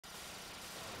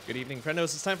Good evening,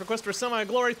 friendos. It's time for Quest for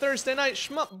Semi-Glory Thursday night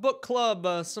Shmup Book Club.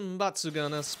 Some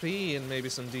Batsugun SP and maybe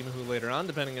some Dimahoo later on,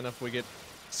 depending on if we get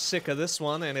sick of this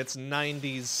one and its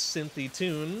 90s synthy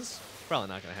tunes. Probably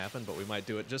not going to happen, but we might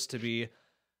do it just to be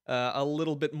a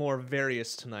little bit more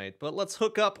various tonight. But let's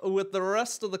hook up with the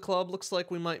rest of the club. Looks like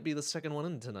we might be the second one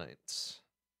in tonight.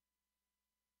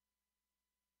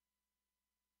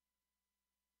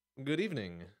 Good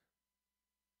evening.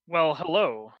 Well,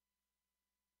 hello.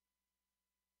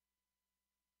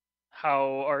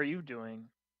 How are you doing?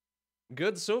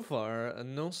 Good so far.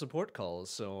 No support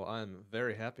calls, so I'm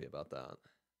very happy about that.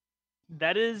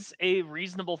 That is a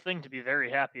reasonable thing to be very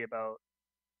happy about.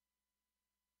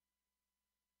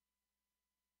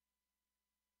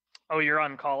 Oh, you're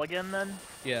on call again then?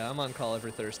 Yeah, I'm on call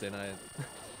every Thursday night.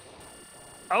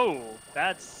 Oh,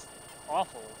 that's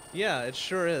awful. Yeah, it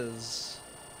sure is.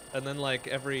 And then, like,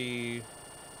 every,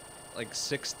 like,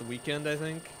 6th weekend, I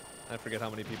think. I forget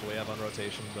how many people we have on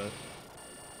rotation, but...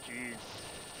 Jeez.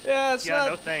 Yeah, it's Yeah, not...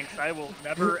 no thanks. I will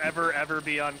never, ever, ever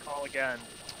be on call again.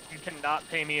 You cannot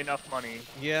pay me enough money.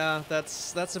 Yeah,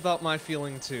 that's about my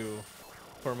feeling, too,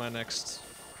 for my next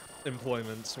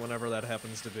employment, whenever that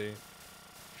happens to be.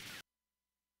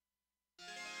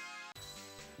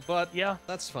 But, Yeah.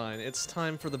 that's fine. It's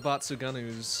time for the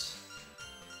Batsuganus.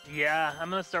 Yeah, I'm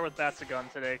gonna start with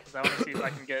Batsugun today, because I want to see if I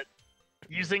can get...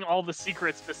 Using all the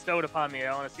secrets bestowed upon me,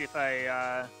 I want to see if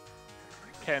I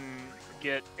can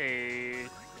get a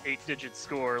 8-digit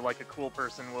score like a cool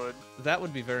person would. That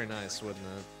would be very nice, wouldn't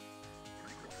it?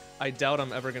 I doubt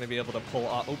I'm ever going to be able to pull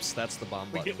off... Oops, that's the bomb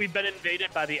button. We've been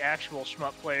invaded by the actual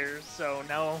Shmup players, so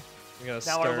now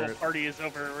our little party is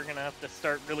over. We're gonna have to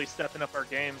start really stepping up our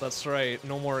game. That's right.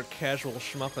 No more casual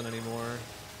shmupping anymore.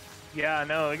 Yeah,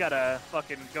 no, we gotta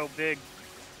fucking go big.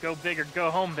 Go big or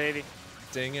go home, baby.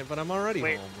 Dang it, but I'm already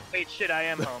home. Wait, shit, I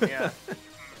am home, yeah.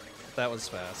 That was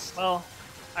fast. Well,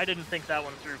 I didn't think that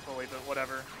one through fully, but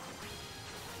whatever.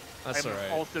 That's alright.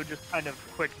 I'm also just kind of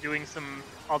quick doing some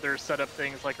other setup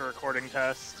things like a recording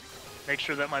test. Make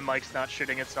sure that my mic's not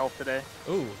shitting itself today.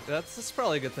 Ooh, that's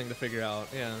probably a good thing to figure out,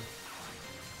 yeah.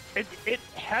 It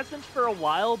hasn't for a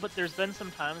while, but there's been some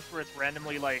times where it's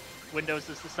randomly like Windows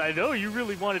has decided, oh, you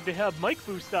really wanted to have mic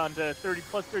boost on to 30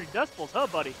 plus 30 decibels, huh,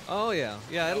 buddy? Oh yeah,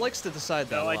 yeah, it likes to decide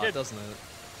that a lot, doesn't it?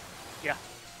 Yeah.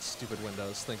 Stupid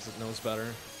Windows thinks it knows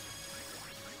better.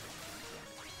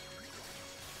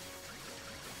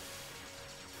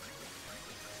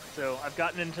 So I've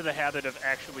gotten into the habit of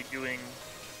actually doing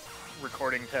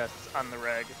recording tests on the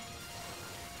reg.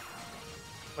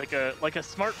 Like a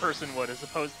smart person would, as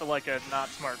opposed to like a not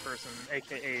smart person,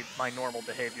 aka my normal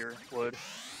behavior would.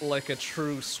 Like a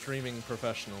true streaming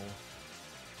professional.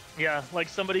 Yeah, like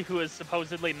somebody who has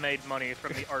supposedly made money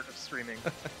from the art of streaming.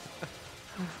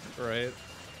 Right.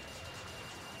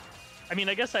 I mean,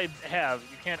 I guess I have.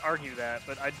 You can't argue that,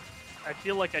 but I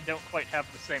feel like I don't quite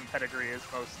have the same pedigree as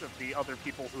most of the other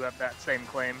people who have that same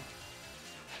claim.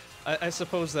 I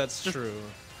suppose that's true.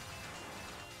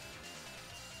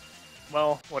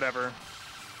 Well, whatever.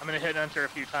 I'm gonna hit enter a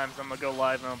few times, I'm gonna go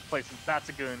live, and I'm gonna play some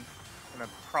Batsugun, and I'll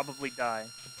probably die.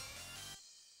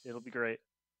 It'll be great.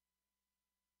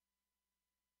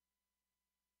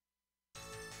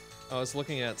 I was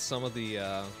looking at some of the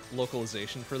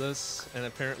localization for this, and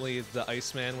apparently the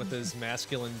Iceman with his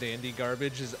masculine dandy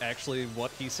garbage is actually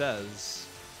what he says.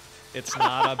 It's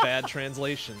not a bad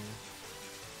translation.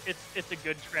 It's a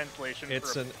good translation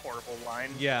for a horrible line.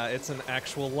 Yeah, it's an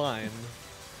actual line.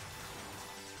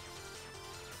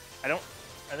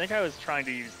 I think I was trying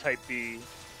to use type B.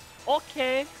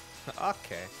 Okay.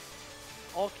 Okay.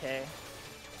 Okay.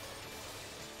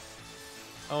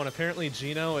 Oh, and apparently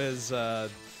Gino is,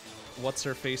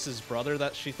 what's-her-face's brother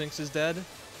that she thinks is dead?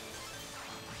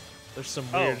 There's some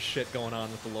weird shit going on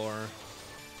with the lore.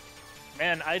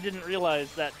 Man, I didn't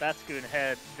realize that Batsugun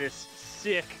had this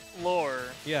sick lore.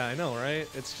 Yeah, I know, right?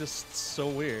 It's just so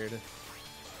weird.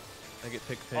 I get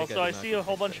pick. Also, I see a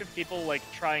whole bunch of people like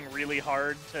trying really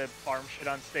hard to farm shit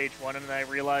on stage 1, and I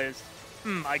realized,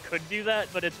 I could do that,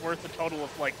 but it's worth a total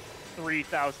of like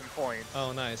 3,000 points.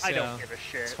 Oh, nice. I don't give a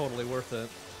shit. It's totally worth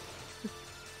it.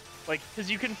 Like,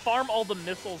 because you can farm all the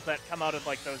missiles that come out of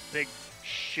like those big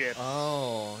ships.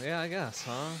 Oh, yeah, I guess,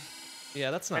 huh?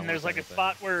 Yeah, that's not. And there's like a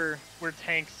spot where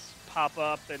tanks pop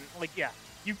up, and like, yeah,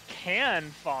 you can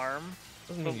farm.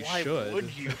 Doesn't but mean why you should.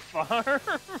 would you farm?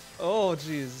 Oh,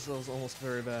 jeez, that was almost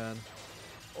very bad.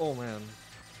 Oh, man.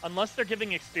 Unless they're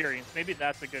giving experience, maybe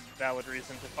that's a good valid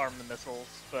reason to farm the missiles,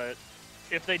 but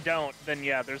if they don't, then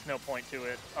yeah, there's no point to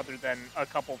it other than a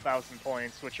couple thousand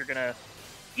points, which you're gonna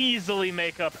easily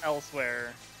make up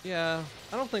elsewhere. Yeah,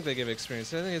 I don't think they give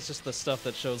experience. I think it's just the stuff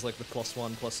that shows like the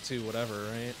 +1, +2, whatever,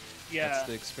 right? Yeah. That's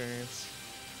the experience.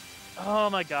 Oh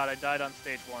my god, I died on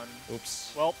stage 1.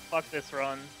 Oops. Well, fuck this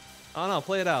run. Oh no,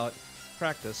 play it out.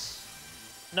 Practice.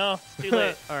 No, it's too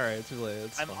late. Alright, too late.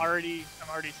 It's I'm fine. already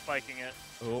spiking it.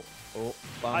 Oh,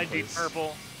 bomb, Hi, please. Deep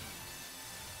Purple.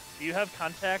 Do you have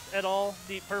contact at all,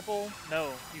 Deep Purple?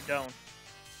 No, you don't.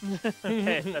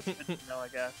 Okay, that's good to know, I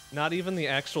guess. Not even the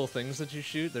actual things that you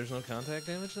shoot? There's no contact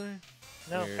damage there?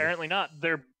 No, Weird. apparently not.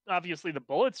 They're obviously the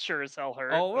bullets sure as hell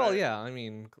hurt. Oh, well, but... yeah, I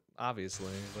mean,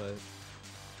 obviously, but...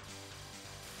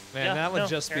 Man, yeah, that would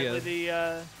just be a...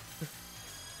 the,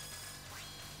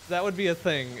 That would be a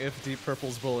thing if Deep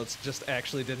Purple's bullets just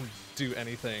actually didn't do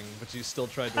anything, but you still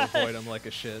tried to avoid them like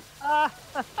a shit. That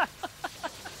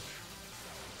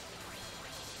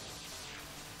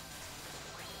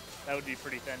would be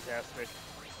pretty fantastic.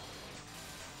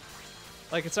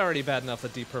 Like, it's already bad enough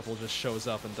that Deep Purple just shows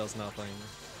up and does nothing.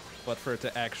 But for it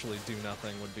to actually do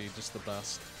nothing would be just the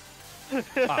best.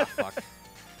 Ah, fuck.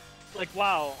 Like,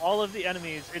 wow, all of the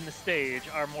enemies in the stage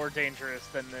are more dangerous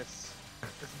than this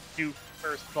Duke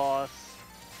first boss.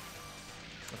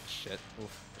 Oh, shit.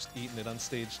 Oof. Just eating it on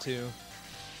stage 2.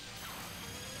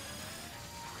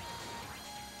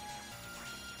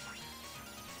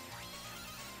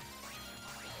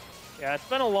 Yeah, it's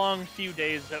been a long few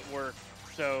days at work,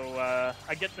 so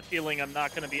I get the feeling I'm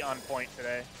not going to be on point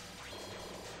today.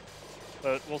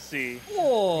 But we'll see.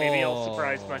 Whoa. Maybe I'll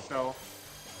surprise myself.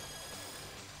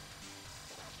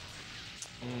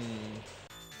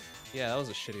 Yeah, that was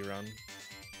a shitty run.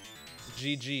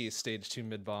 GG, stage 2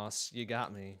 mid-boss. You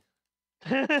got me.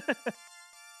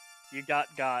 You got.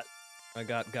 I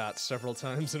got several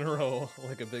times in a row,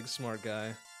 like a big smart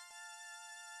guy.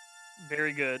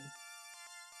 Very good.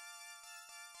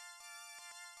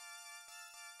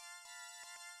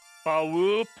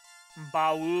 Ba-whoop,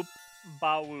 ba-whoop,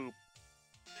 ba-whoop.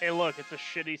 Hey look, it's a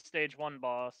shitty stage 1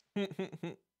 boss.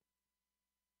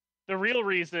 The real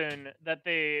reason that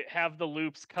they have the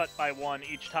loops cut by 1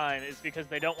 each time is because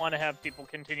they don't want to have people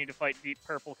continue to fight Deep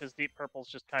Purple, because Deep Purple's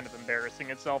just kind of embarrassing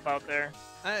itself out there.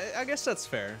 I guess that's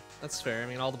fair. That's fair. I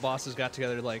mean, all the bosses got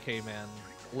together like, hey man,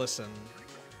 listen.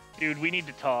 Dude, we need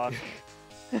to talk.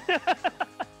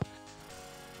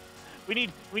 We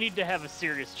need to have a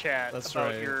serious chat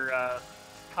about your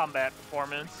combat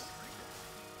performance.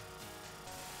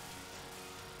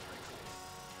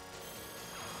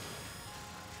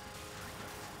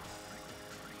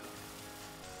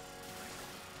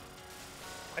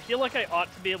 I feel like I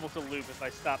ought to be able to loop if I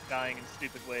stop dying in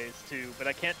stupid ways too, but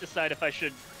I can't decide if I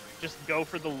should just go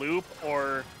for the loop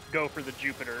or go for the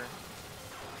Jupiter.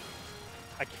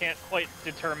 I can't quite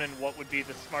determine what would be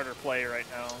the smarter play right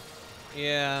now.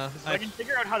 Yeah. If I can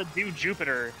figure out how to do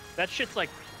Jupiter, that shit's like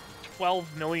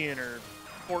 12 million or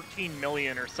 14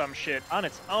 million or some shit on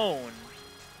its own,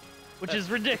 which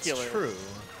is ridiculous. It's true.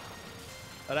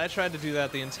 But I tried to do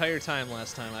that the entire time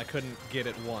last time. I couldn't get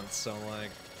it once, so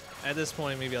like, at this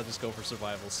point, maybe I'll just go for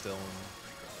survival still and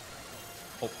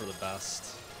hope for the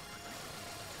best.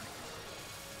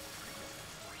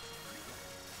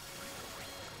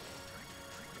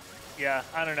 Yeah,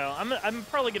 I don't know. I'm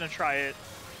probably gonna try it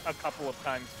a couple of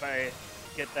times if I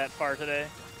get that far today,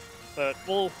 but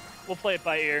we'll play it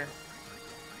by ear.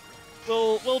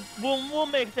 We'll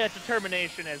make that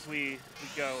determination as we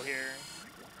go here.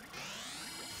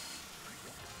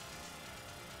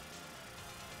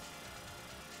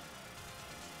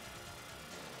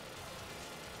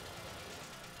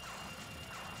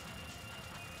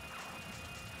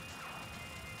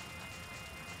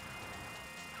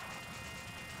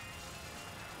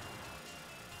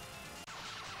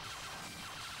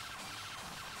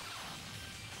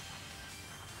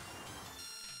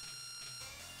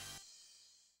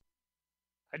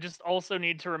 I just also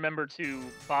need to remember to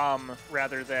bomb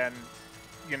rather than,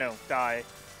 you know, die.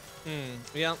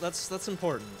 Yeah, that's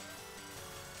important.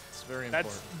 It's very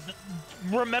important.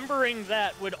 Remembering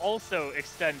that would also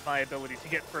extend my ability to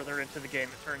get further into the game,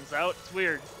 it turns out. It's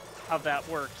weird how that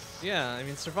works. Yeah, I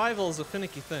mean, survival is a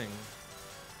finicky thing.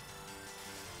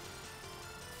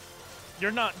 You're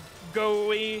not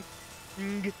going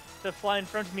to fly in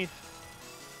front of me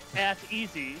at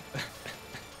easy.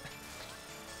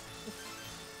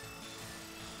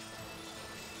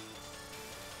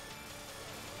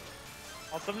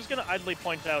 Also, I'm just gonna idly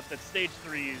point out that Stage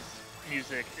 3's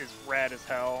music is rad as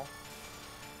hell.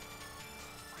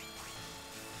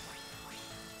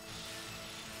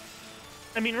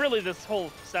 I mean, really, this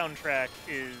whole soundtrack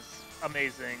is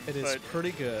amazing. It is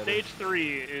pretty good. Stage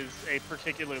 3 is a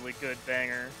particularly good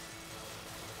banger.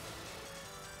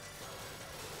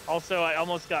 Also, I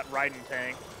almost got Raiden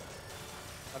Tank.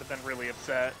 I'd have been really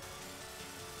upset.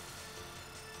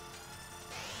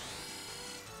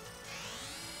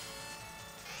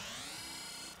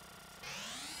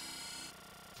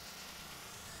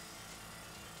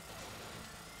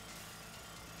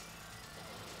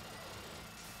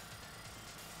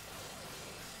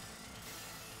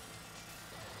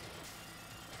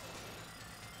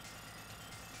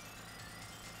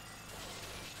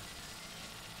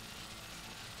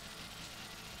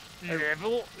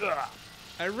 Level up.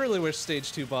 I really wish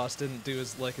Stage 2 boss didn't do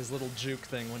his little juke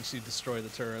thing once you destroy the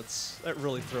turrets. That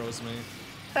really throws me.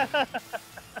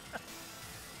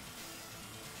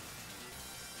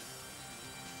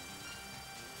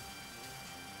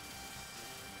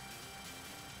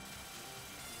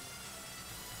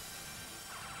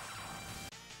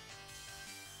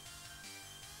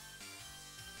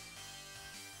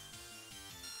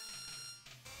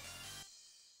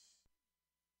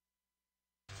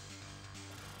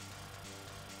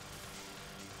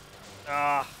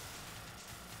 Ah.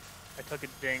 I took a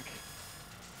dink.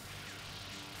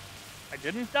 I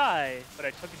didn't die, but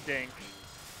I took a dink.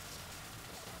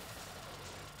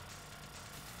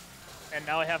 And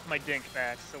now I have my dink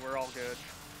back, so we're all good.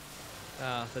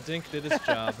 Ah, the dink did its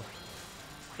job.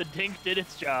 The dink did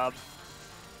its job.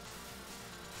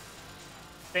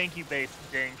 Thank you, base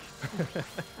dink.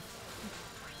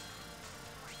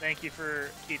 Thank you for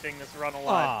keeping this run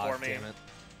alive for me. Damn it.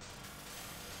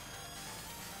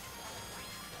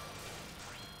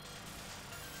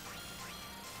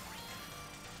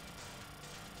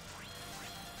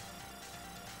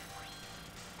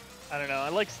 I don't know, I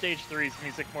like Stage 3's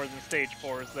music more than Stage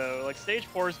 4's, though. Like, Stage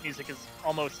 4's music is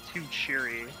almost too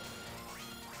cheery.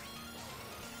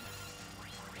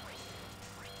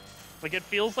 Like, it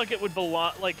feels like it would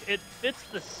belong, like, it fits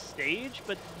the stage,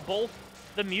 but both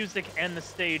the music and the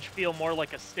stage feel more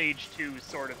like a Stage 2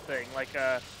 sort of thing. Like,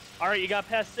 alright, you got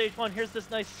past Stage 1, here's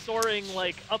this nice soaring,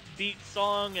 like, upbeat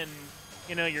song, and,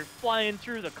 you know, you're flying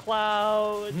through the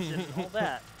clouds and all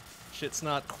that. Shit's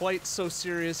not quite so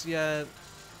serious yet.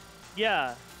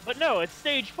 Yeah, but no, it's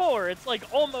Stage 4. It's like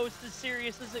almost as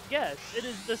serious as it gets. It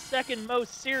is the second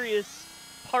most serious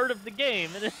part of the game,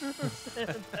 and it's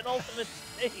the penultimate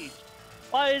stage.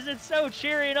 Why is it so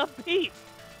cheery and upbeat?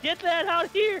 Get that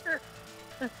out here!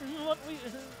 This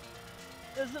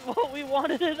isn't what we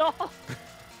wanted at all.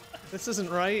 This isn't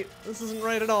right. This isn't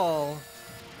right at all.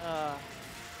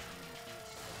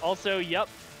 Also, yep.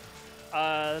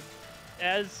 As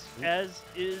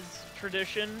is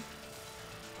tradition,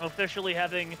 officially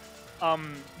having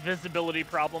visibility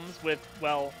problems with,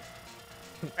 well,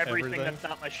 everything that's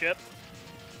not my ship.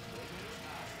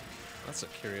 That's a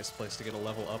curious place to get a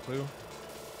level up-oo.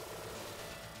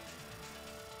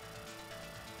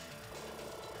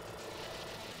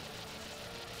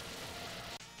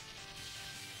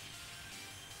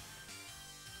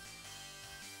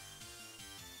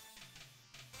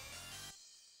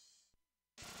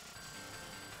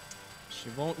 She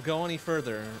won't go any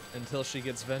further until she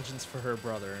gets vengeance for her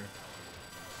brother.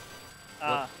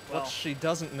 What she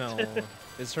doesn't know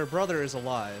is her brother is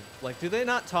alive. Like, do they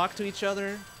not talk to each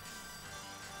other?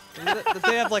 Did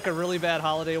they have like a really bad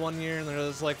holiday one year and they're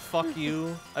just like, fuck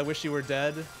you, I wish you were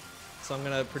dead, so I'm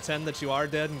gonna pretend that you are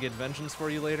dead and get vengeance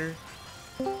for you later?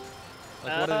 Like,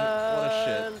 what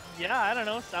a shit. Yeah, I don't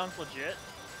know, sounds legit.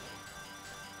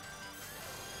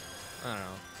 I don't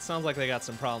know. It sounds like they got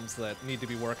some problems that need to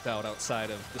be worked out outside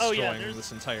of destroying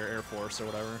this entire Air Force or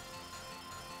whatever.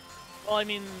 Well, I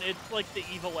mean, it's like the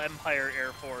evil Empire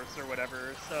Air Force or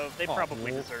whatever, so they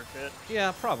probably deserved it.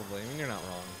 Yeah, probably. I mean, you're not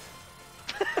wrong.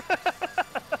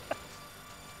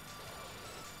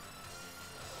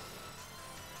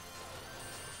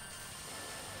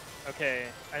 Okay,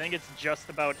 I think it's just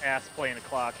about ass playing a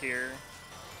clock here.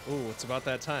 Ooh, it's about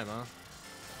that time, huh?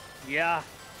 Yeah.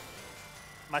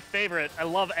 My favorite. I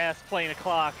love ass playing a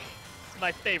clock. It's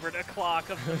my favorite clock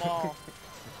of them all.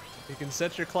 You can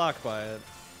set your clock by it.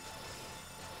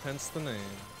 Hence the name.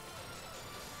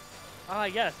 Ah,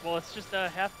 yes. Well, it's just a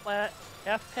half-past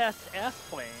ass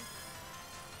playing.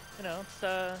 You know,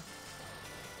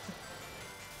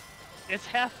 it's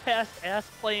half-past ass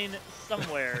playing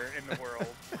somewhere in the world.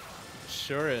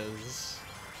 Sure is.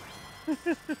 You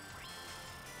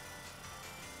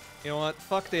know what?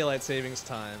 Fuck daylight savings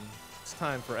time. It's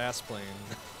time for ass playing.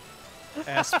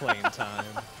 Ass playing time.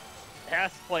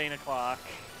 Ass playing o'clock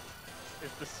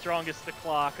is the strongest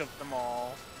o'clock of them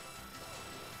all.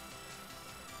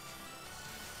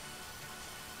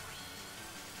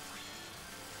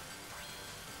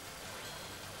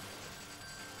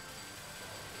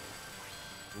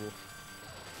 Oof.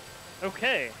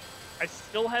 Okay. I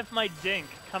still have my Dink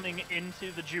coming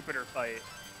into the Jupiter fight,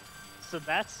 so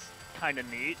that's kind of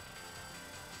neat.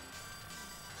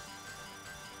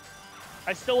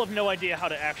 I still have no idea how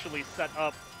to actually set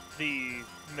up the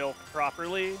milk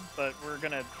properly, but we're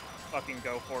gonna fucking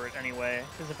go for it anyway.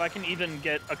 Because if I can even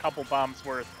get a couple bombs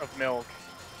worth of milk,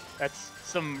 that's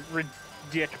some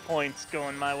ridic points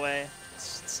going my way.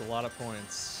 It's a lot of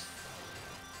points.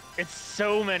 It's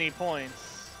so many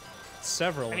points.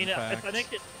 Several, I mean, in fact. if I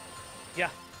make it... Yeah,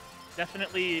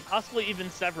 definitely, possibly even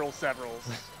severals.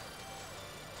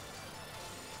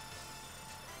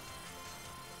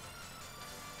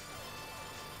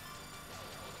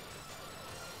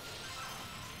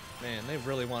 Man, they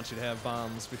really want you to have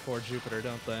bombs before Jupiter,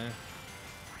 don't they?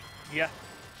 Yeah.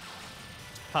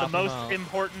 Pop The 'em most out.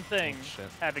 important thing, Oh, shit.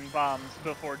 having bombs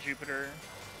before Jupiter.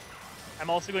 I'm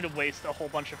also going to waste a whole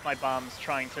bunch of my bombs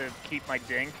trying to keep my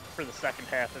Dink for the second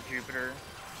half of Jupiter.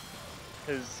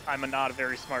 Because I'm not a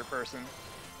very smart person.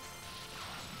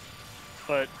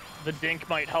 But the Dink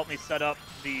might help me set up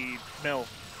the milk,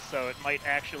 so it might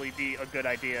actually be a good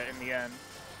idea in the end.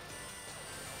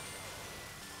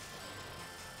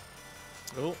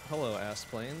 Oh, hello, Ass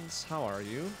Plains. How are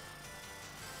you?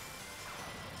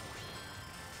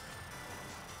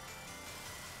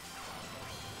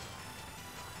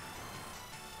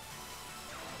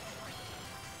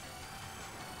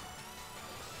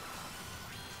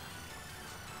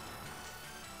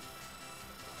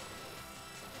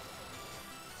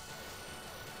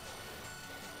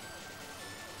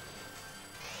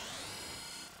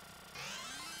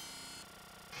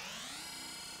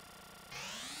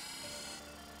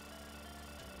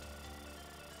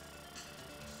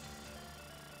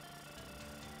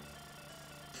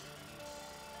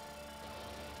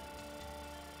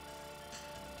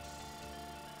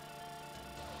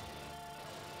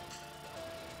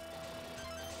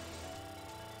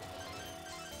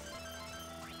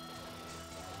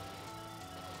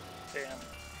 Damn.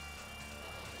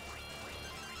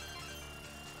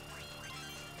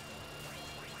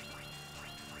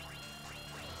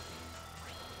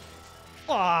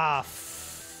 Ah,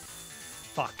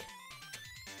 fuck.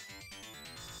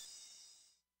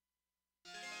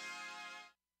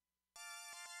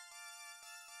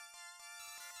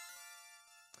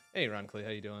 Hey, Ronclay,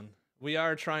 how you doing? We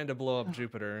are trying to blow up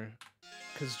Jupiter,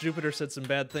 because Jupiter said some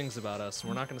bad things about us, and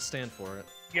we're not going to stand for it.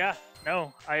 Yeah,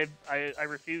 no, I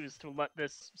refuse to let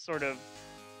this sort of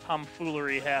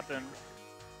tomfoolery happen.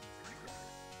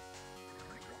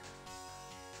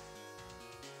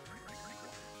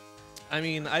 I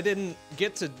mean, I didn't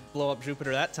get to blow up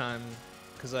Jupiter that time,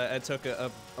 because I took a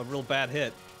real bad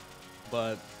hit,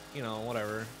 but, you know,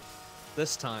 whatever.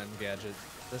 This time, Gadget,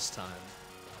 this time.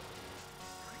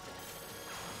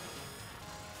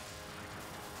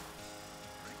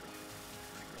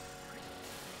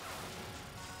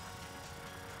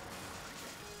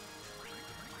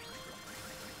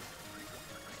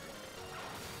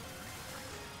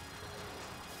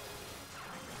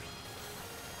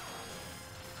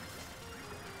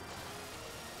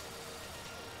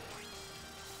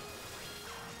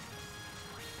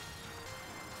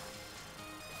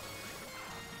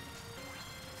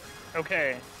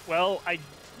 Okay, well, I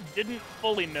didn't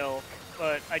fully milk,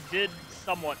 but I did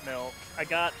somewhat milk. I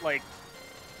got, like,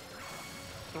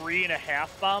 3.5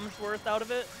 bombs worth out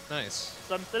of it. Nice.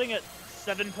 So I'm sitting at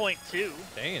 7.2.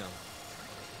 Damn.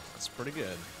 That's pretty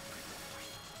good.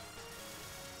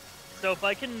 So if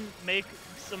I can make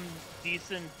some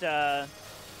decent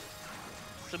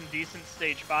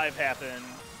stage 5 happen,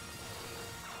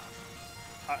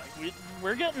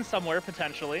 we're getting somewhere,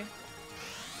 potentially.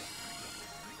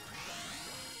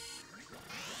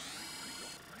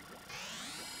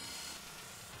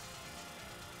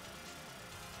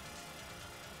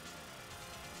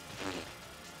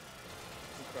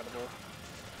 Incredible.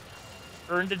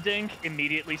 Earned a Dink,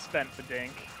 immediately spent the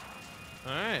Dink.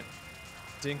 Alright.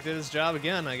 Dink did his job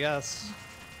again, I guess.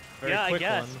 Very yeah, I quick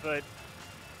guess, one. but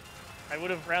I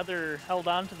would have rather held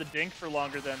on to the Dink for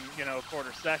longer than, you know, a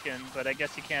quarter second, but I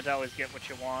guess you can't always get what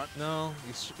you want. No,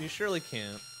 you surely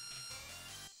can't.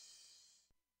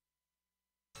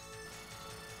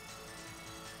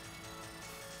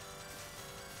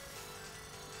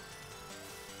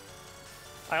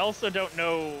 I also don't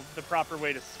know the proper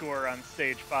way to score on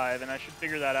stage 5, and I should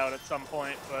figure that out at some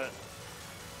point, but...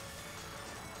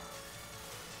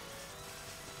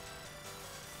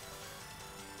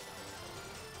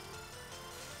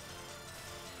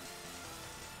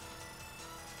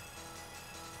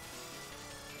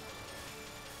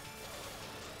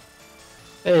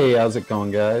 Hey, how's it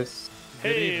going, guys?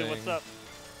 Good Hey, evening. what's up?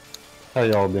 How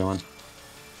y'all doing?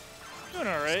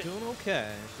 Doing all right. Doing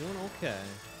okay. Doing okay.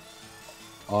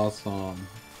 Awesome.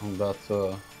 I'm about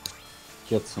to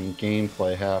get some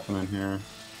gameplay happening here.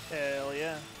 Hell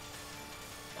yeah.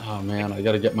 Oh man, I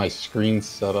gotta get my screen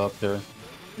set up here.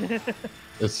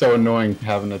 It's so annoying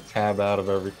having to tab out of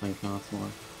everything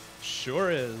constantly. Sure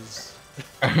is.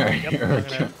 Alright, Yep, here we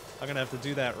go. I'm gonna have to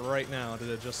do that right now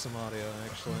to adjust some audio,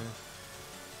 actually.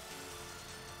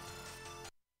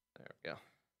 There we go.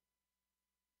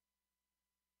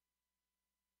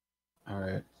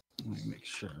 Alright, let me make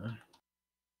sure.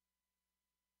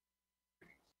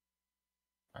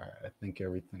 Alright, I think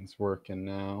everything's working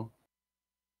now.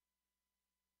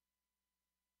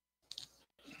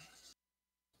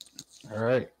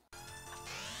 Alright,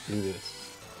 do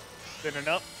this. Spinning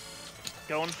up.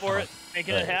 Going for it.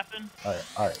 Making it happen.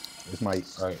 Alright. Is my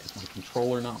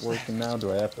controller not working now?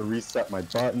 Do I have to reset my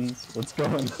buttons? What's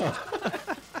going on?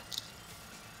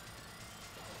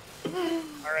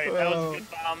 Alright, that was a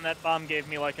good bomb. That bomb gave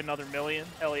me like another million.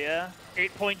 Hell yeah.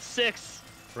 8.6.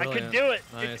 I could do it.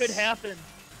 Nice. It could happen.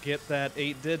 Get that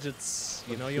 8 digits.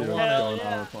 You know you Let's see want what's it. going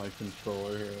yeah. on with my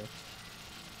controller here.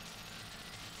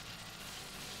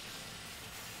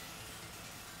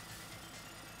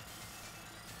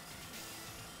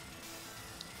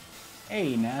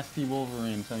 Hey, Nasty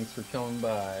Wolverine, thanks for coming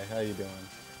by. How you doing?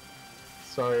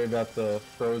 Sorry about the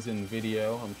frozen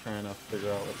video. I'm trying to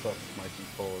figure out what's up with my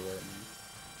controller right now.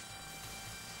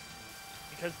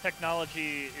 Because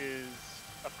technology is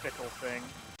a fickle thing.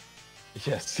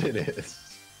 Yes, it is.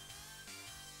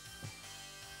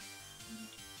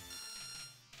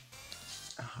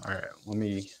 Alright,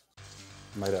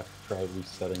 might have to try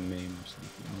resetting name or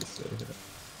something. Let me see here.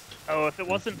 Oh, if it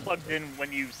wasn't plugged in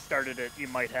when you started it, you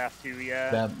might have to,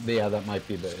 yeah. That might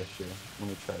be the issue. Let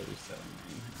me try resetting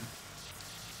name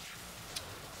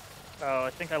Oh,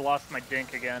 I think I lost my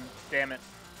dink again. Damn it.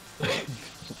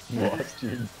 here. Lost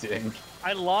your dink.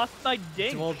 I lost my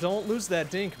dink! Well, don't lose that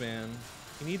dink, man.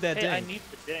 You need that Hey, dink. I need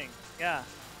the dink. Yeah.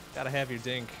 Gotta have your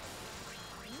dink.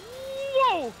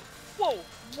 Whoa! Whoa!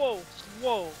 Whoa!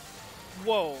 Whoa!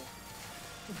 Whoa!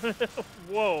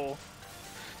 Whoa!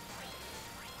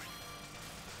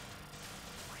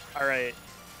 Alright.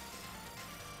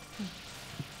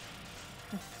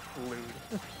 Lewd.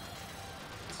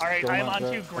 Alright, Still I'm not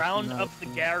onto that Ground fucking of the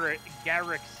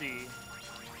Galaxy.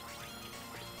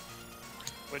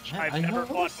 Which I've I never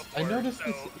fought noticed, before. I noticed so,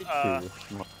 this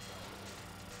issue.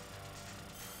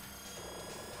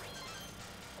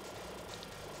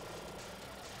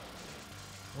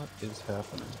 What is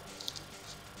happening?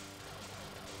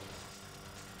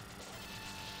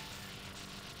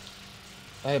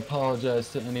 I apologize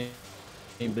to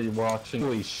anybody watching.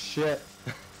 Holy shit!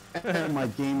 My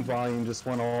game volume just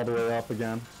went all the way up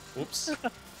again. Whoops.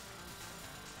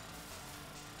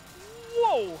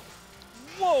 Whoa!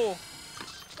 Whoa!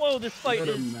 Whoa, this fight What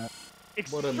a is mess.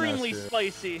 extremely here.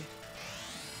 spicy.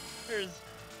 There's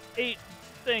 8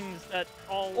 things that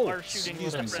all are shooting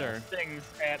excuse me, different sir. things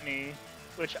at me,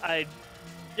 which I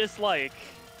dislike.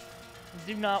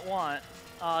 Do not want.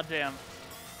 Aw, damn.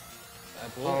 I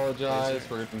apologize.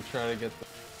 We're gonna try to get the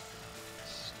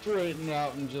straightened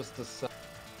out in just a sec.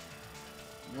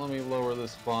 Let me lower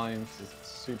this volume because it's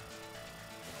super.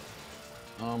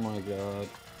 Oh my god.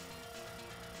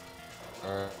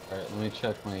 Alright, let me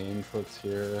check my inputs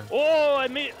here. Oh, I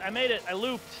made it. I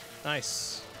looped.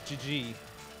 Nice. GG.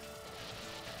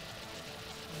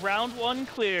 Round 1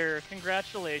 clear.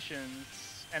 Congratulations.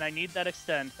 And I need that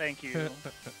extend. Thank you.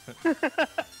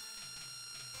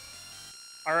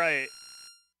 All right.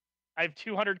 I have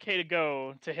 200k to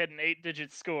go to hit an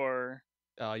 8-digit score.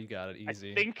 Oh, you got it.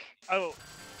 Easy. I think. Oh,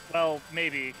 well,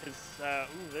 maybe because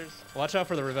there's. Watch out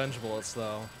for the revenge bullets,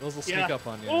 though. Those will sneak up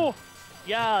on you. Oh,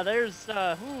 yeah. There's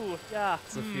yeah.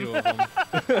 There's a few of them.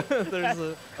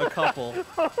 There's a couple.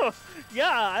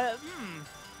 Yeah.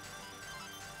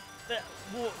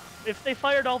 Well, if they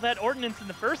fired all that ordnance in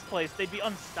the first place, they'd be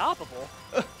unstoppable.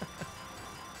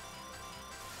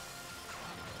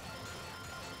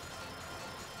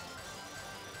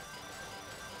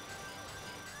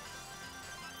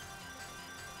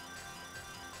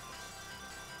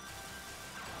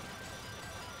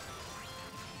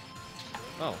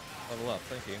 Oh, level up.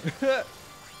 Thank you.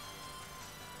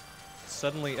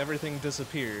 Suddenly, everything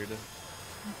disappeared,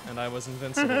 and I was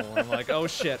invincible. I'm like, oh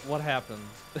shit, what happened?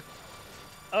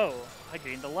 Oh, I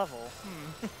gained a level.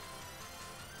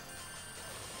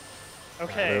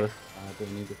 Okay. Do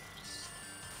I need to...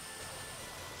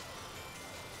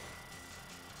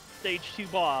 Stage 2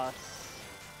 boss.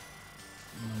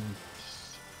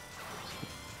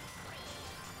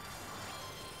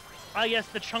 Ah, yes,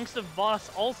 the chunks of boss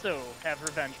also have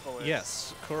revenge bullets.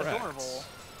 Yes, correct. Adorable.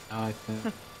 I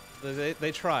think.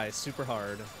 They try super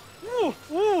hard. Woo!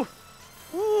 Woo!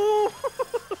 Woo!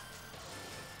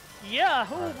 Yeah!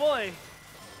 Oh Alright. boy!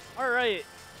 Alright.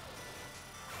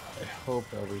 I hope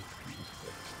everything's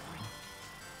fixed now.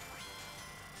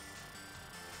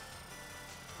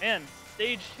 Man,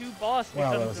 stage 2 boss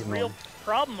Wow, that becomes was a real annoying.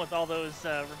 problem with all those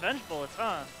revenge bullets,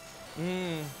 huh?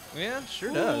 Yeah, sure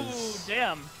Ooh, does.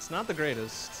 damn. It's not the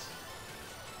greatest.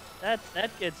 That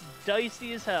gets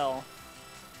dicey as hell.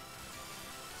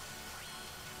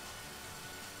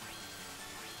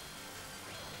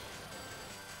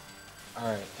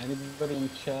 Alright, anybody in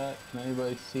chat? Can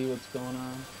anybody see what's going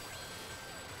on?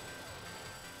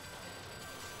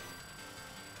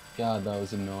 God, that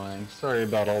was annoying. Sorry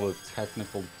about all the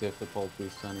technical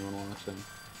difficulties to anyone watching.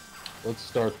 Let's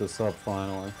start this up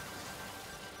finally.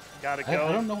 Gotta I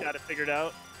go, don't know. gotta figure it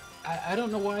out. I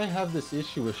don't know why I have this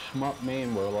issue with Shmup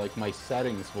main where like my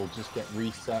settings will just get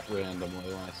reset randomly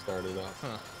when I start it up.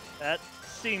 Huh. That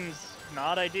seems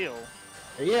not ideal.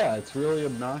 Yeah, it's really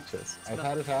obnoxious. I've not-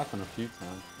 had it happen a few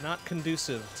times. Not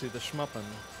conducive to the shmuppin'.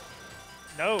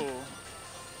 No. You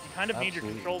kind of need your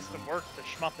Absolutely controls not. to work to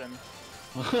shmuppin'.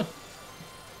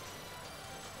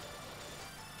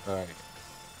 Alright.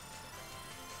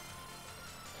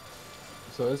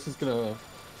 So this is gonna...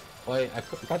 Well, I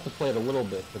got to play it a little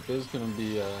bit, but this is gonna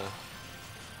be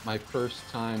my first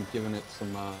time giving it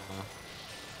some...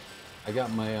 I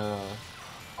got my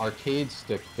arcade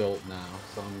stick built now,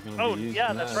 so I'm gonna Oh, be using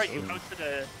yeah, that's that right. You some-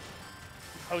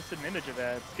 posted an image of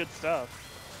that. It's good stuff.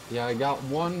 Yeah, I got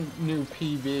one new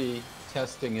PB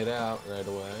testing it out right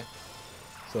away.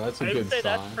 So that's a I good would say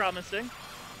sign. that's promising.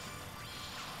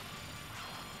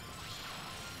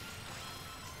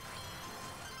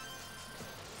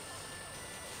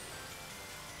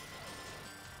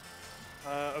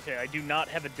 Okay, I do not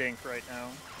have a dink right now.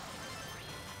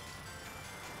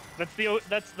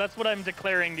 That's what I'm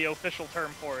declaring the official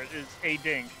term for it is a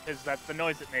dink, because that's the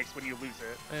noise it makes when you lose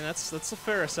it. And that's a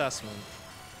fair assessment.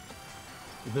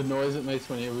 The noise it makes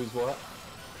when you lose what?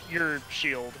 Your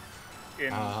shield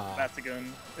in Batsugun.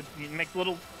 It makes a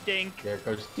little dink. There it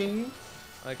goes ding.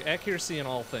 Like, accuracy in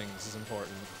all things is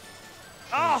important.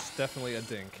 Ah! It's definitely a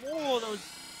dink. Oh,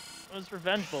 those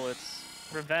revenge bullets.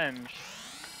 Revenge.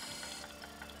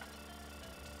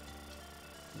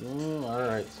 Ooh,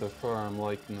 alright, so far I'm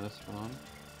liking this one.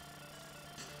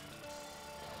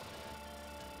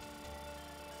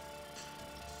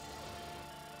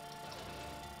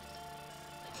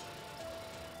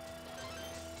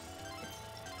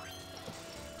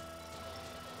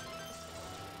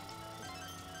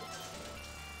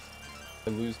 I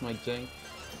lose my dink?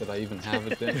 Did I even have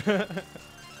a dink?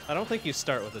 I don't think you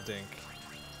start with a dink.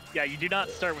 Yeah, you do not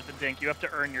start with the dink. You have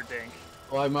to earn your dink.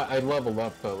 Well, I leveled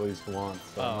up at least once,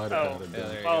 so I might have had a yeah, dink.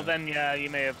 there you Well, go. then, yeah, you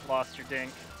may have lost your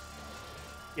dink.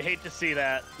 You hate to see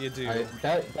that. You do.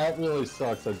 That really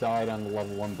sucks. I died on the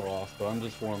level 1 boss, but I'm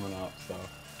just warming up, so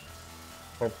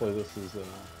hopefully this is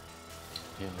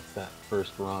it's that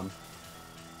first run.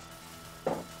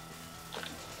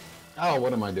 Oh,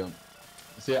 what am I doing?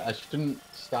 See, I shouldn't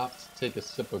stop to take a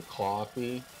sip of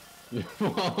coffee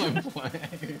while I'm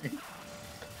playing.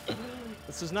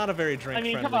 This is not a very I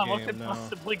drink-friendly mean, come on, what game, could no.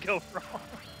 possibly go wrong?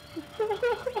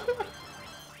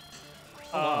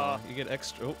 Hold on, you get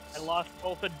extra. Oops. I lost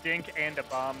both a dink and a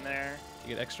bomb there.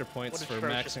 You get extra points What for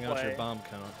atrocious maxing out your play. bomb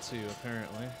count too,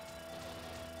 apparently.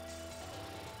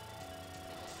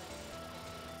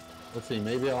 Let's see,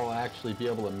 maybe I'll actually be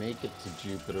able to make it to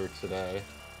Jupiter today.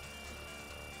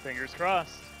 Fingers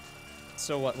crossed.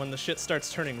 So what? When the shit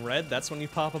starts turning red, that's when you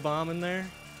pop a bomb in there?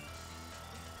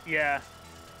 Yeah.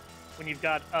 When you've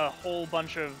got a whole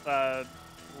bunch of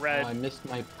red Oh, I missed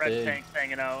my red big. tanks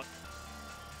hanging out.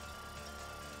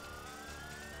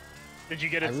 Did you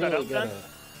get I it set really up then? gotta.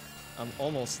 I'm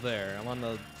almost there. I'm on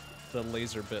the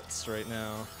laser bits right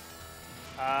now.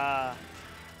 Ah.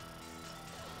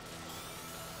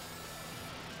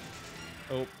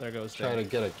 Oh, there goes Try to Dink.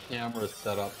 get a camera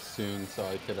set up soon so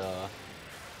I could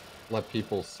let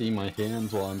people see my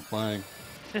hands while I'm playing.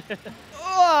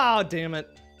 Oh, damn it.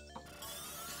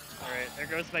 Alright, there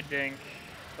goes my dink.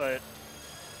 But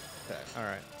Okay,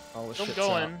 alright. All the still shit's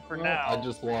going up. for Well, now. I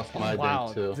just lost my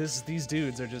Wow, dink too. these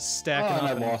dudes are just stacking Oh, and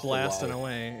I up and lost a blasting life.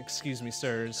 away. Excuse me,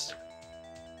 sirs.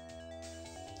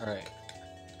 Alright.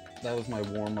 That was my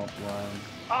warm-up run.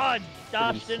 Oh, I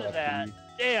dodged Pretty into that. sucky.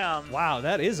 Damn. Wow,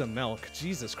 that is a milk.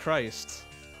 Jesus Christ.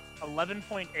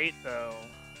 11.8 though.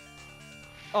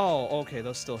 Oh, okay,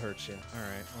 those still hurt you.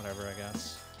 Alright, whatever, I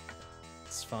guess.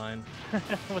 It's fine.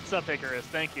 What's up, Icarus?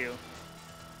 Thank you.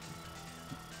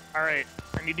 Alright,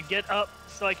 I need to get up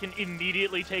so I can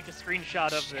immediately take a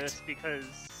screenshot of this because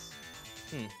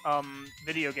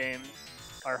video games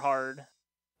are hard.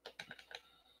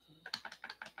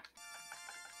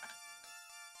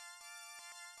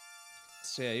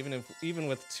 So yeah, even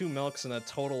with 2 milks and a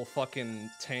total fucking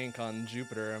tank on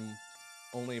Jupiter, I'm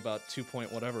only about 2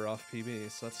 point whatever off PB,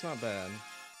 so that's not bad.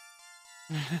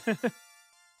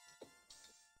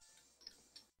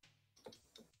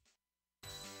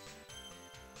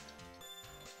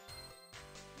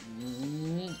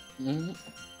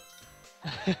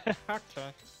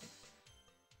 Okay.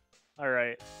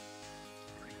 Alright.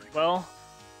 Well,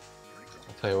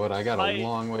 I'll tell you what, I got My- a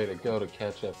long way to go to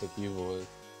catch up with you boys.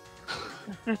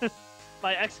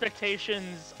 my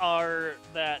expectations are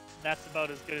that that's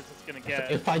about as good as it's gonna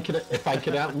get. If I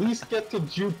could at least get to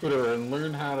Jupiter and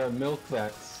learn how to milk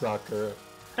that sucker,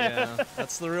 Yeah,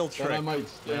 that's the real trick. then I might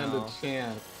stand No. a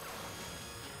chance.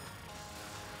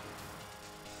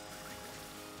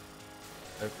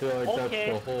 I feel like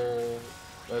Okay.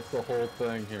 that's the whole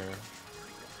thing here.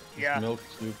 Yeah. Milk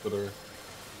Jupiter.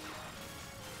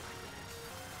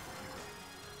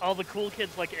 All the cool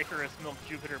kids like Icarus milk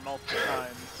Jupiter multiple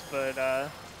times, but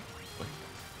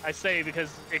I say because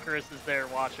Icarus is there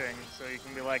watching, so you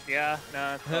can be like, yeah,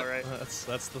 nah, it's alright.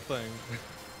 That's the thing.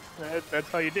 That's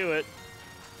how you do it.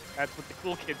 That's what the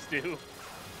cool kids do.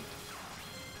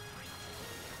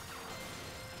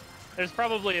 There's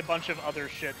probably a bunch of other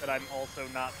shit that I'm also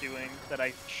not doing that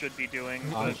I should be doing,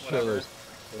 I'm but sure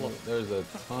whatever. there's a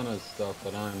ton of stuff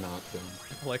that I'm not doing.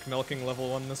 Like milking level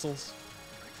 1 missiles.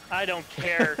 I don't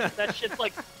care. That shit's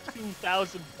like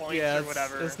 2,000 points Yeah, or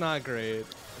whatever. it's not great.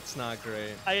 It's not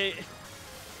great.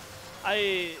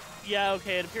 Yeah,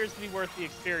 okay, it appears to be worth the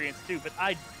experience too, but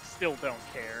I still don't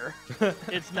care.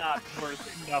 It's not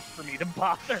worth enough for me to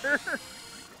bother.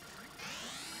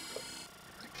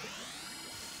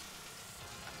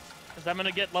 Because I'm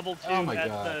gonna get level 2 Oh my at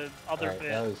God. the other Alright, bit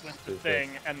that was with the stupid. thing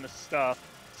and the stuff.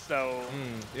 So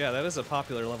Yeah, that is a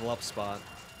popular level up spot.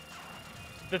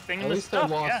 the thing At and the least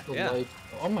stuff, I lost yeah. the yeah. life.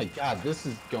 Oh my god, this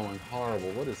is going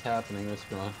horrible. What is happening this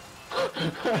run?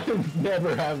 I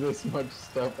never have this much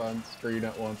stuff on screen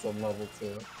at once on level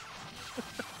 2.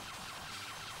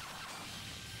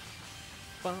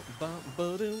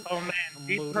 Oh man,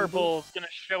 Deep Purple's gonna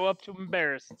show up to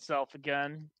embarrass itself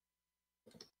again.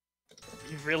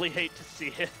 You really hate to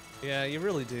see it. Yeah, you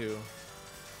really do.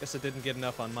 Guess it didn't get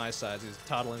enough on my side. He's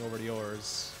toddling over to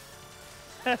yours.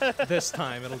 This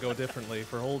time it'll go differently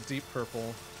for old Deep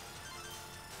Purple.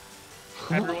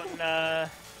 Everyone, I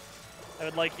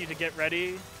would like you to get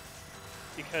ready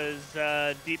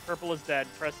because Deep Purple is dead.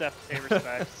 Press F to pay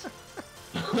respects.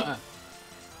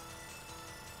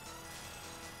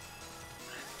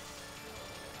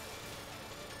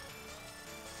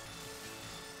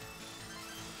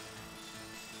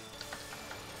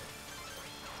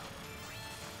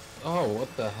 Oh,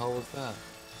 what the hell was that?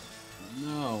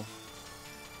 No,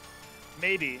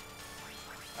 Maybe.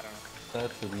 I don't know.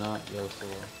 that did not go so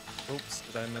well. Oops,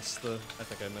 did I miss the... I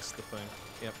think I missed the thing.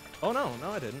 Yep. Oh no,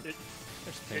 I didn't. Did,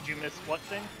 There's the pink. did you miss what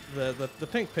thing? The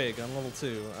pink pig on level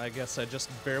 2. I guess I just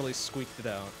barely squeaked it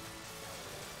out.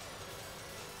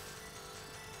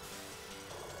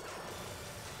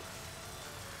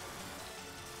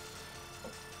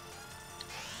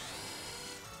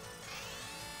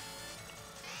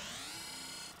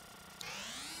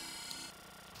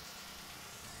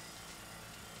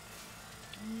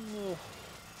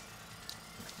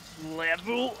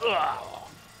 Level up.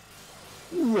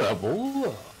 Level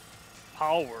up.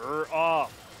 Power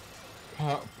up.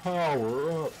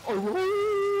 Power up.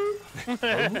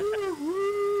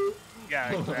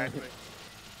 Yeah, exactly.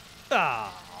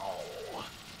 Ow!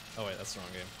 Oh wait, that's the wrong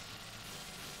game.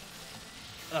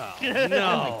 Oh, no!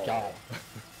 Oh my god.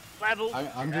 Level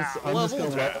I'm just up. gonna Level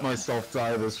let down. myself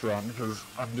die this run because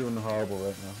I'm doing horrible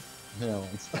right now. Yeah,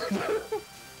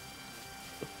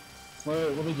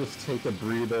 let me just take a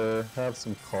breather, have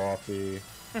some coffee,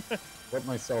 let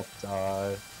myself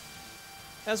die.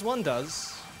 As one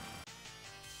does.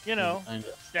 You know, And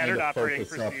standard to operating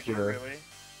focus up procedure, here. really.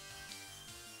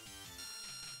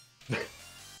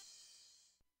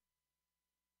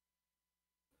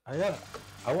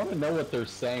 I want to know what they're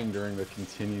saying during the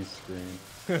continue screen.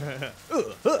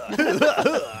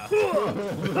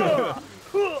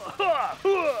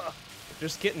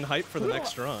 Just getting hyped for the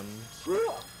next run.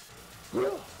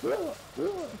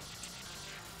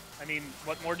 I mean,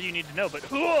 what more do you need to know? But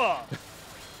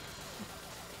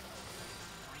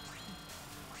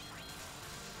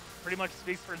pretty much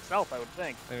speaks for itself, I would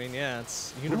think. I mean, yeah,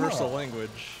 it's universal language.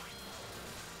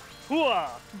 Hooah!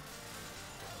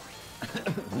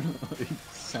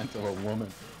 Scent of a woman.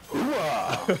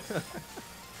 Hooah!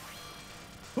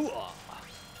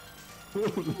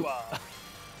 Hooah!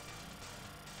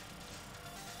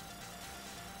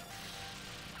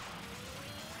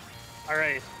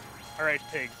 Alright. Alright,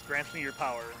 pigs. Grant me your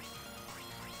power.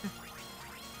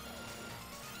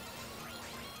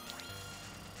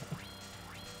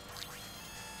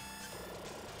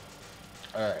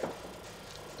 Alright.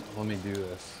 Let me do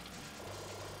this.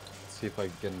 Let's see if I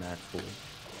can get an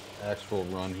actual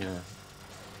run here.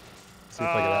 See if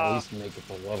I can at least make it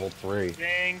to level 3.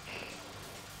 Dink.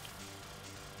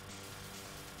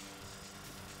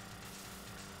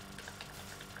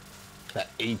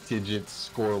 That 8-digit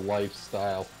score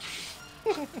lifestyle.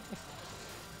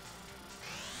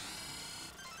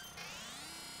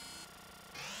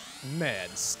 Mad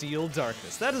Steel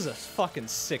Darkness. That is a fucking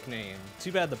sick name.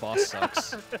 Too bad the boss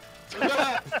sucks.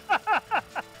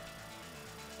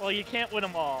 Well, you can't win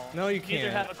them all. No, you can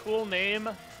either can't. have a cool name,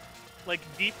 like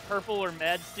Deep Purple or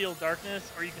Mad Steel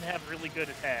Darkness, or you can have really good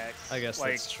attacks. I guess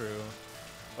like that's true.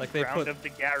 Like they Ground of the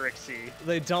Galaxy.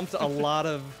 they dumped a lot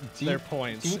of their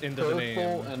points Deep into the name.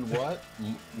 Purple and what?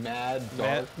 Mad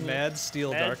Darkness? Mad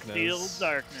Steel Mad Darkness. Steel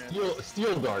Darkness.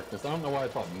 Steel Darkness. I don't know why I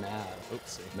thought mad.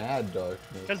 Oopsie. Mad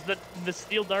Darkness. Because the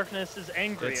Steel Darkness is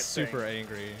angry. It's super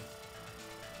angry.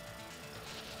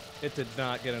 It did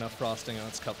not get enough frosting on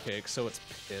its cupcake, so it's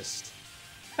pissed.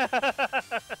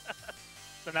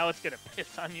 So now it's gonna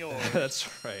piss on yours. That's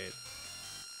right.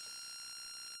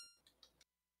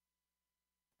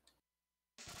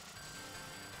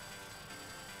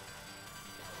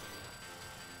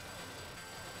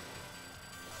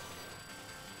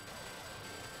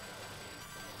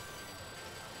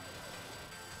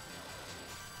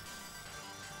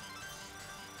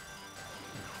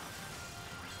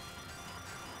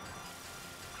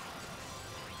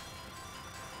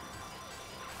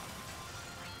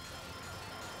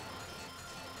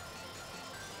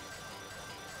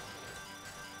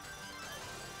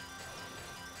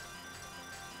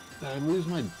 Did I lose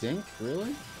my dink?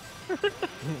 Really?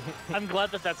 I'm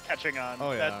glad that that's catching on.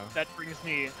 Oh, yeah. That brings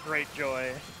me great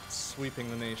joy. Sweeping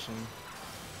the nation.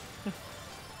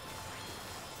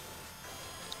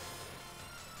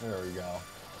 There we go.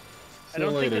 I See you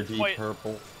don't think later, it's Deep quite-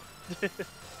 Purple.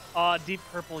 Deep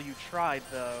Purple, you tried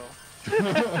though.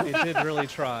 It did really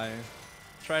try.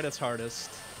 Tried its hardest.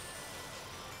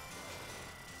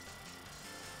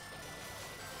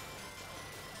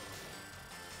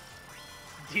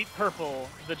 Deep Purple,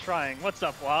 the trying. What's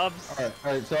up, Wobbs?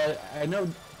 Alright, so I know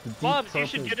the Deep Wobbs, you Purple-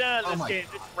 should get out of Oh this my game.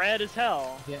 It's rad as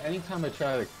hell. Yeah, anytime I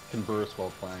try to converse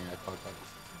while playing, I fuck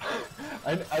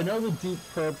up. I know the Deep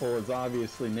Purple is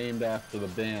obviously named after the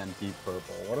band Deep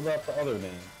Purple. What about the other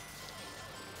name?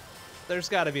 There's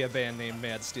got to be a band named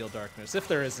Mad Steel Darkness. If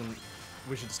there isn't,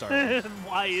 we should start.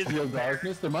 Why is Steel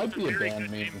Darkness? There might be a Very band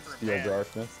good name named for a Steel band.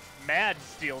 Darkness. Mad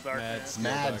Steel Darkness?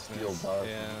 Mad Steel Darkness.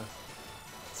 Yeah.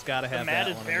 It's got to The have Mad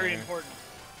that is one in very there. important.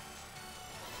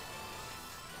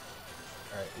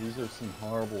 Alright, these are some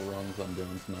horrible runs I'm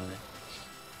doing tonight.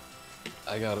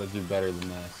 I gotta do better than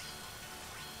this.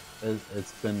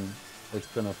 It's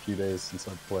been a few days since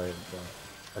I played, but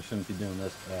I shouldn't be doing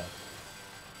this bad.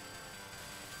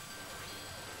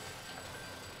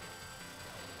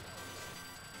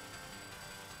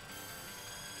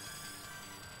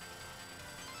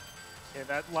 Okay,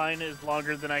 that line is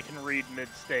longer than I can read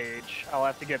mid-stage. I'll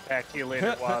have to get back to you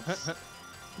later, Wobbs.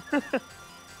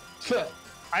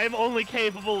 I am only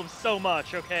capable of so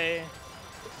much, okay?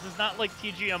 This is not like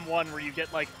TGM1 where you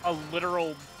get like a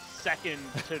literal second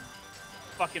to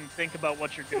fucking think about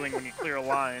what you're doing when you clear a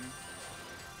line.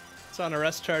 It's on a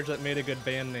rest charge that made a good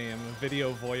band name,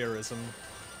 Video Voyeurism.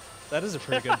 That is a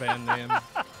pretty good band name.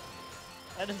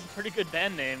 That is a pretty good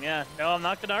band name, yeah. No, I'm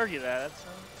not gonna argue that. That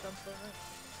sounds so right.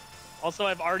 Also,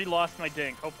 I've already lost my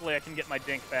dink. Hopefully I can get my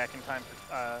dink back in time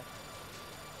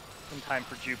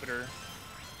for Jupiter.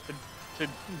 To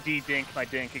de-dink my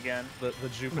dink again. The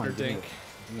Jupiter Come on, Dink.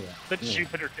 Give me that. The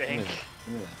Jupiter Give me dink. that.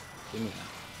 Give me that. Give me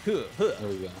Huh, huh, that.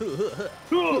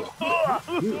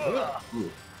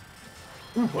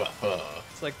 There we go.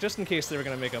 It's like, just in case they were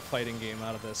going to make a fighting game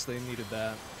out of this, they needed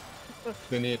that.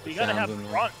 They need You gotta have sounds in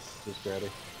there. grunts. Just ready.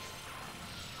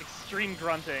 Extreme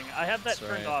grunting. I have that That's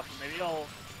turned right. off.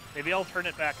 Maybe I'll turn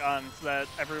it back on so that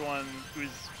everyone who's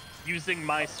using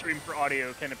my stream for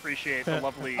audio can appreciate the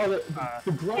lovely. Oh,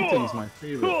 the grunting's my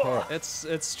favorite part.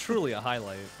 It's truly a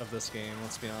highlight of this game,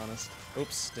 let's be honest.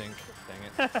 Oops, stink.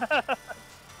 Dang it.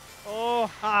 Oh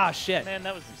Ah, shit. man,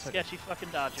 that was some sketchy fucking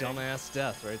dodging Dumbass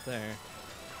death right there.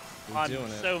 We're on doing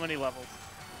it. so many levels.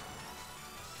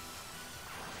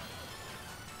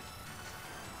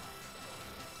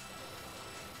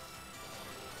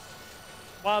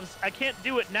 Wobbs, I can't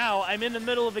do it now. I'm in the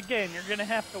middle of a game. You're gonna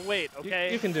have to wait,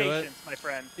 okay? You can do it. Patience, my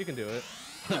friend. You can do it.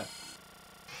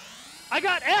 I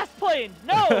got ass planed.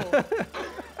 No.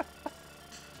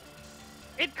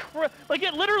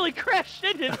 It literally crashed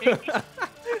into me.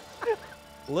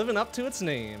 Living up to its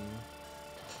name.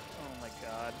 Oh my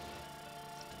god.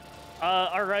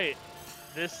 All right.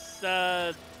 This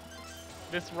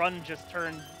run just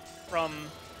turned from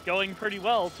going pretty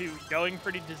well to going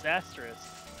pretty disastrous.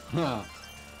 Huh.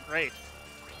 Great.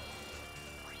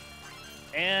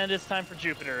 And it's time for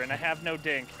Jupiter, and I have no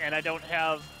dink, and I don't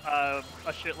have a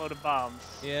shitload of bombs.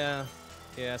 Yeah,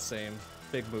 same.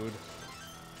 Big mood.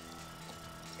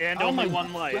 And Oh only my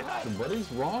one life. God, what is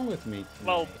wrong with me tonight?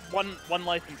 Well, one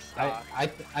life in stock.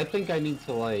 I think I need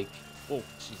to like Oh,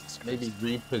 Jesus Christ. maybe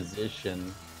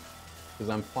reposition because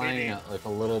I'm playing at like a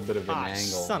little bit of an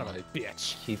angle. Son of a like,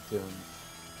 bitch. Keep doing.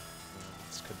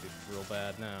 This could be real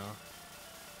bad now.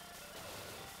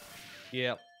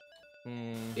 Yep.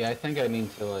 Yeah, I think I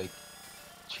need to like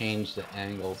change the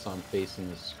angle so I'm facing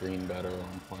the screen better when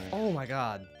I'm playing. Oh my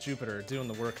god, Jupiter doing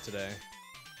the work today.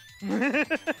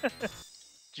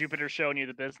 Jupiter showing you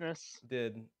the business.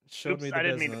 Did. Showed Oops, me the I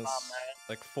didn't business mean to bomb that.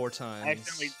 like 4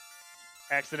 times.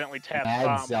 I accidentally tapped Mad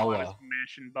bomb while I was Zella.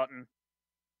 mashing button.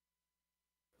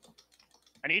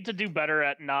 I need to do better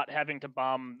at not having to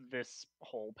bomb this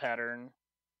whole pattern.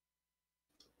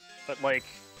 But like,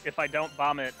 if I don't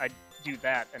bomb it, I do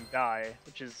that and die,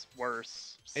 which is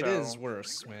worse. So, It is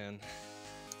worse, man.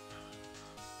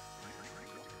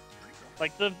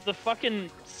 like the fucking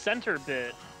center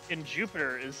bit in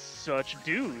Jupiter is such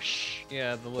douche.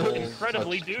 Yeah, the little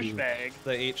Incredibly Such douche. douchebag.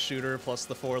 the 8 shooter plus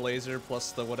the 4 laser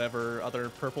plus the whatever other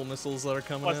purple missiles that are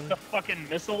coming Plus in. the fucking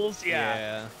missiles,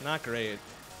 yeah. Not great.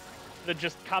 The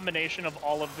just combination of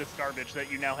all of this garbage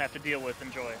that you now have to deal with.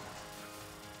 Enjoy.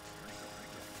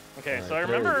 Okay, Alright, so I there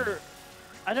we remember, go.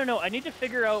 I don't know, I need to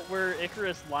figure out where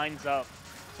Icarus lines up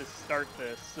to start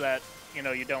this so that, you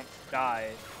know, you don't die.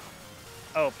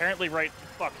 Oh, apparently right the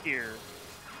fuck here.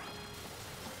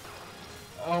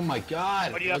 Oh my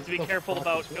God! But you have what to be the careful fuck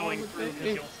about is wrong going with through me?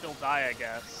 because you'll still die, I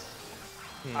guess.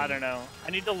 Hmm. I don't know.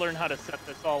 I need to learn how to set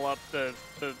this all up the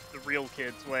real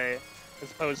kids way,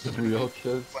 as opposed to The real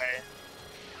kids. way.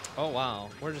 Oh wow,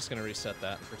 we're just gonna reset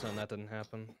that and pretend that didn't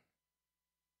happen.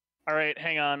 Alright,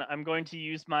 hang on. I'm going to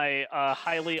use my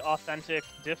highly authentic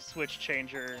diff switch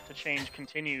changer to change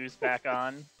continues back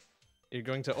on. You're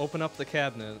going to open up the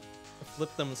cabinet,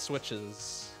 flip them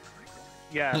switches.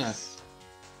 Yes.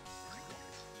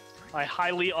 My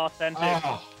highly authentic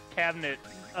Oh, cabinet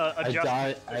I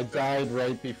adjustment. died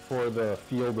right before the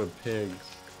field of pigs.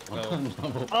 Oh. On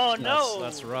level Oh two. no!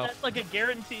 that's rough. That's like a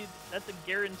guaranteed. That's a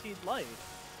guaranteed life.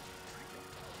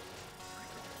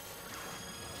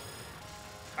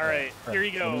 All right, here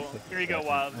you go. Here you go,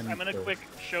 Wobbs. I'm gonna quick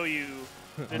show you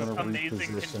this I'm gonna amazing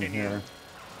reposition continue. here.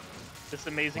 This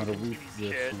amazing I'm gonna continue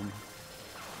shit. reposition.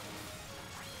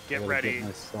 Get Gotta ready. Get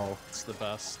myself It's the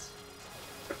best.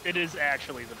 It is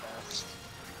actually the best.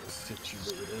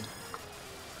 situated.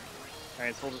 All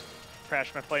right, so we'll just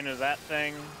crash my plane into that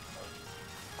thing.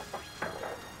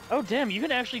 Oh damn! You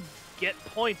can actually get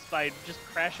points by just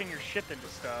crashing your ship into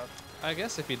stuff. I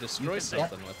guess if you destroy can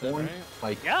something get with it, points right?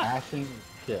 By Yeah. crashing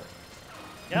shit.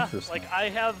 Yeah, Interesting. like I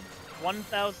have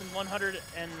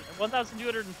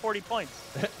 1,240 points.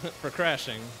 For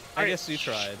crashing. I Alright, guess you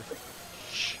tried.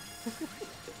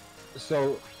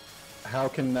 So, how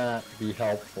can that be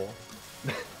helpful?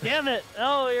 Damn it!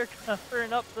 Oh, you're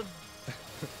covering up the.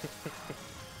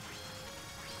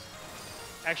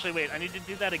 Actually, wait. I need to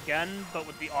do that again, but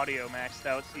with the audio maxed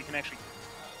out, so you can actually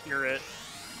hear it.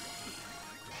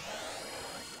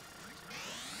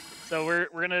 So we're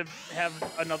gonna have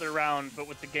another round, but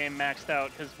with the game maxed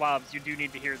out, because Wobbs, you do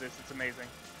need to hear this. It's amazing.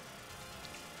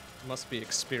 Must be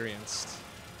experienced.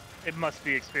 It must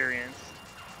be experienced.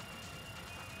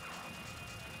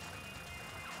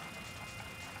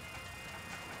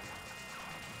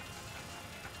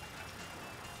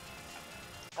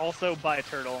 Also, bye,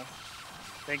 Turtle.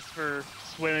 Thanks for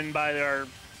swimming by our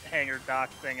hangar dock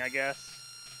thing, I guess.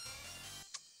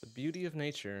 The beauty of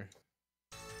nature.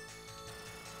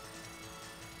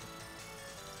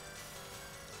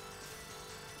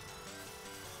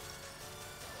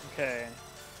 Okay.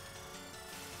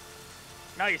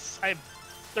 Nice. I have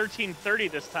 1330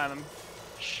 this time. I'm.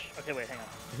 Shh. Okay, wait, hang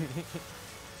on.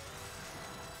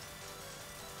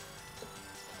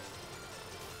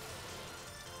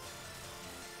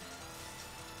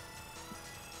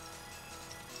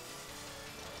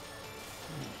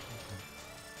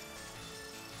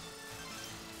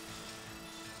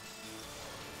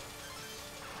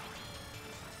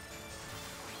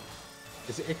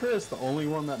 Is Icarus the only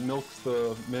one that milks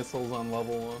the missiles on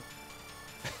level 1?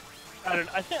 I don't.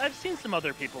 I've seen some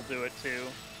other people do it too.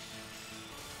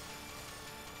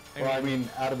 Well, I mean,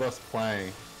 out of us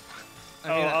playing. I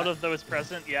mean, out of those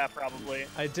present, yeah, probably.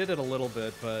 I did it a little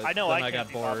bit, but I know then I got can't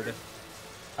be bored.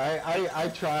 bothered. I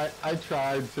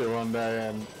tried to one day,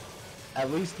 and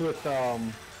at least with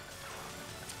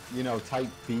you know, type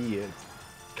B, it's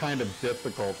kind of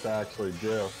difficult to actually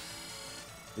do.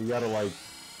 You gotta like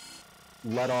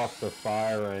let off the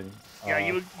firing. Yeah,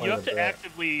 you have to bit.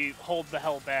 actively hold the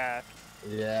hell back,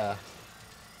 Yeah.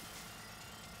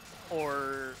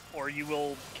 or you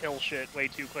will kill shit way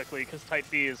too quickly, because Type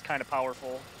B is kind of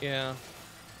powerful. Yeah,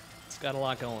 it's got a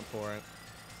lot going for it.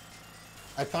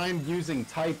 I find using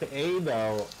Type A,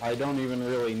 though, I don't even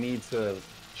really need to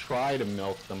try to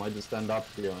milk them. I just end up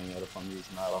doing it if I'm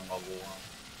using that on level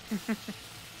 1.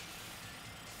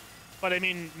 But I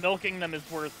mean, milking them is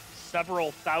worth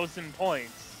several thousand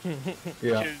points.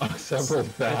 Yeah, several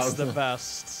thousand. It's the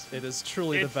best. It is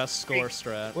truly the best score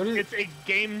strat. It's a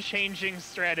game-changing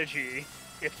strategy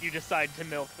if you decide to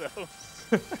milk those.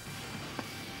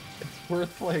 It's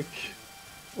worth like...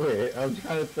 Wait, I'm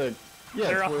trying to think. Yeah,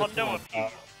 they're it's worth $100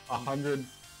 apiece. 100...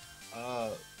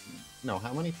 no,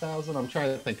 how many thousand? I'm trying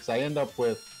to think, because I end up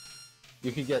with...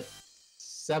 You could get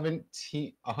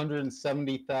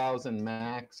 170,000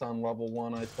 max on level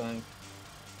 1, I think.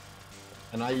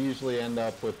 And I usually end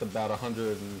up with about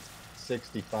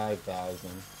 165,000.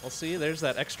 Well, see, there's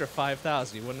that extra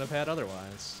 5,000 you wouldn't have had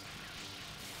otherwise.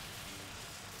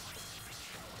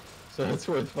 So it's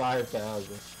worth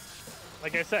 5,000.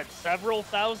 Like I said, several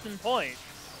thousand points.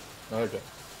 Okay.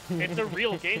 It's a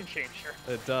real game changer.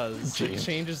 It does. It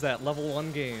changes that level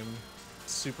 1 game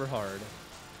super hard.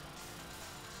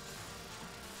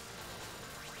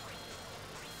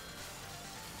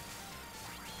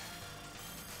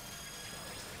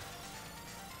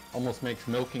 Almost makes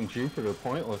milking Jupiter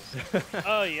pointless.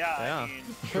 Oh yeah, Yeah. I mean,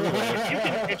 Truly.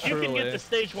 if you can get the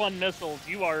stage 1 missiles,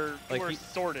 you are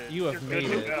sorted. You have You're made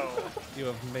good to it. go. You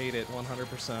have made it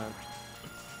 100%.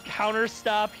 Counter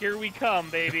stop, here we come,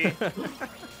 baby.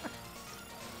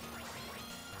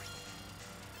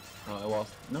 Oh, I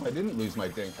lost. No, I didn't lose my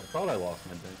dink. I thought I lost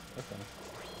my dink. Okay.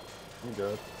 I'm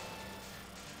good.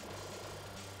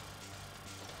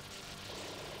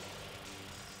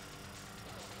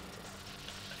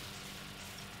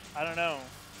 I don't know.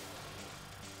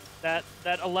 That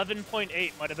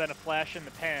 11.8 might have been a flash in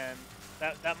the pan.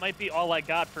 That might be all I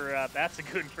got for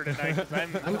Batsugun for tonight.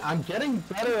 'Cause I'm getting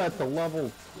better at the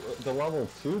level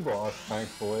 2 boss.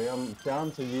 Thankfully, I'm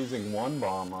down to using 1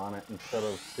 bomb on it instead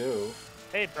of 2.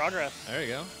 Hey, progress. There you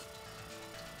go.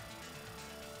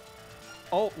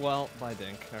 Oh, well, bye,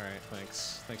 Dink. Alright,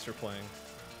 thanks. Thanks for playing.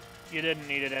 You didn't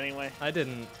need it anyway. I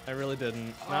didn't. I really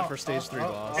didn't. Not for stage 3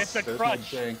 boss. It's a There's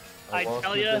crutch. my dink. I lost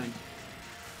tell my ya. dink.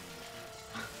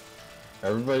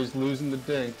 Everybody's losing the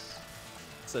dinks.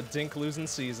 It's a Dink losing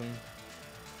season.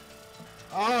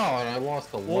 Oh, and I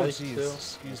lost a life jeez. too.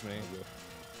 Excuse me.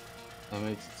 That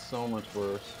makes it so much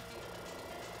worse.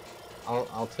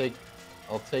 I'll take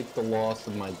the loss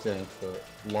of my dink, but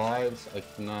lives I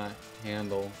cannot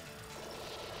handle.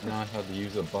 Not how to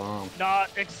use a bomb. Not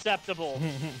acceptable.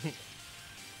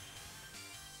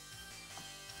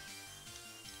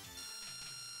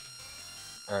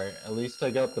 Alright, at least I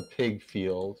got the pig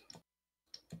field.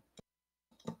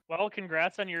 Well,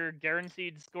 congrats on your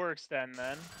guaranteed score extend,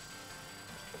 then.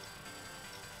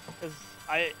 Because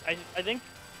I think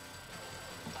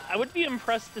I would be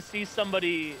impressed to see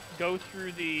somebody go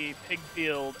through the pig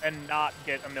field and not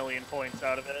get 1,000,000 points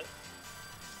out of it.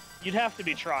 You'd have to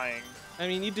be trying. I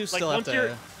mean, you do Like, still have once to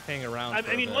you're- hang around I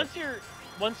for a mean, bit.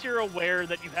 once you're aware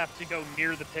that you have to go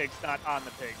near the pigs, not on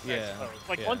the pigs, I Yeah, suppose.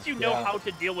 Like, yeah. once you know Yeah. how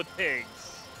to deal with pigs,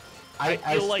 I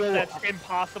feel like still- that's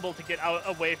impossible to get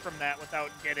away from that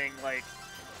without getting, like,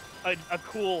 a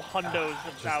cool hundos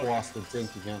of Just thousands. lost the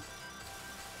dink again.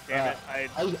 Damn it,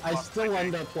 I lost still my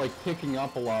end dink. up like picking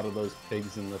up a lot of those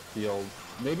pigs in the field.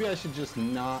 Maybe I should just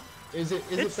not. Is it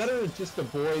better to just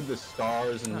avoid the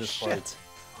stars and just like? Shit.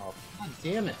 Oh, god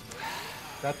damn it!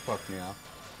 That fucked me up.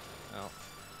 Oh.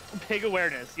 Pig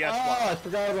awareness, yes. Oh, Lon. I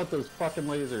forgot about those fucking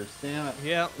lasers. Damn it.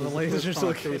 Yeah, the This is lasers first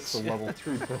will time I get faced the you. level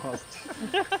 3 boss.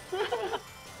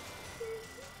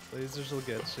 Lasers will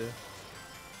get you.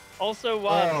 Also,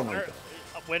 Oh my God.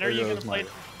 when are There you gonna goes play my-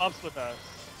 some Shmups with us?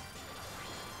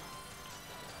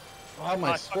 Wow,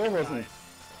 my I score fucking wasn't.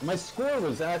 My score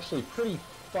was actually pretty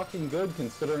fucking good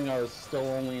considering I was still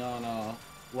only on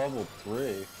level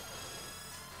 3.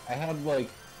 I had like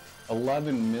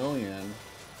 11 million.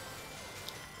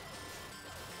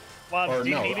 Well, Or do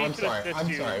you no, need me I'm to sorry. assist I'm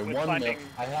you sorry. with 1 finding... million.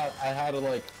 I had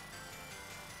like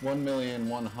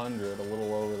 1,100,000, a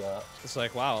little over that. It's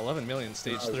like, wow, 11 million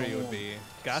stage No, 3 would no. be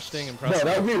gosh dang No, impressive.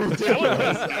 that would be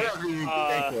ridiculous. That would be- That would be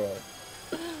ridiculous.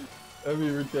 That'd be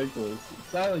ridiculous.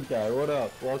 Silent guy, what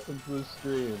up? Welcome to the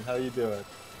stream. How you doing?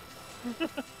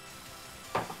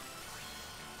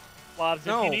 Lobs,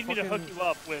 No, if you need me to fucking- hook you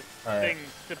up with Alright. things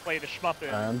to play the shmup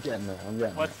in, I'm getting it. I'm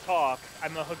getting let's talk.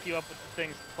 I'm gonna hook you up with the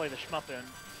things to play the shmup in.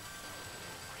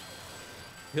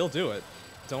 He'll do it.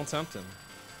 Don't tempt him.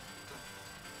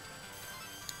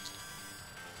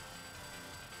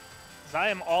 'Cause I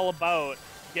am all about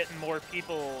getting more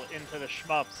people into the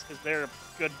shmups, because they're a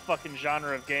good fucking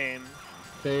genre of game.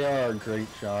 They are a great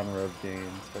genre of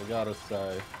games, I gotta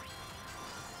say.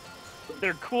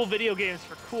 They're cool video games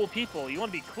for cool people. You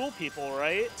want to be cool people,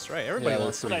 right? That's right. Everybody Yeah,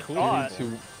 wants to be that's cool. what I thought.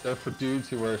 people. They're for dudes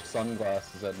who wear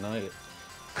sunglasses at night.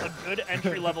 A good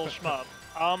entry-level shmup.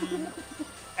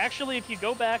 Actually, if you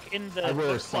go back in the I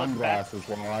wear book club back- sunglasses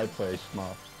while I play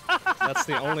shmup. That's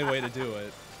the only way to do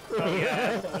it. Oh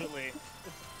yeah, absolutely.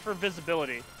 It's for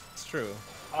visibility. It's true.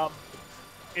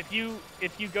 If you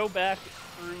go back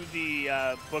through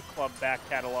the book club back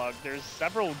catalog, there's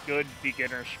several good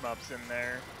beginner shmups in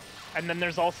there, and then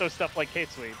there's also stuff like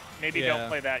K-Sweep. Maybe don't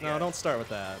play that yet. No, don't start with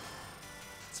that.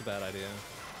 It's a bad idea.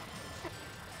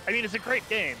 I mean, it's a great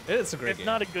game. It's a great game. It's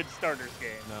not a good starter's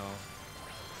game. No.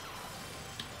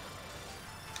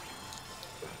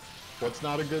 What's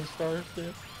not a good star,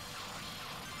 Steve?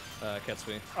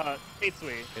 Ketsui.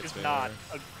 K-Sweep is Kitsui, not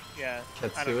or- a I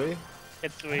don't know. Ketsui?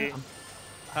 Kitsui.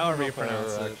 However you I don't know if I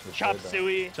pronounce ever it. actually Chop played that.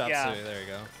 Suey. Chop Yeah. Suey, there you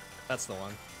go. That's the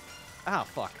one. Ah,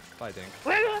 fuck. Bye, Dink.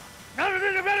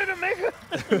 Better to make it.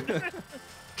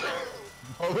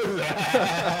 What was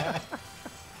that?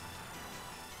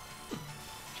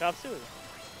 Chop Suey.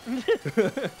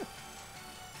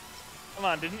 Come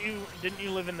on, didn't you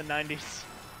live in the 90s?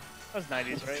 That was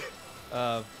 90s, right?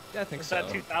 Yeah, I think Was so.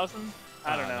 that 2000?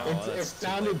 I don't know. Oh, It that's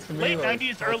sounded to me Late like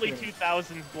 90s, early fucking-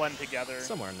 2000s blend together.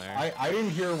 Somewhere in there. I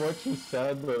didn't hear what you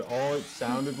said, but all it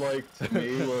sounded like to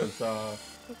me was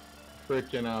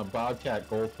freaking Bobcat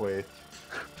Goldthwait.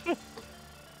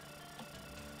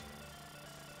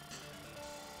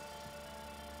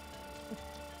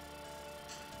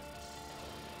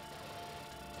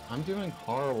 I'm doing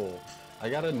horrible. I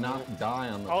gotta not die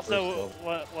on the first Also,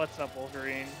 level. what's up,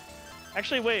 Wolverine?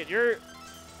 Actually, wait, are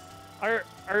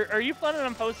you planning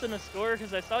on posting a score?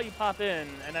 Because I saw you pop in,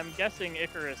 and I'm guessing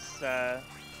Icarus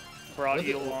brought What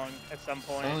you is it? along at some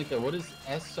point. Sound like what is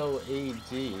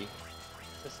SOAD?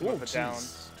 Just Oh, move it down.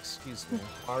 jeez. Excuse me.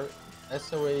 Heart?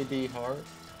 SOAD heart?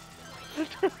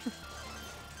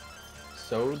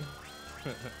 Sewed?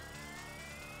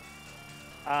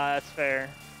 That's fair.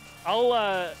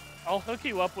 I'll hook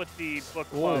you up with the book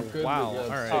club. good, wow, yeah,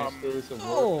 alright. 6 days of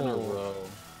work in a Oh. row.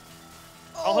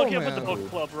 I'll hook you up man. with the book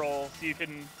club roll, so you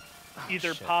can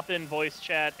either shit. pop in voice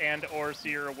chat and or so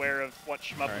you're aware of what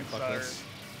Alright, shmuppins fuck are. this.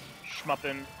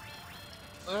 Shmuppin.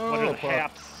 Oh, What are the fuck.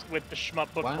 haps with the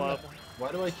shmup book Why, club?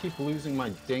 why do I keep losing my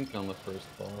dink on the first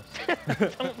boss?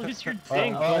 Don't lose your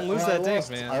ding. Don't lose that dink,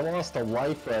 man. I lost a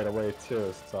life right away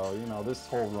too, so you know this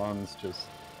whole run's just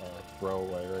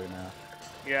throwaway right now.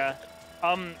 Yeah.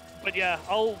 But yeah,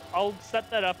 I'll set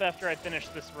that up after I finish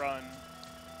this run.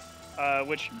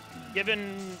 Which,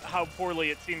 given how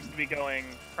poorly it seems to be going,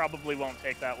 probably won't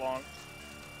take that long.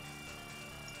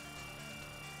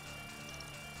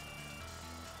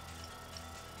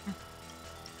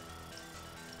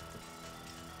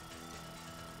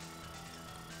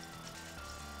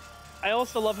 I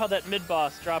also love how that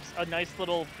mid-boss drops a nice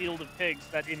little field of pigs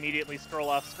that immediately scroll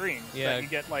off screen. So Yeah, that you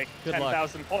get like good luck.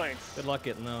 10,000 points. Good luck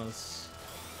getting those.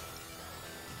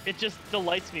 It just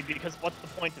delights me because what's the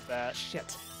point of that?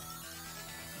 Shit.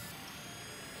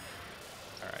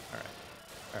 Alright, alright.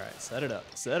 Alright, set it up.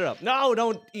 Set it up. No,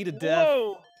 don't eat a death.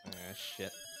 Whoa! Ah,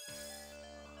 shit.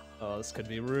 Oh, this could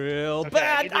be real Okay, I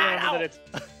bad. need to remember Ah, that it's...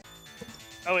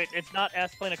 Oh wait, it's not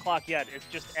Ask Plane O'Clock yet. It's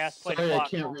just Ask Plane Sorry, I O'Clock.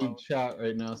 can't read chat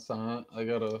right now, son. I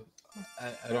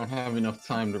don't have enough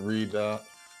time to read that.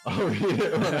 I'll read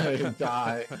it when I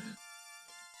die.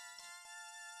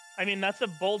 I mean, that's a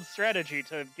bold strategy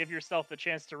to give yourself the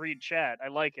chance to read chat. I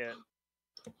like it.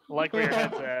 I like where your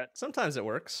head's at. Sometimes it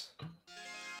works.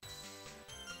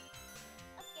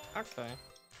 Okay.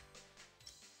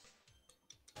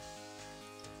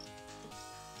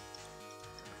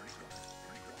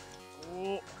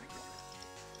 Ooh.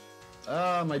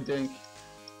 Ah, my dink.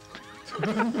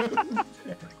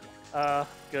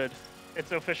 Good.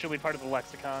 It's officially part of the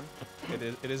lexicon.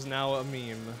 It is now a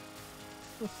meme.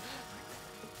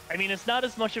 I mean, it's not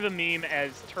as much of a meme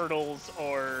as turtles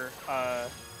or,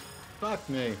 Fuck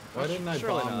me. Why didn't I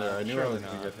Surely bomb not, there? I knew I surely was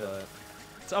gonna not, get hit. but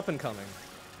it's up and coming.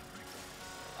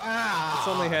 Ah! It's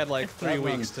only had like 3 That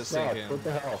run weeks to sink sucked. in. What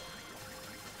the hell?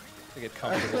 To get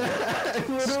comfortable. I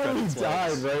literally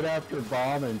died right after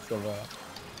bombing somehow.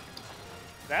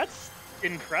 That's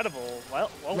incredible. Well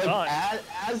like, done.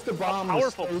 As the bomb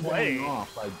was so going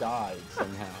off, I died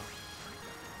somehow.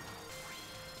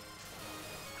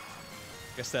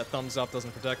 Guess that thumbs up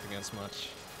doesn't protect against much.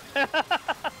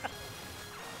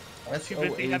 Too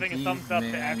busy having a thumbs up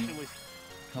man. to actually.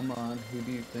 Come on, who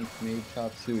do you think made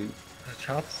Chop Suey?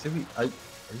 Chop Suey? Are you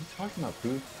talking about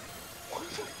food?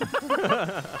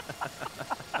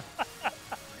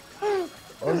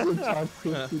 Also, Chop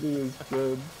Suey is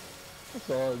good.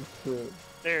 Song too.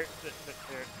 They're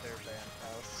band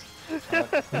house.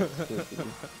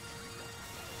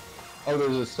 Oh,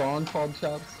 there's a song called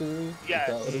Chop Suey?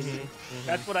 Yes.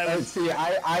 That's what I was. See,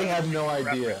 I have no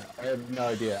idea. I have no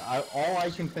idea. All I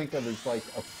can think of is like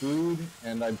a food,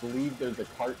 and I believe there's a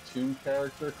cartoon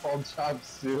character called Chop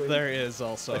Suey. There is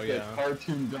also, like yeah. a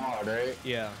cartoon dog, right?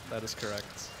 Yeah, that is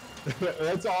correct.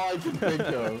 That's all I can think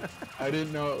of. I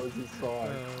didn't know it was a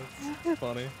song. It's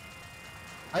funny.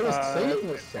 I was singing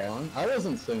the song. I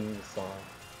wasn't singing the song.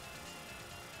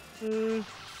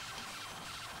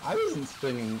 I wasn't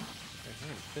singing.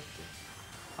 150.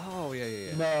 Oh,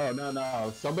 yeah.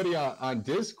 No. Somebody on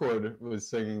Discord was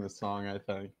singing the song, I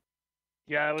think.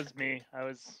 Yeah, it was me. I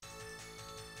was.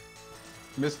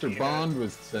 Mr. Bond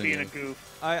was singing. Being a goof.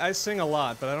 I sing a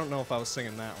lot, but I don't know if I was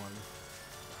singing that one.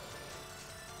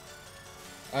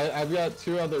 I've got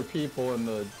two other people in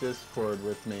the Discord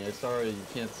with me. I'm sorry you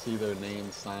can't see their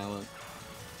names silent.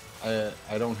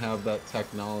 I don't have that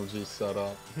technology set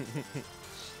up.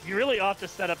 You really ought to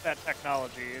set up that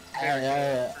technology. It's very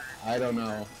I don't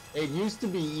know. It used to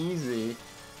be easy.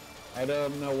 I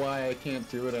don't know why I can't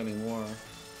do it anymore.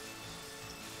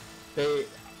 They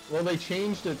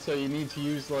changed it so you need to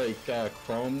use like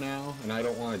Chrome now, and I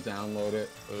don't want to download it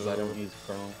because I don't use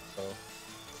Chrome. So.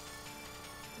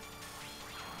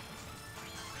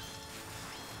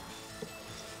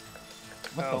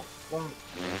 What the fuck?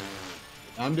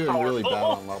 I'm doing really bad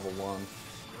on level 1.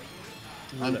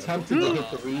 I'm tempted to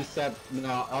hit the reset.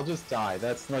 No, I'll just die.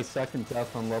 That's my second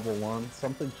death on level 1.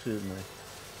 Something shoot me.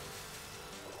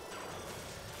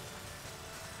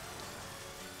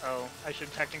 Oh, I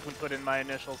should technically put in my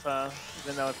initials, huh?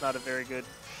 Even though it's not a very good...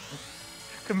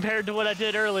 Compared to what I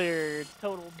did earlier, it's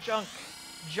total junk.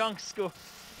 Junk score.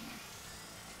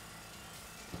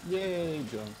 Yay,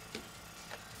 junk.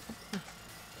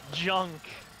 Junk.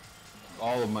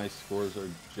 All of my scores are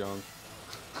junk.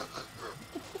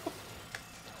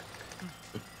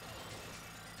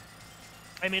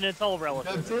 I mean, it's all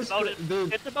relative. It's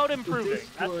about improving.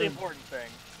 That's the important thing.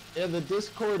 Yeah, the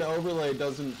Discord overlay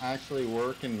doesn't actually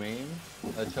work in MAME.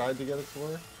 I tried to get it to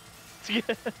work.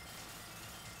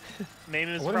 MAME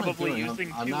is probably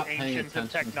using too ancient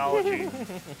of technology.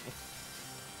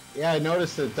 Yeah, I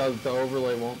noticed it does. The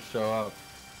overlay won't show up.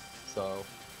 So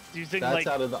using, that's like,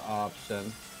 out of the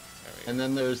option. And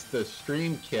then there's the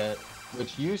Stream Kit,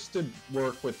 which used to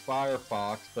work with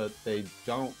Firefox, but they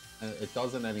don't. It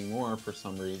doesn't anymore for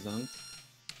some reason.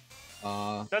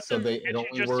 It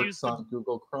only works on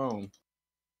Google Chrome.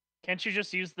 Can't you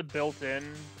just use the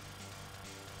built-in?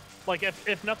 Like,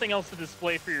 if nothing else to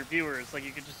display for your viewers, like, you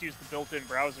could just use the built-in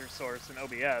browser source in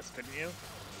OBS, couldn't you?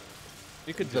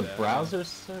 You could do the browser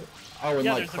source? Oh, and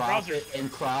like crop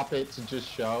it to just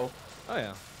show? Oh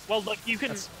yeah. Well, look, you can.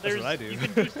 That's what I do. You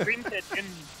can do StreamKit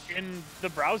in the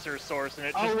browser source, and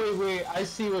it. Just... Oh wait! I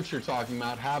see what you're talking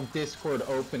about. Have Discord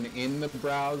open in the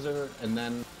browser, and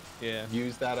then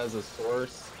use that as a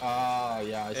source.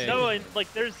 Yeah. I see. No, and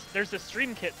like there's a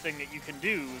StreamKit thing that you can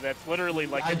do that's literally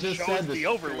like it shows the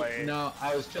overlay. No,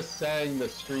 I was just saying the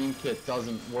StreamKit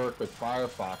doesn't work with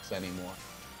Firefox anymore.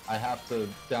 I have to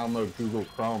download Google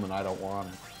Chrome, and I don't want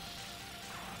it.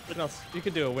 But no, you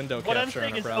could do a window what capture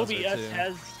I'm saying on a browser is OBS too.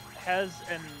 has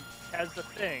a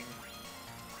thing.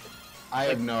 I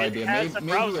have no idea. It has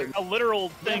a literal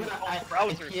thing called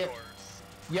browser source.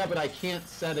 Yeah, but I can't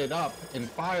set it up in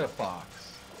Firefox.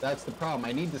 That's the problem.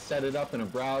 I need to set it up in a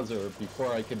browser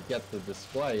before I could get the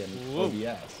display in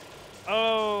OBS.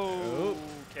 Oh,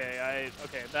 okay.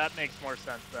 Okay, that makes more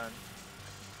sense then.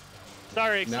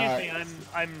 Sorry, excuse me.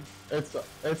 I'm. It's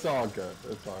all good.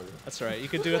 It's all good. That's right. You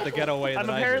could do it the ghetto way. I'm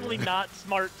apparently not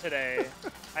smart today.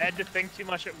 I had to think too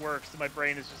much at work, so my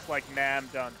brain is just like, nah, I'm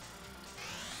done.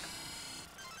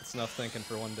 It's enough thinking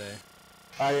for one day.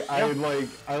 I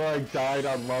died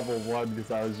on level 1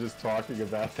 because I was just talking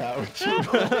about that with you.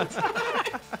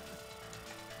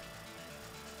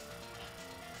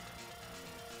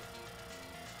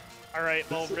 Alright,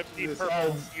 well, Rip the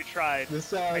Purples, you tried. This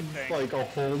sounds like a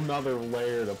whole nother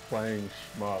layer to playing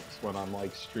Shmups when I'm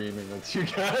like streaming with you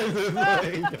guys.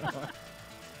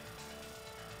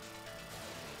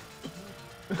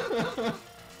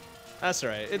 That's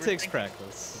right. It takes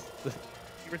practice. You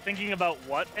were thinking about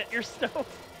what at your stove?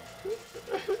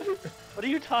 What are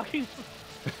you talking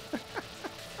about?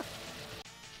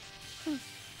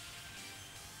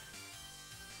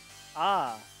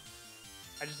 Ah.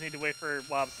 I just need to wait for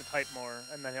Wobbs to type more,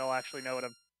 and then he'll actually know what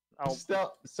I'll...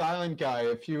 Silent guy,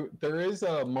 if there is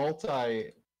a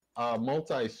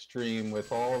multi-stream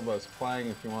with all of us playing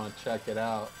if you want to check it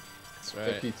out. That's right.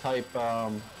 If you type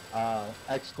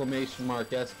exclamation mark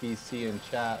SBC in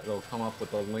chat, it'll come up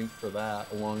with a link for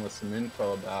that along with some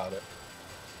info about it.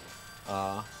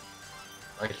 I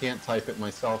can't type it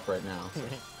myself right now. So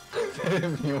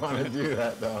if you want to do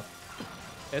that though.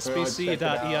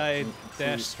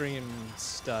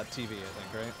 sbc.ei-streams.tv, I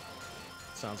think, right?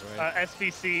 Sounds right.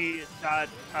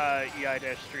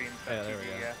 sbc.ei-streams.tv, Yeah, there we go.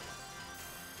 yeah.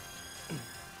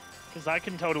 Because I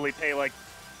can totally pay, like,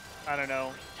 I don't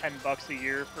know, $10 a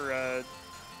year for a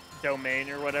domain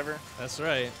or whatever. That's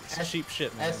right. It's cheap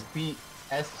shit, man. SB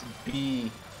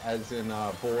as in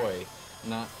boy,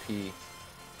 not P.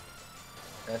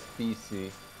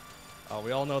 SBC. Oh,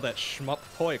 we all know that Shmup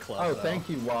Poi Club. Oh, though. thank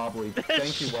you, Wobbly.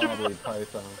 Thank you, Wobbly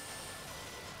Python.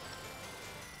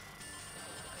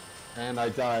 And I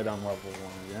died on level 1,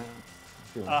 yeah.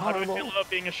 How do I feel about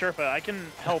being a Sherpa? I can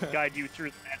help guide you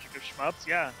through the magic of Shmups,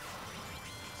 yeah.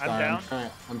 I'm down.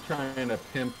 I'm trying to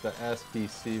pimp the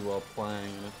SBC while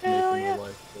playing, and it's making my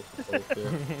life difficult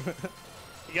here.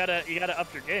 You gotta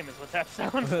up your game, is what that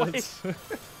sounds like.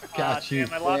 Got you,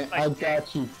 damn, I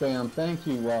got you, fam. Thank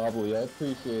you, Wobbly. I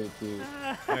appreciate it, dude.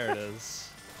 There it is.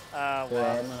 Well,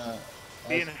 Yeah, I'm gonna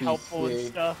being SBC. helpful and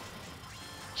stuff.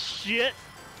 Shit.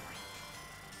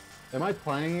 Am I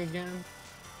playing again?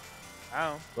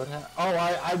 Oh. What happened? Oh,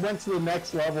 I went to the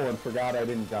next level and forgot I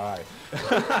didn't die.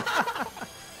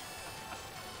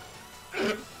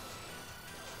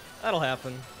 That'll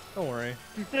happen. Don't worry.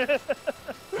 Well,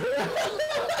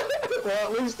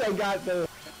 at least I got the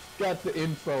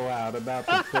info out about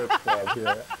the Quick Club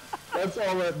here. That's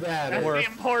all that matters. That's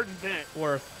the important bit.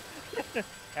 Worth.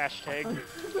 Hashtag.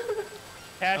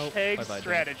 Bye-bye,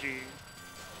 strategy.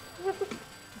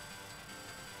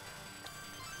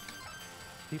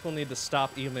 People need to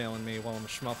stop emailing me while I'm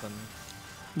schmupping.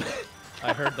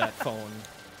 I heard that phone.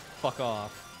 Fuck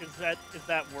off. Is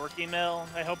that work email?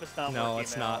 I hope it's not No, work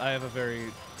it's email. not. I have a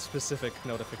very specific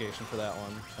notification for that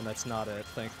one, and that's not it,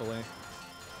 thankfully.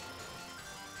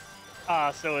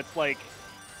 So it's like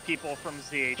people from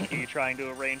ZHP trying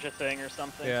to arrange a thing or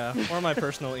something? Yeah, or my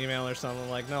personal email or something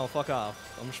like, no, fuck off.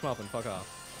 I'm schmupping, fuck off.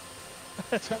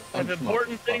 I have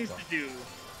important things to do.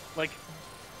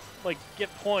 Like get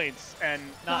points and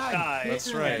not die.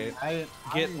 That's right.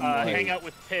 Hang out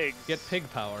with pigs. Get pig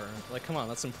power. Like, come on,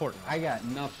 that's important. I got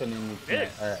nothing in the It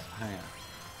is. Alright, hang on.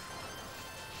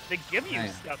 They give you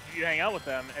stuff if you hang out with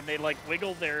them, and they like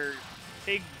wiggle their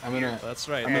pig. That's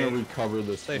right. I'm gonna recover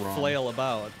this. They wrong. flail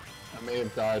about. I may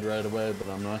have died right away, but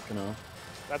I'm not gonna.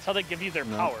 That's how they give you their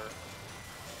power.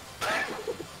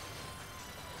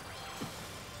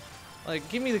 Like,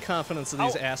 give me the confidence of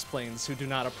these ass planes who do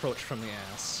not approach from the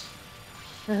ass.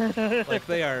 Like,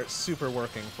 they are super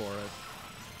working for it.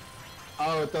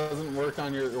 Oh, it doesn't work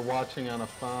on you're watching on a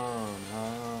phone.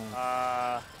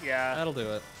 Oh. Yeah. That'll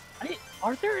do it.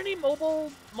 Are there any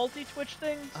mobile multi-Twitch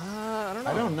things? I don't know.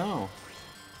 I don't know.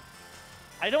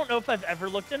 I don't know if I've ever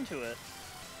looked into it.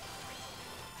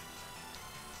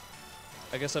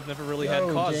 I guess I've never really had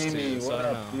cause Jamie, to, so what I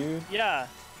don't up, know. dude? Yeah.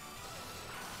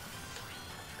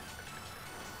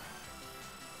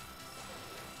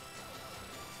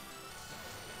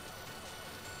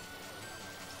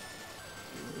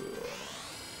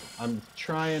 I'm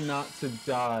trying not to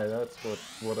die. That's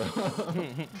what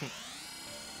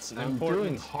It's an I'm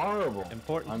doing horrible.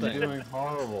 Important I'm thing. doing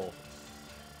horrible.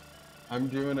 I'm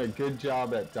doing a good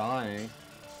job at dying.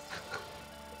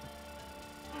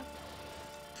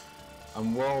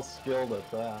 I'm well skilled at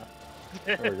that.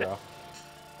 There we go.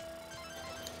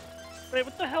 Wait,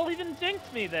 what the hell even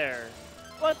dinked me there?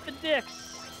 What the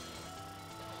dicks?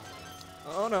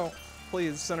 Oh no.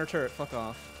 Please, center turret, fuck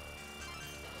off.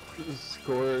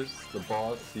 Scores the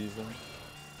boss season.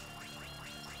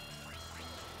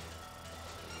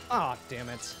 Ah, damn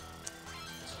it.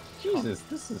 Jesus,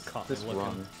 this looking.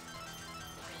 run.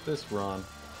 This run.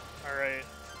 Alright.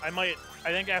 I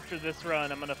think after this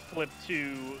run, I'm gonna flip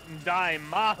to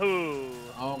Dimahoo.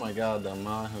 Oh my god, the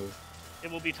Dimahoo.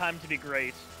 It will be time to be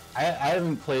great. I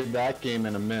haven't played that game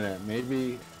in a minute.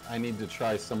 Maybe I need to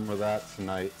try some of that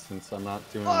tonight since I'm not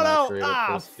doing that great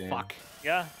at this game. Fuck.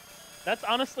 Yeah. That's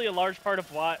honestly a large part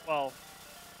of why, well,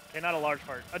 okay, not a large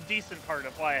part, a decent part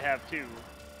of why I have two.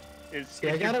 Is See,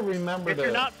 I gotta remember if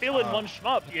you're not feeling one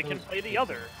shmup, you can play the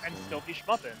other and still be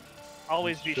shmupping.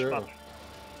 Always be shmupping.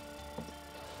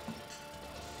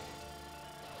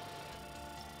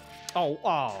 Oh,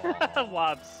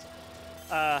 Lobs.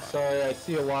 Sorry, I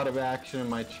see a lot of action in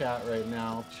my chat right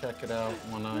now. Check it out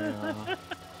when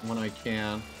I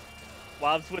can.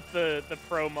 Lobs with the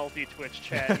pro multi-Twitch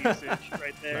chat usage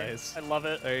right there. Nice. I love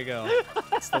it. There you go.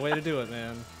 That's the way to do it,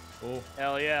 man. Cool.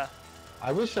 Hell yeah.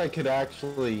 I wish I could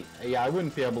actually... Yeah, I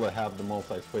wouldn't be able to have the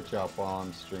multi-switch up while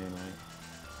I'm streaming.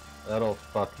 That'll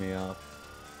fuck me up.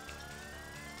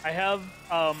 I have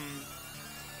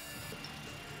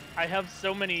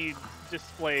so many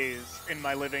displays in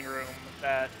my living room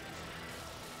that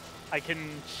I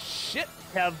can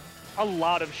have a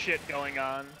lot of shit going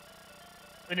on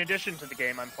in addition to the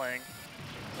game I'm playing.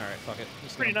 All right, fuck it.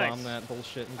 Just pretty gonna nice. bomb that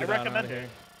bullshit and I get out of recommend here. it.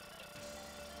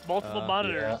 Multiple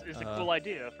monitors is a cool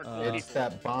idea for cool It's people.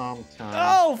 that bomb time.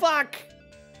 Oh, fuck!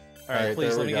 All right, Alright,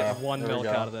 please there let we me get go. one There we milk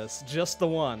go. out of this. Just the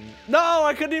one. No,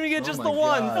 I couldn't even get just my the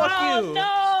one. God. Fuck you.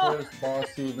 No! First boss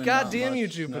even, God not damn you,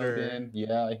 much Jupiter. snowed in.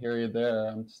 Yeah, I hear you there.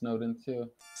 I'm snowed in too.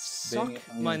 Suck Dang it,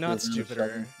 I'm my gonna nuts, give it a Jupiter.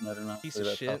 second. Better not Piece play of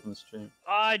that shit. tough in the stream.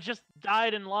 I just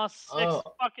died and lost 6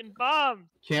 fucking bombs.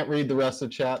 Can't read the rest of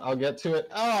chat. I'll get to it.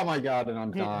 Oh my god, and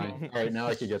I'm dying. Alright, now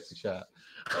I can get to chat.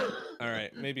 All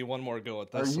right, maybe one more go at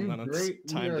Are this, you and then great?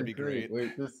 it's time We to are be great.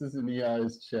 Wait, this is an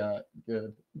EI's chat.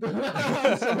 Good.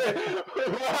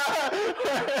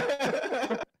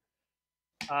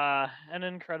 An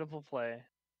incredible play.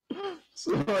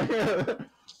 So,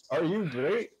 are you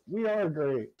great? We are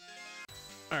great.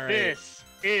 All right. This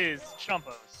is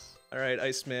Chumpos. All right,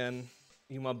 Iceman,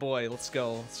 you my boy. Let's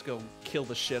go. Let's go kill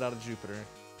the shit out of Jupiter.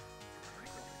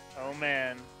 Oh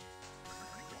man.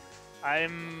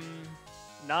 I'm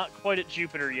not quite at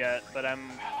Jupiter yet, but I'm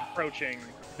approaching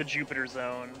the Jupiter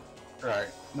zone. Alright,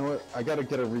 you know what? I gotta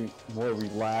get a more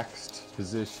relaxed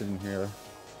position here.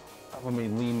 Let me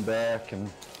lean back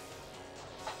and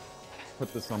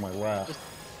put this on my lap.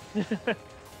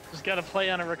 Just gotta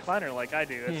play on a recliner like I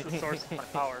do. It's the source of my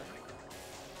power.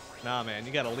 Nah, man,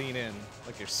 you gotta lean in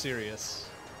like you're serious.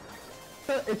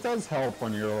 It does help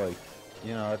when you're like,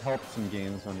 you know, it helps in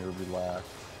games when you're relaxed.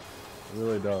 It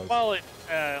really does. Well,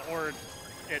 or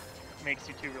it makes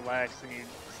you too relaxed and you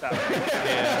stop.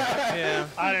 Yeah.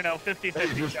 I don't know,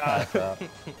 50-50 shot.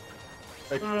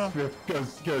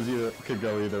 Because you could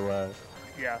go either way.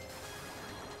 Yeah.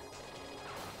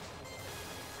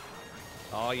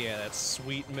 Oh yeah, that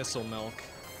sweet missile milk.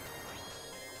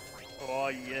 Oh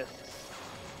yes.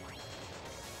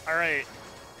 Alright.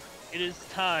 It is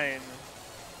time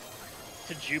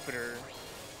to Jupiter.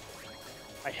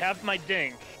 I have my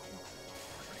dink.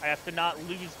 I have to not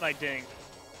lose my dink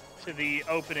to the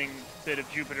opening bit of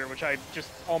Jupiter, which I just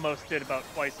almost did about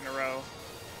twice in a row.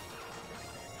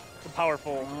 It's a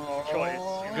powerful choice.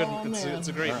 Good. It's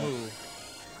a great move.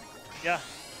 Yeah.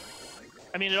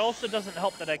 I mean, it also doesn't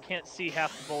help that I can't see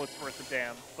half the bullets worth of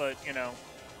damn, but, you know.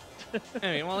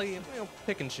 I mean, well, you know,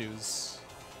 pick and choose.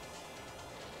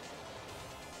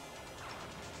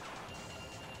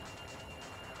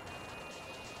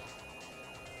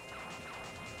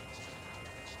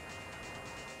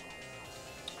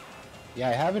 Yeah,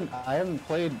 I haven't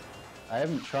tried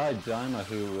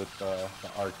Dimahoo with the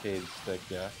arcade stick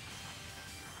yet.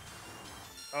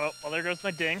 Oh, well, there goes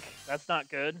my dink. That's not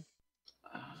good.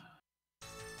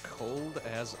 Cold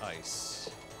as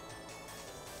ice.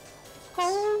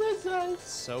 Cold as ice.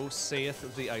 So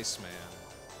saith the Iceman.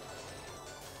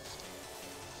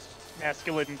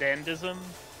 Masculine dandism.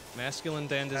 Masculine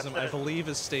dandism, I believe,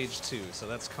 is stage 2, so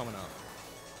that's coming up.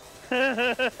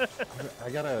 I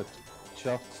gotta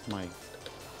adjust my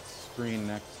screen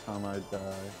next time I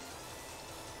die.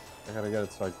 I gotta get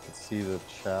it so I can see the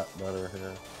chat better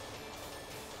here.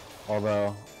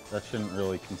 Although, that shouldn't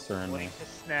really concern me. Link to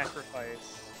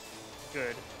sacrifice.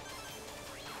 Good.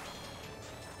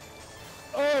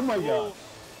 Oh my god!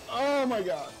 Oh my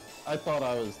god! I thought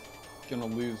I was gonna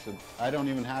lose it. I don't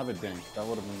even have a dink. That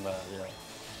would have been bad, yeah.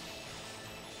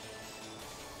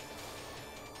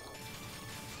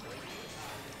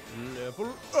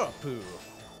 Level up!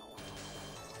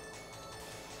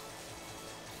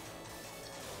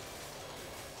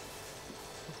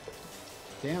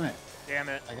 Damn it. Damn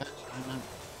it. I got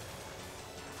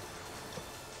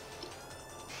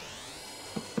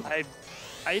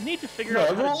I need to figure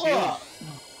out how to do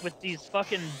with these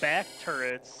fucking back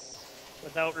turrets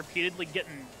without repeatedly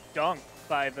getting dunked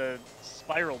by the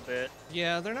spiral bit.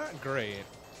 Yeah, they're not great.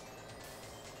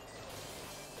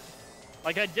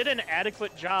 Like, I did an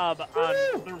adequate job on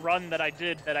the run that I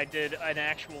did an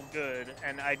actual good,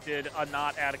 and I did a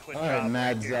not adequate job. Alright,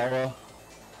 Mad right here. Zella.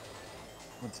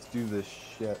 Let's do this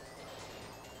shit.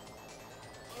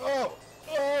 Oh!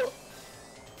 Oh!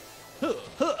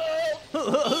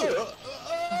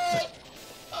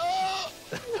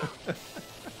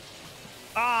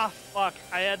 Ah, fuck!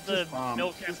 I had the Just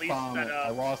milk at just least bomb set it. up. I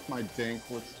lost my dink.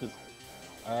 Let's just.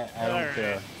 I don't Alright.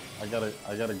 care. I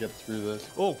gotta get through this.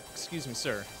 Oh, excuse me,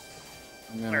 sir.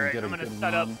 I'm gonna Alright, get a I'm gonna good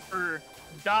set up run. for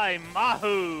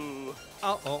Dimahoo.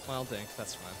 Oh, well, dang,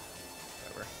 that's fine.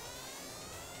 Whatever.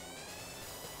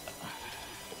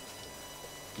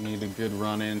 Need a good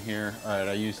run in here. Alright,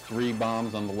 I used 3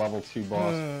 bombs on the level 2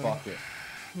 boss. Fuck it.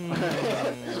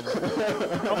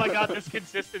 Oh my god, this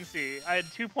consistency. I had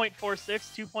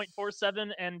 2.46,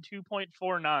 2.47, and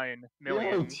 2.49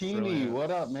 million. Yo, Teeny, Brilliant.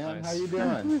 what up, man? Nice. How you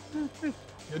doing?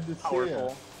 Good to see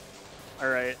Powerful. you.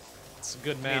 Alright. It's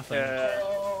good Need mathing. to-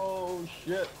 Oh,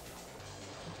 shit.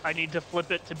 I need to flip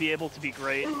it to be able to be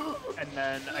great, and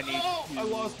then I need to... I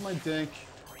lost my dink.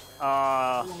 Uh,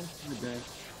 I lost my dink.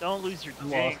 don't lose your I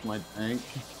dink. lost my dink.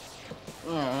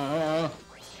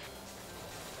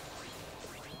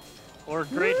 Or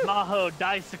Great Maho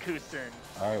Daisakusen.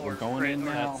 Alright, we're Or going Great in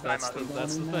now. That's the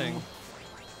thing.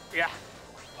 Yeah.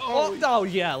 Oh,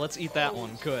 yeah, let's eat that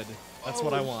one. Good. That's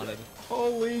what I Holy wanted. shit.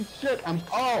 Holy shit!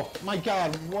 Oh my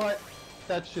god! What?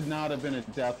 That should not have been a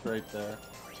death right there.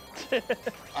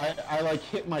 I like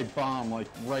hit my bomb like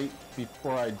right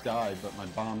before I died, but my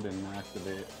bomb didn't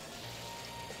activate.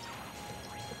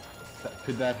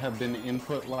 Could that have been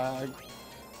input lag?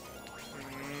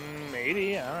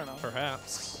 Maybe, I don't know.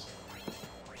 Perhaps.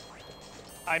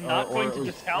 I'm not going to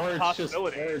discount the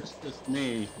possibility. Or it's just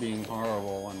me being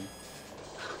horrible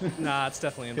and Nah, it's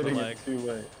definitely input hitting lag. it too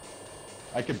late.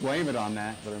 I could blame it on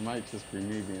that, but it might just be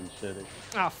me being shitty.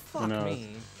 Ah, fuck knows? me.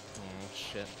 Oh,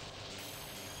 shit.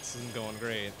 This isn't going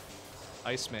great.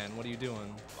 Iceman, what are you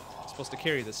doing? You're supposed to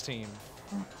carry this team.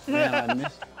 Man,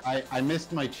 I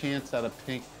missed my chance at a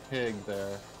pink pig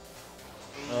there.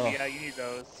 Ooh, yeah, you need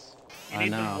those. You I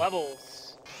need them know.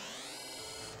 levels.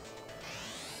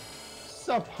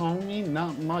 Sup, homie?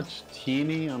 Not much,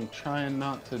 Teeny. I'm trying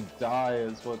not to die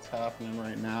is what's happening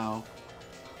right now.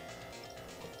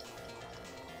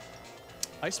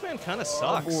 Iceman kind of Oh,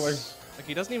 sucks. boy. Like,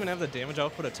 he doesn't even have the damage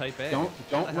output of Type A. Don't What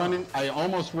the run hell? in. I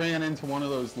almost ran into one of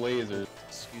those lasers.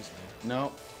 Excuse me.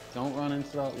 No, don't run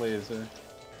into that laser.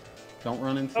 Don't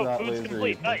run into Oh, that food's laser.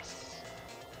 complete. either. Nice.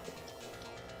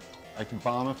 I can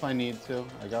bomb if I need to.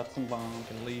 I got some bombs.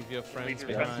 Can leave your friends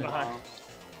your friends behind. behind.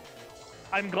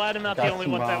 I'm glad I'm not Got the only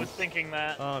some one that was bombs. thinking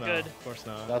that. Oh, no, Good. of course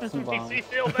not. Got some Makes bombs. me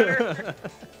feel better.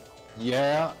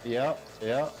 Yeah.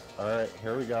 Alright,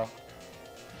 here we go.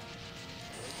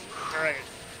 Alright.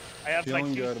 I have my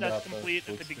Feeling 2 good about sets this. complete at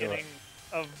the Let's do it. beginning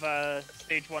of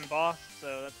stage 1 boss,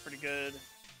 so that's pretty good.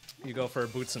 You go for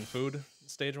boots and food,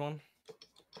 stage 1?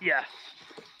 Yeah.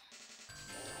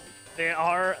 They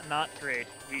are not great.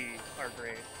 We are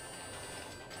great.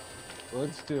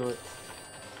 Let's do it.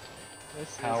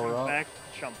 This Power is up. in fact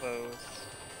Chumpos.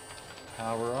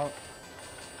 Power up.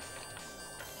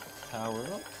 Power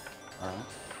up. Alright.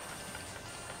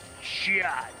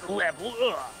 Shot level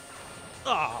up.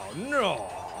 Oh, no!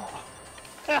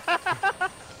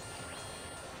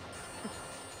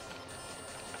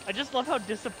 I just love how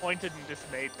disappointed and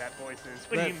dismayed that voice is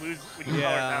when you lose when you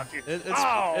Yeah,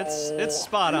 call it down to. it's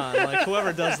spot on. Like,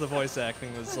 whoever does the voice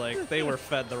acting was like, they were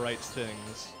fed the right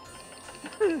things.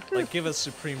 Like, give us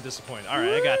supreme disappointment.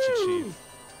 Alright, I got you,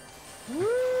 Chief.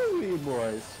 Woo,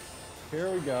 boys. Here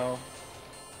we go.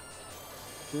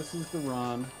 This is the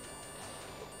run.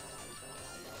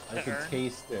 I could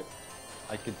taste it.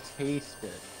 I could taste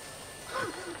it.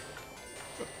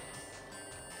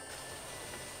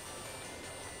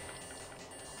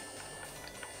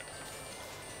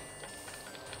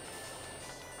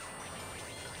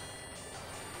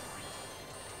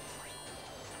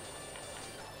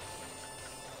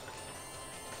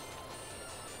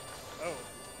 Oh.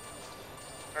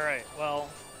 Alright, well.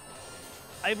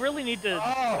 I really need to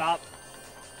Oh. stop.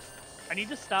 I need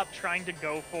to stop trying to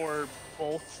go for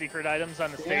both secret items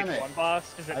on the Damn stage it. 1 boss,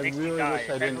 because it I makes me really die wish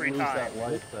I didn't every lose time. that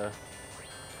life there.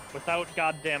 Without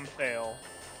goddamn fail.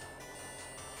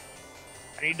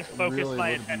 I need to It focus really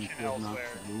my would be attention good not to elsewhere.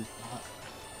 lose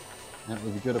that. It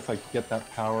would be good if I could get that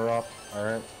power up.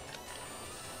 Alright.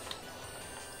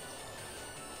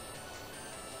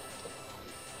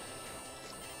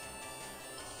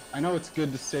 I know it's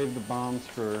good to save the bombs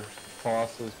for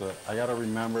bosses, but I gotta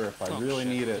remember if I Oh, really shit,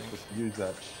 need it, thanks. just use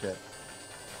that shit.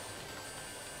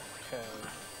 Okay.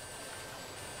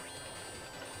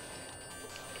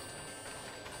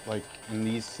 Like, in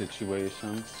these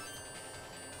situations.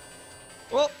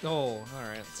 Well, oh,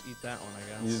 alright, let's eat that one,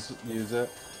 I guess. Use it.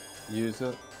 Use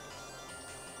it.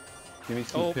 Give me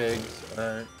some pigs.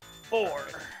 Alright. 4.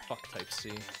 Fuck type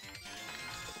C.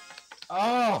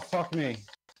 Oh, fuck me.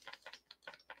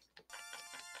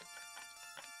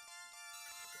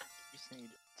 Just need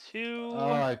 2.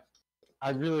 Oh, I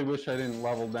really wish I didn't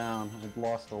level down. I've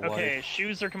lost a life. Okay,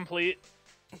 shoes are complete.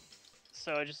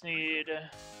 So I just need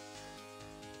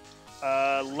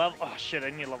level. Oh shit! I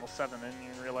need level 7. I didn't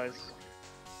even realize.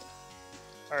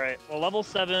 All right, well level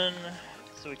 7,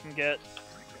 so we can get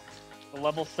the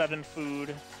level 7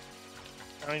 food.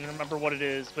 I don't even remember what it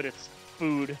is, but it's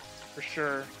food for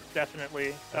sure,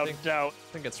 definitely, without a doubt.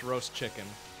 I think it's roast chicken.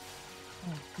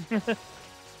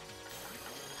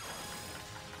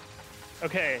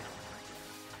 Okay,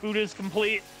 food is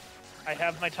complete. I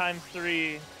have my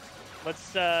 ×3.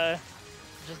 Let's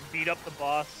just beat up the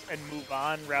boss and move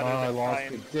on rather than try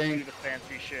and do the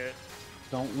fancy shit.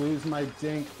 Don't lose my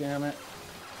dink, damn it.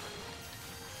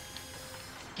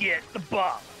 Get the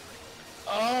buff.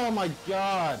 Oh my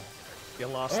god. You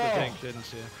lost the dink,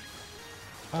 didn't you?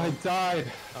 I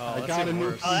died. Oh, I got a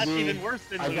new PB. Oh, that's even worse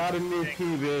than I got a new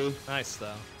PB. Nice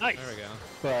though. Nice. There we go.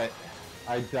 But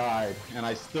I died, and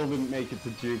I still didn't make it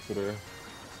to Jupiter.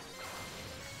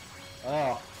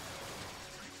 Oh.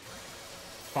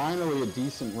 Finally a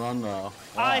decent run though.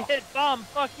 Wow. I hit bomb,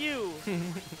 fuck you!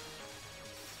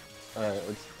 Alright,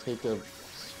 let's take a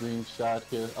screenshot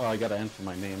here. Oh, I gotta enter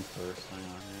my name first. Hang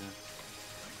on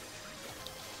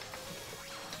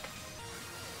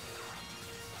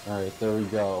here. Alright, there we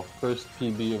go. First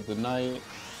PB of the night.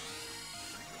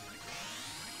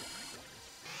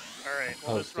 Alright,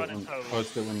 well, let's run and pose.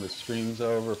 Post it when the stream's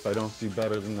over if I don't do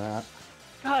better than that.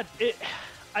 God,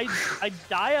 I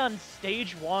die on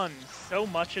stage 1 so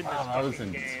much in this That was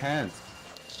fucking intense. game.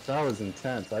 That was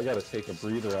intense. I gotta take a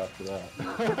breather after that.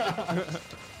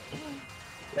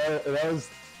 that was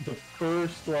the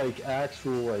first, like,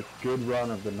 actual, like, good run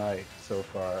of the night so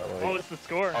far. Like, What was the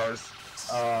score?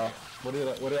 what did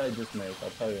I just make? I'll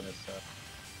tell you in a sec.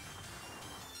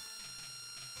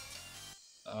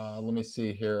 Let me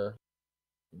see here.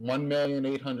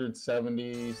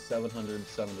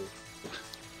 1,870,770.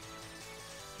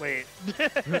 Wait.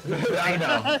 I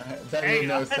know. That made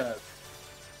no sense.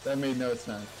 That made no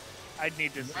sense. I'd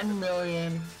need to.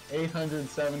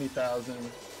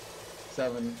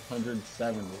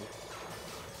 1,870,770.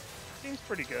 Seems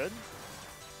pretty good.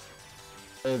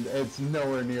 It's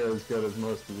nowhere near as good as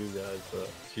most of you guys, but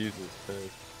Jesus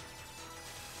Christ.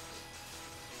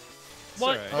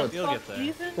 What? Oh, you'll get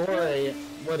there. 4 a.m.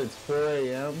 What? It's 4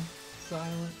 a.m.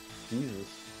 Silent. Jesus.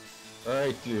 All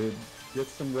right, dude. Get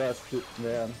some rest,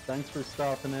 man. Thanks for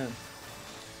stopping in.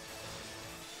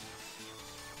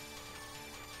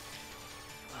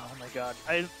 Oh my god.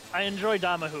 I enjoy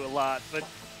Dimahoo a lot, but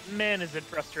man is it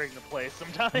frustrating to play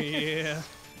sometimes. Yeah,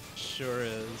 sure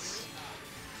is.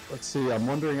 Let's see, I'm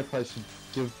wondering if I should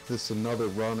give this another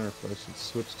run or if I should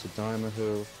switch to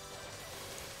Dimahoo.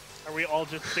 Are we all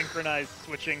just synchronized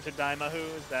switching to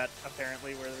Dimahoo? Is that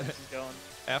apparently where this is going?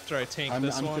 After I tank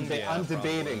this one, yeah, I'm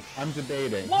debating. I'm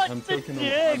debating. What I'm the taking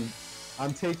dick?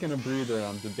 I'm taking a breather.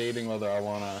 I'm debating whether I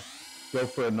want to go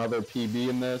for another PB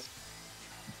in this,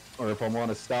 or if I want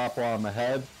to stop while I'm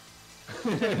ahead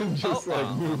and just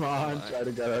move on, try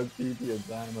to get a PB and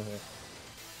Dimahoo.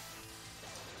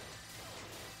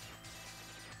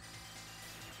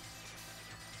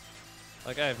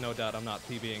 Like, I have no doubt I'm not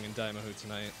PBing in Dimahoo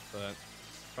tonight, but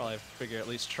probably figure at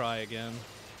least try again.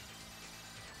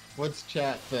 What's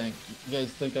chat think? You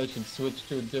guys think I should switch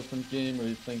to a different game, or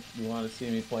you think you want to see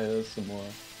me play this some more?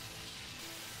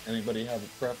 Anybody have a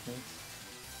preference?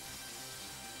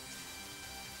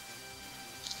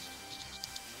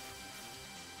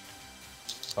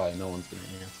 Probably no one's gonna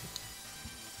answer.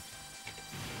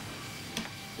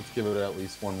 Let's give it at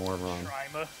least one more run.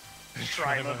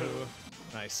 Trimahoo.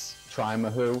 Nice.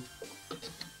 Trimahoo.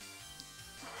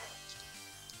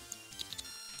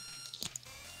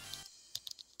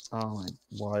 Oh, my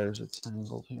wires are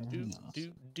tangled here. Dude.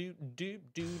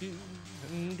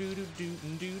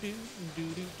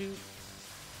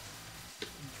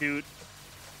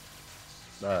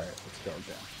 Alright, let's go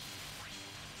again.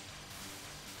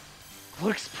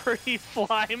 Looks pretty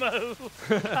Flymo.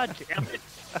 God damn it.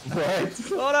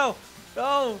 What? Oh no!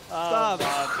 No! Stop!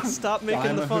 God. Stop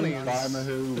making the funnies.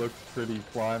 Dimahoo looks pretty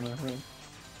Flymo.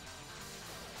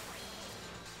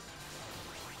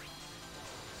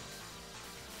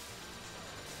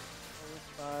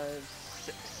 5,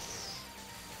 6.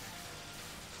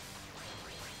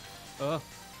 Oh,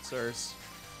 sirs.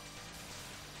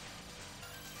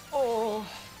 Oh.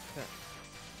 Okay.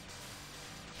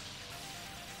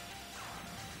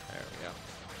 There we go.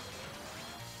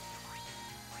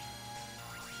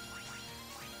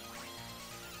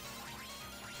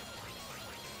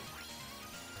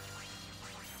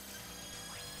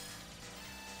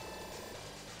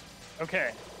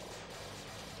 Okay.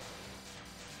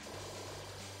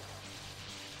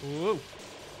 Whoa.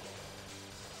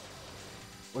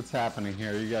 What's happening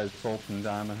here? You guys both in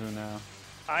Dimahoo now?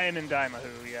 I am in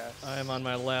Dimahoo, yes. I am on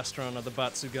my last run of the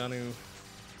Batsuganu.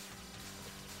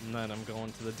 And then I'm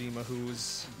going to the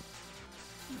Dimahoos.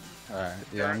 Alright,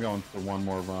 yeah, I'm going for one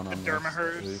more run on The this.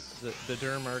 Dermahers. The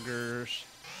Dermurgers.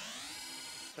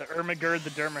 The Ermagerd, the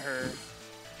Dermaher.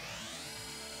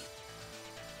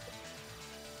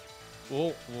 Whoa,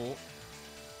 whoa.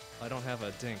 I don't have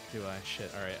a dink, do I?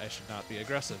 Shit, alright, I should not be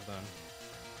aggressive then.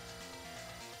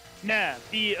 Nah,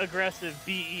 be aggressive,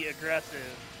 be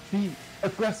aggressive. Be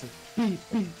aggressive! Be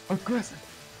aggressive!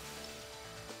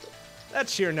 That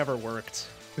cheer never worked.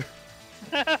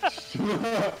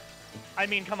 I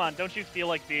mean, come on, don't you feel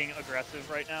like being aggressive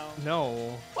right now?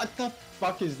 No. What the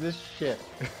fuck is this shit?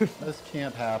 This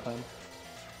can't happen.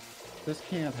 This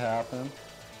can't happen.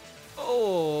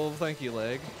 Oh, thank you,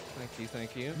 Leg.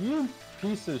 Thank you. You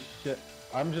piece of shit.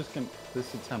 I'm just gonna...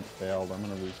 This attempt failed. I'm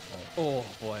gonna restart. Oh,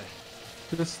 boy.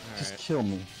 Just Alright. kill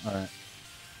me. Alright.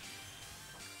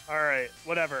 Alright,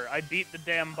 whatever. I beat the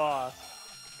damn boss.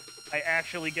 I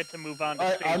actually get to move on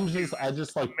to stage 2. I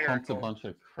just like pumped a Miracle. bunch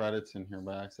of credits in here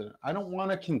by accident. I don't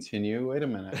want to continue. Wait a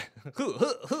minute.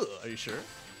 Are you sure?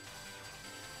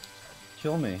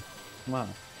 Kill me. Come on.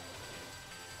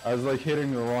 I was like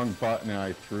hitting the wrong button and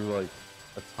I threw like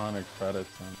a ton of credits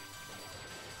in.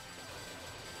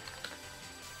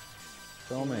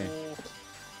 Kill me.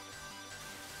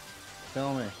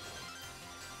 Kill me.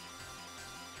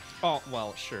 Oh,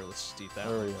 well, sure, let's just eat that.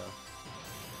 There we go.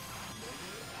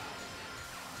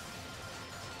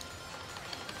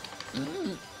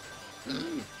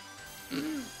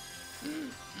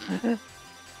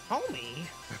 Homie.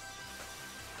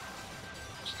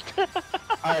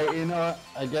 Alright, you know what?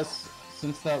 I guess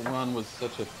since that run was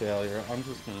such a failure, I'm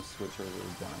just gonna switch over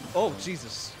to Dynamo. Oh,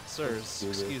 Jesus. Sirs, Let's do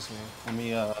this. excuse me. Let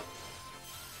me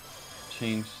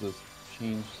change the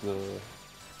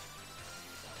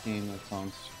game that's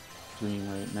on stream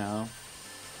right now.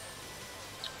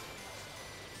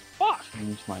 Fuck!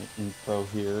 Change my info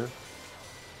here.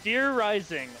 Dear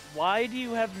Rising, why do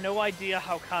you have no idea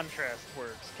how contrast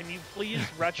works? Can you please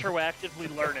retroactively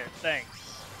learn it? Thanks.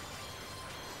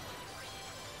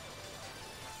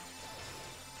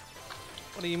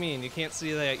 What do you mean? You can't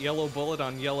see that yellow bullet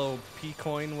on yellow P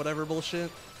coin, whatever bullshit?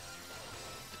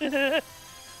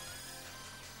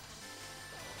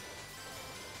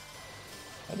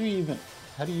 How do you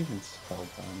even spell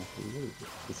Dimahoo? What is it?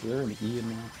 Is there an E in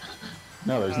there?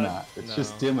 No, there's not. It's no.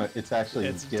 just Dimma. It's actually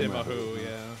It's Dimahoo. Dimahoo,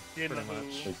 yeah. Pretty Dimahoo.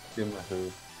 much. Like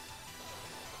Dimahoo.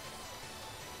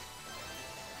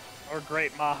 Or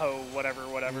Great Maho, whatever.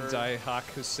 Dai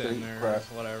Hakusen or Grab-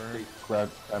 whatever.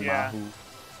 Grab Yeah. Dimahoo.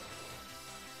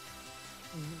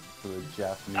 For the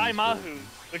Japanese. Dimahoo,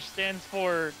 which stands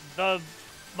for the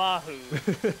Mahu.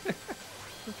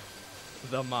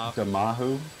 The Mahu.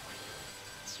 Dimahoo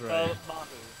That's The right.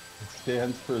 Mahu.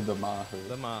 stands for the Mahu.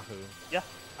 The Mahu. Yeah,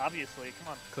 obviously. Come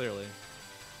on. Clearly.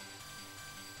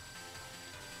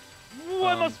 Ooh,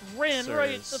 I must ran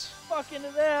right the sirs. fuck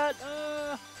into that.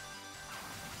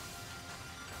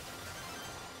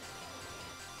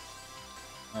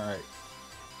 Alright.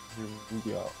 Here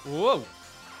we go. Whoa!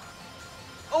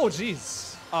 Oh,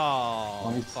 jeez. Oh,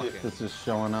 Let me see fucking. if this is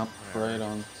showing up Alright. right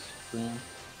on screen.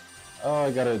 Oh,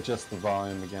 I gotta adjust the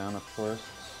volume again, of course.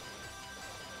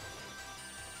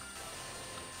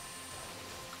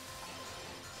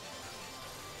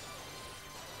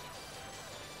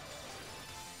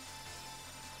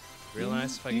 Real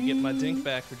nice if I could get my dink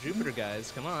back for Jupiter,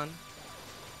 guys. Come on.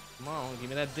 Come on, give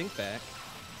me that dink back.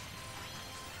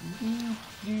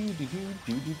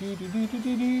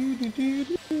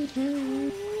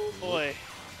 Boy,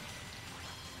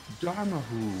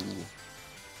 Dimahoo.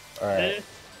 Alright, this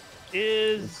let's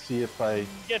is see if I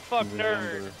get fucked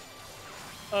nerd. remember.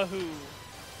 Ahoo.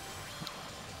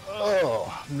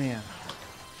 Oh, man.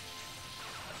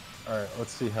 Alright,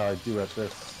 let's see how I do at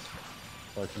this.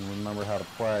 So I can remember how to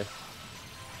play.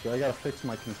 Do I gotta fix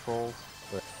my controls?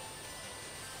 Wait.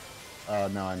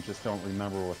 No, I just don't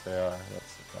remember what they are.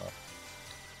 That's the problem.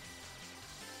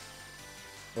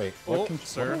 Wait, Oh, what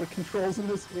sir. are the controls in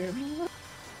this game? Oh,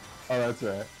 that's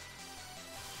right.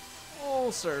 Oh,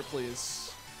 sir,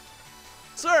 please.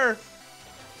 Sir!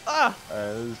 Ah!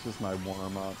 Alright, this is just my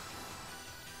warm-up.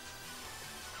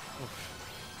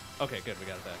 Okay, good, we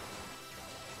got it back.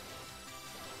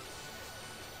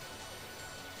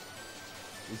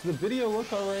 Does the video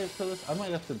look alright for this? I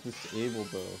might have to disable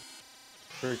the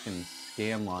freaking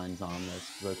scan lines on this,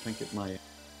 because I think it might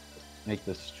make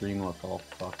the stream look all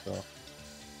fucked up.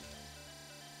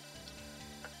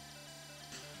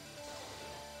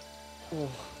 Oh.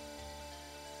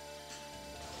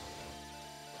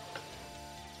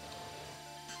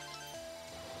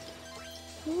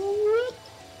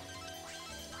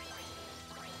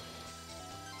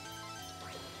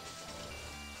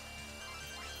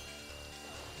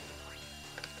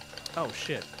 Oh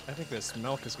shit, I think this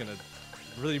milk is gonna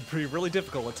be really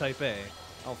difficult with Type A.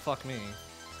 Oh fuck me.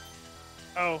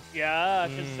 Oh, yeah,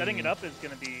 because setting it up is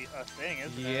going to be a thing,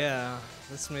 isn't it? Yeah,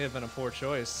 this may have been a poor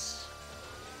choice.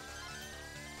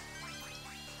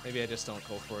 Maybe I just don't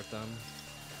go for it then.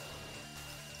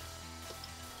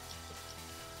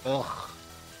 Ugh.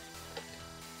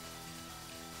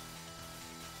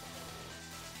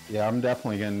 Yeah, I'm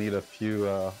definitely gonna need a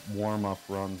few warm-up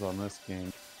runs on this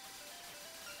game.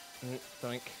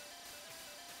 Think.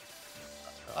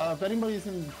 If anybody's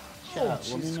in chat,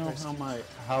 let me Jesus know Christ.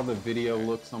 how the video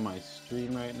looks on my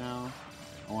stream right now.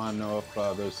 I want to know if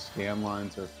those scan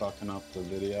lines are fucking up the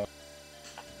video.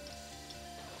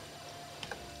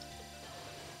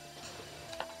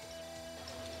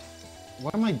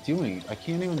 What am I doing? I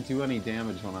can't even do any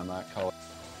damage when I'm that color.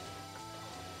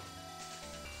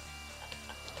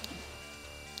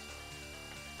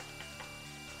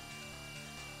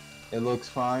 It looks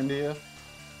fine to you?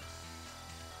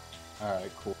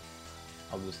 Alright, cool.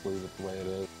 I'll just leave it the way it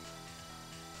is.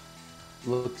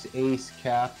 Looks ace,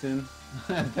 Captain.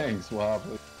 Thanks,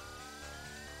 Wobbly.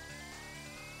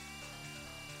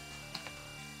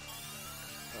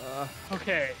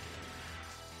 Okay.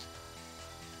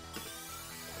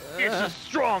 It's a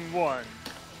strong one.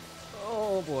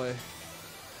 Oh boy.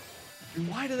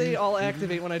 Why do they all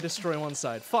activate when I destroy one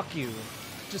side? Fuck you.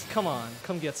 Just come on.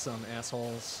 Come get some,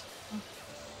 assholes.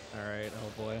 Alright,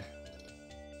 oh boy.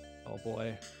 Oh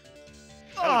boy.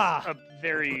 That was a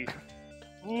very...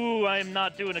 Ooh, I am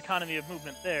not doing economy of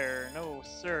movement there. No,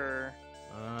 sir.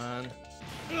 On.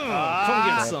 Ah!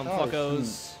 Come get some, Oh,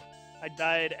 fuckos. I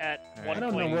died at Alright. I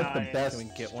don't know what the 1.9. best Can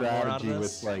we get one more out of strategy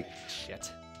this? with, like...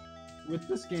 Shit. With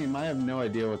this game, I have no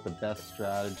idea what the best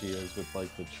strategy is with,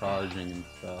 like, the charging and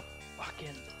stuff.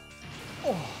 Fucking...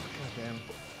 Oh, goddamn.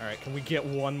 Alright, can we get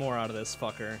one more out of this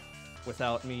fucker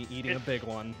without me eating a big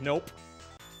one? Nope.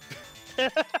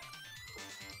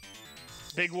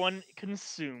 Big one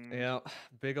consumed. Yeah,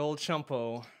 big old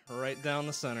chumpo right down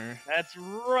the center. That's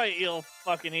right, you'll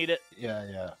fucking eat it.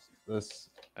 Yeah. This...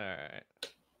 Alright.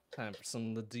 Time for some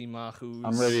of the Dimahoos.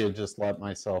 I'm ready to just let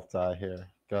myself die here.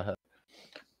 Go ahead.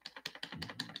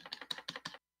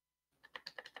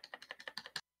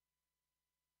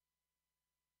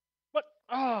 What?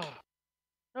 Ah!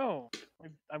 No.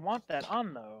 I want that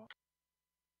on, though.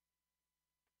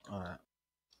 Alright.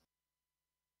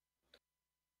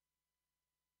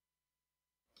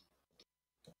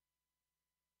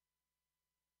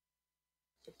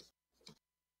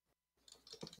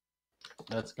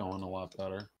 That's going a lot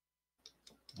better.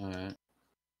 Alright.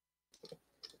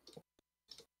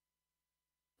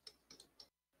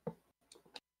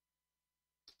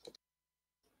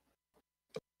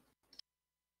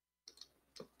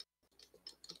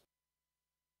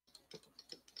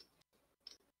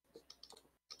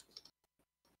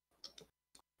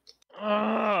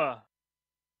 Ah!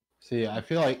 See, I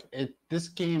feel like this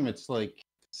game, it's like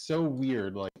so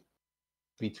weird, like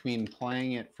between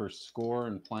playing it for score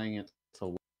and playing it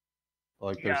to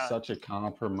like Yeah. there's such a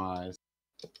compromise.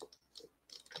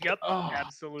 Yep, Oh.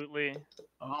 absolutely.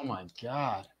 Oh my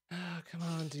god. Come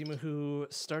on,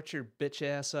 Dimahoo, start your bitch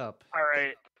ass up.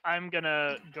 Alright, I'm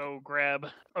gonna go grab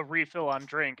a refill on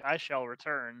drink. I shall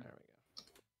return. There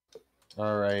we go.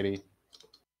 Alrighty.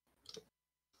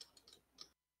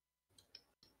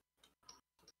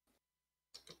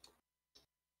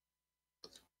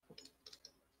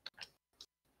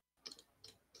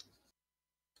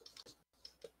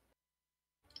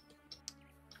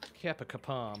 Kappa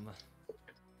Kapam.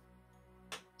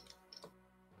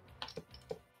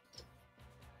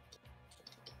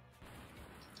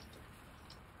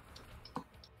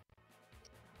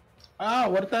 Ah,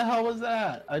 what the hell was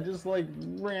that? I just like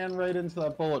ran right into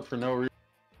that bullet for no reason.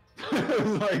 It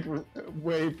was like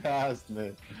way past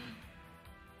me.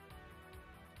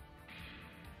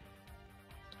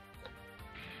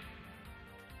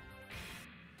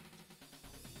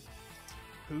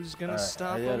 Who's gonna Alright,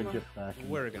 stop I gotta him? get back in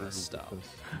We're the gonna groove stop. with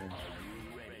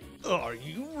this. Are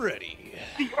you ready?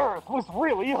 The earth was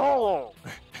really hollow!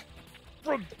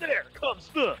 From there comes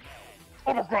the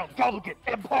underground Goblin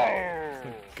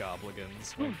Empire!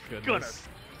 Gobligans, my Who's gonna goodness.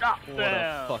 stop What a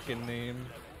them? fucking name.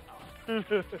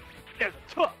 They're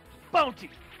tough bounty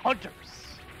hunters!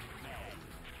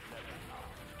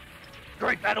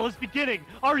 Great battle is beginning!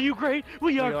 Are you great?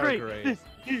 We are great! great. This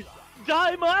is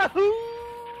Dimahoo!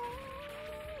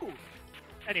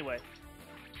 Anyway,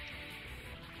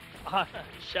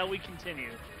 Shall we continue?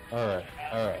 Alright,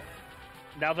 alright.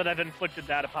 Now that I've inflicted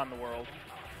that upon the world.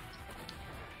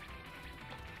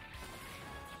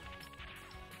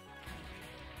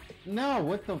 No,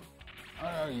 what the...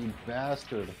 Oh, you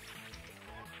bastard.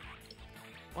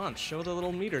 Come on, show the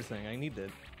little meter thing. I need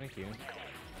it. Thank you.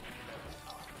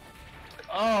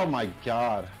 Oh my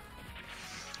god.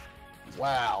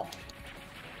 Wow.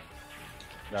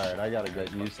 Alright, I gotta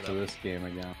get used to this game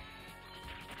again.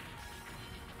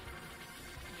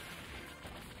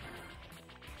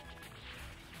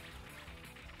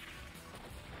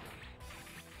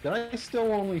 Did I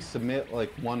still only submit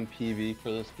like one PV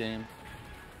for this game?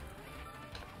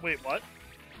 Wait, what?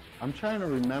 I'm trying to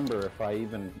remember if I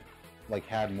even like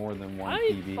had more than one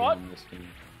PV in this game.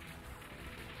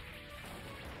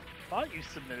 Thought you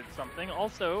submitted something.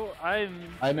 Also, I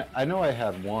know I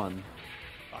had one.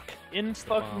 Fuck.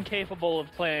 fucking capable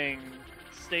of playing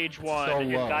stage 1 so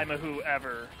in low. Dimahoo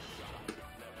ever.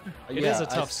 It is a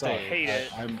tough stage. I hate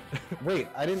it. Wait,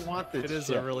 I didn't want this. It is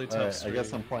shit. a really tough Alright, stream. I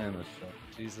guess I'm playing this shit.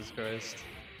 Jesus Christ.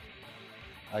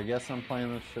 I guess I'm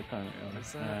playing this shit kind of.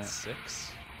 Is that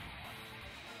 6?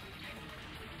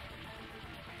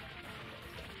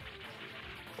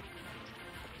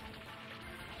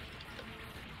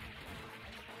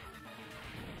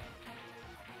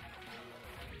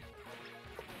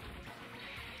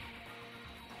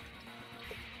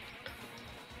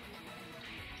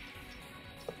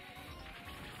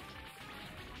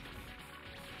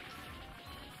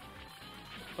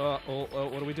 Oh,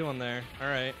 what are we doing there?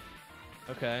 Alright.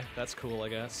 Okay, that's cool, I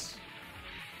guess.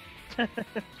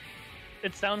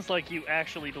 It sounds like you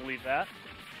actually believe that.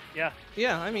 Yeah.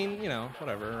 Yeah, I mean, you know,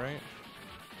 whatever, right?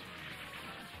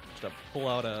 Just to pull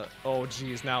out a... Oh,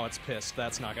 geez, now it's pissed.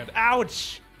 That's not good.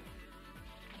 Ouch!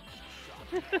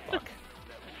 Fuck.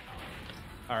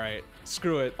 Alright,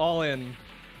 screw it. All in.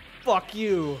 Fuck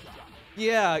you!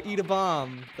 Yeah, eat a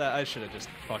bomb. That I should have just...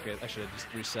 Fuck it. I should have just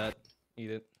reset.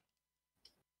 Eat it.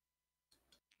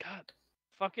 God,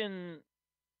 fucking...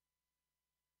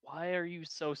 Why are you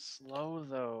so slow,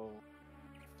 though?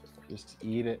 Just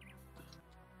eat it.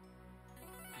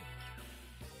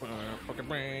 Alright.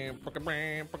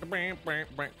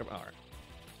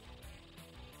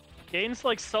 Gain's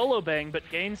like solo bang, but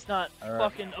Gain's not Alright.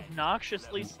 fucking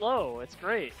obnoxiously slow. It's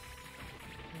great.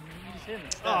 Use him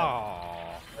instead.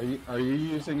 Oh. Are you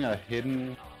using a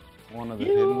hidden one of the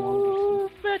hidden ones?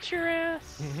 You bet your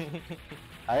ass.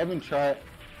 I haven't tried.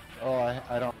 Oh,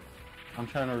 I don't. I'm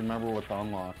trying to remember what the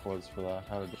unlock was for that.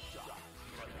 How to do.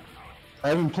 I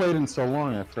haven't played in so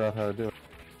long. I forgot how to do it.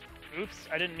 Oops,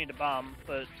 I didn't mean to bomb,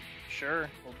 but sure.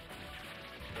 We'll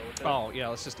go with it. Oh, yeah,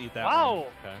 let's just eat that Wow, one.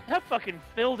 Okay. that fucking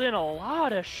filled in a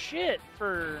lot of shit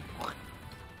for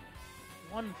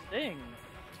one thing.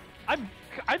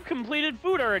 I've completed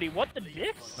food already. What the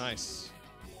dicks? Nice.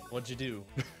 What'd you do?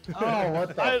 Oh,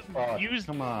 what the I fuck? used-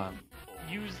 Come on.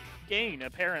 Use gain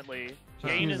apparently.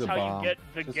 Just Gain use is a how bomb. you get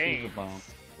the Just gain. use a bomb.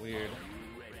 Weird.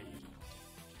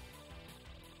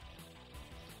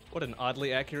 What an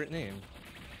oddly accurate name.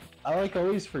 I like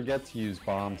always forget to use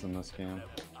bombs in this game.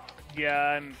 Yeah,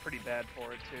 I'm pretty bad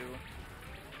for it too.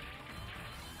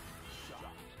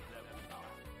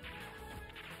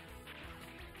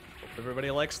 Hope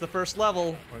everybody likes the first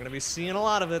level. We're gonna be seeing a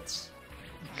lot of it.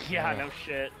 Yeah, no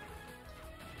shit.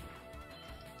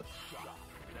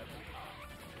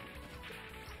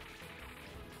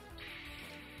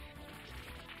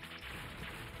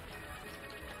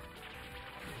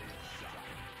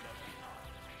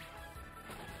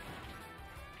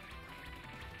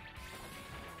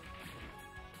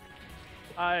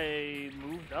 I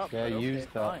moved up. Yeah, but okay, use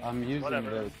the. fine. I'm using Whatever.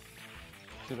 the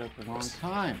shit at the wrong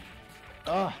time.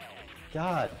 Oh,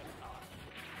 God.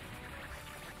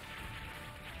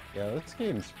 Yeah, this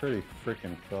game's pretty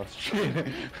freaking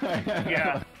frustrating.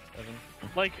 Yeah. Seven.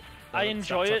 Like, I Stop,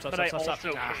 enjoy stop, it, stop, but I stop, stop,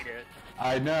 also stop. hate it.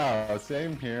 I know,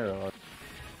 same here. There we go.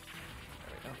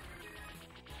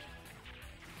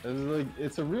 It's like,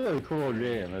 it's a really cool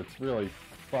game. It's really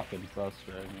fucking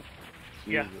frustrating.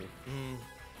 Yeah. Jesus. Mm.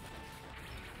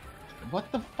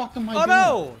 What the fuck am I Oh doing?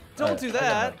 no! Don't Alright, do I got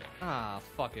that! it. Ah,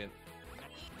 fuck it.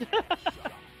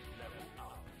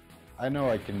 I know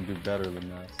I can do better than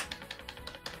this.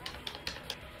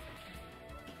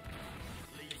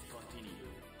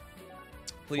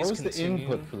 Please What was the continue.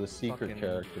 input for the secret Fucking-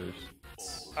 characters?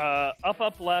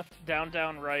 Up, left,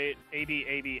 down, right, A, B,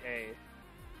 A, B, A.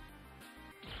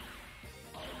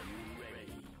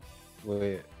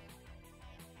 Wait.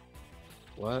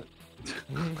 What?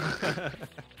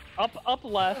 Up,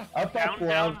 left, Up, down, up,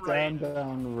 down, left, right,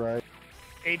 down, right.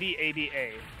 A, B, A, B,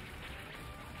 A.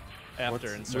 After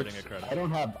What's- inserting which- a credit. I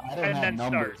don't have And then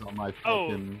numbers start. on my Oh.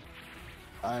 fucking.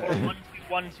 Or 1 2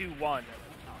 1 2 1.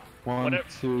 1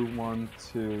 2 1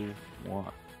 2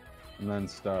 1, and then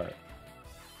start.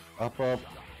 Up up,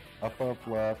 up up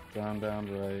left, down down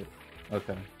right.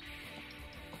 Okay.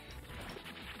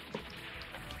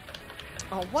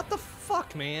 Oh, what the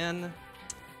fuck, man?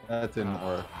 That didn't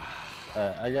work.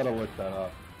 I gotta look that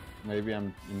up. Maybe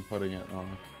I'm inputting it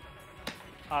wrong.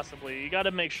 Possibly. You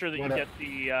gotta make sure that you get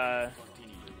the,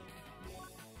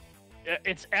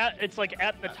 It's like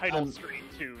at the title screen,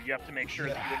 too. You have to make sure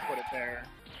that you input it there.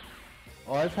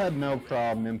 Well, I've had no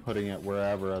problem inputting it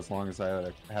wherever as long as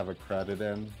I have a credit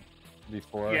in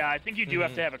before. Yeah, I think you do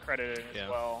have to have a credit in as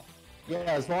well. Yeah,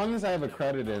 as long as I have a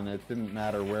credit in, it didn't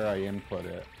matter where I input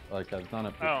it. Like, I've done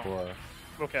it before.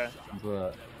 Oh, okay.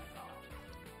 But...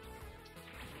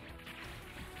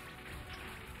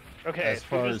 Okay, as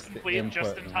far as complete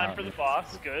just in time for the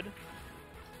boss. Good.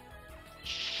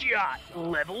 Shot!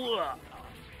 Level up!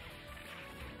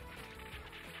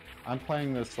 I'm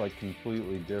playing this, like,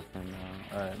 completely different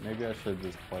now. Alright, maybe I should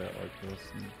just play it like this.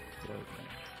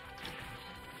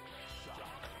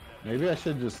 Maybe I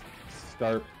should just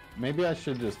start... Maybe I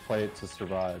should just play it to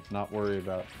survive, not worry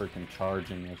about freaking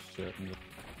charging this shit.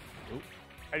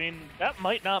 I mean, that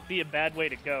might not be a bad way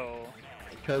to go.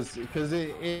 Because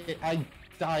I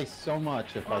die so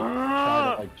much if I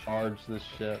try to, like, charge this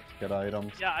shit, get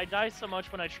items. Yeah, I die so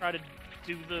much when I try to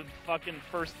do the fucking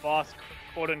first boss,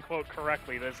 quote-unquote,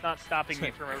 correctly, that it's not stopping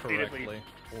me from repeatedly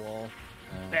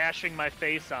bashing my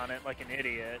face on it like an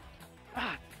idiot.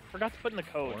 Ah, forgot to put in the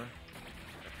code.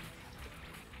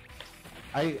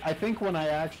 I think when I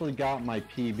actually got my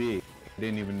PB, I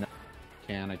didn't even know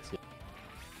mechanics yet.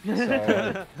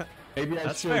 So maybe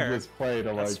I should just play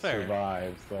to, like,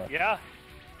 survive. So. Yeah,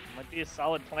 might be a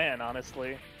solid plan,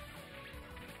 honestly.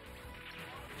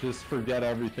 Just forget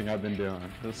everything I've been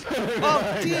doing.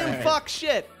 Oh, damn, fuck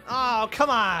shit! Oh, come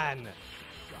on!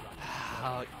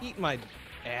 Oh, eat my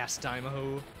ass,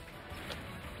 Dimahoo.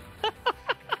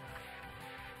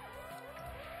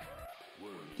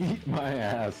 Eat my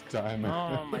ass,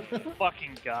 Dimahoo. Oh my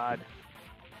fucking god.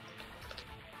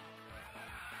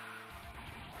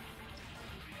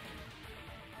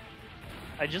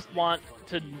 I just want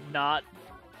to not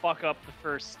fuck up the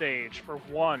first stage for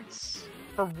once.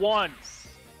 For once!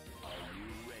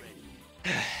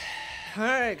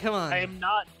 Alright, come on. I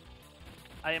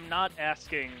am not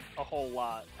asking a whole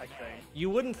lot, I think. You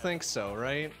wouldn't think so,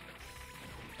 right?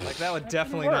 Like, that would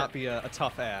definitely not be a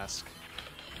tough ask.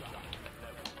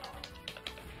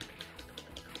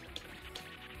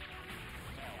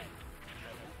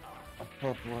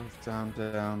 Up, left, down,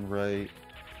 down, right.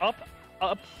 Up,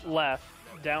 left,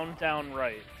 down,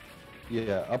 right.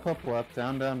 Yeah, up, left,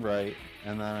 down, right,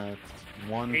 and then it's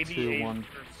 1, ABA, 2, 1, 2.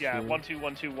 Yeah, 1, 2,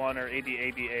 1, 2, 1, or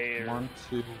ABA, or... 1,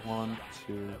 2, 1,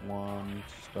 2, 1,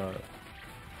 start.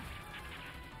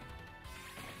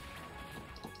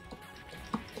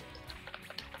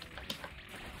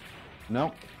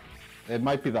 Nope. It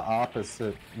might be the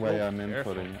opposite way I'm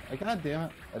inputting it. God damn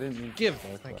it. I didn't mean to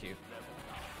thank you.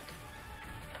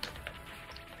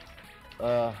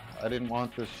 I didn't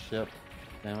want this ship.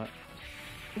 Damn it.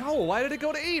 No, why did it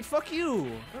go to 8? Fuck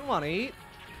you. I don't want 8.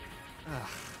 Ugh.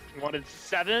 You wanted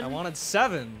 7? I wanted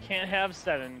 7. Can't have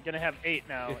 7. Gonna have 8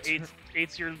 now.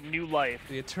 8's your new life.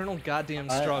 The eternal goddamn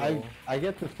struggle. I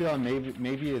get the feeling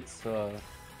maybe it's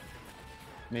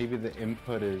maybe the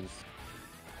input is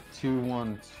 2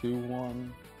 1 2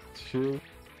 1 2.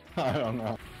 I don't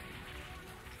know.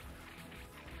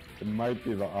 It might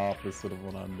be the opposite of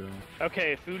what I'm doing.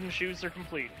 Okay, food and shoes are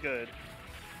complete. Good.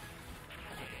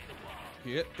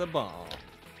 Hit the bomb.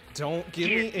 Don't give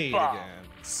me 8 again,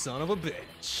 son of a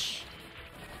bitch.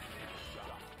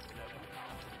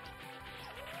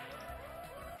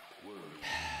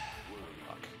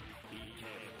 Fuck.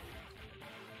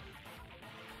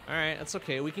 Alright, that's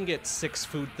okay. We can get 6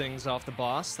 food things off the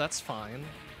boss. That's fine.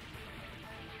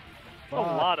 A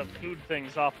lot of food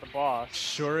things off the boss.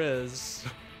 Sure is.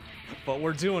 But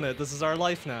we're doing it. This is our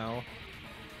life now.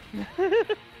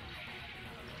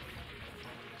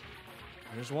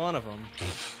 There's one of them.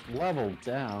 Level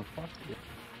down. Fuck you.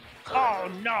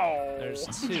 Oh no! There's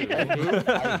 2.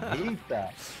 I hate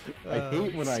that. I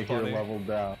hate when I hear level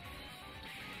down.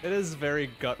 It is very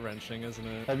gut-wrenching, isn't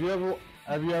it? Have you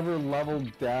ever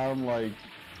leveled down, like,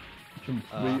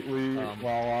 completely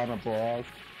while on a boss?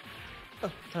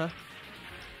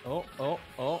 Oh,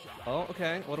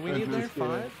 okay. What do we need there?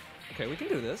 5? Okay, we can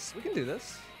do this. We can do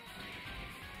this.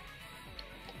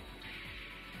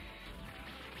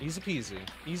 Easy peasy.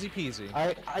 Easy peasy.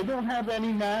 I don't have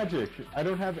any magic. I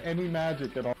don't have any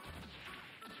magic at all.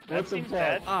 What the seems fuck?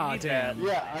 bad. Ah, Need damn. that.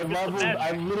 Yeah, I Just leveled. I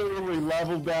imagine. literally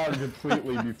leveled down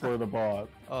completely before the boss.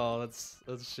 Oh, that's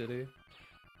shitty.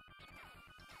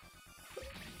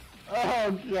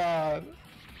 Oh god.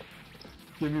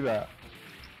 Give me that.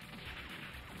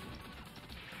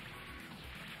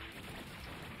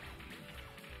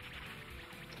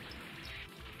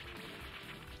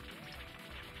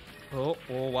 Oh,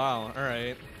 wow. All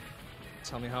right.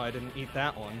 Tell me how I didn't eat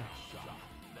that one.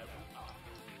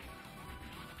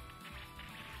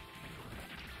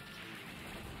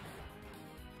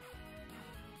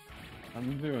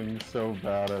 I'm doing so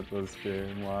bad at this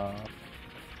game. Wow.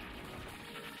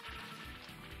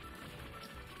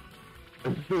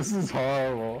 This is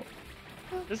horrible.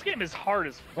 This game is hard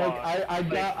as fuck. Like I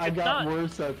it's got not-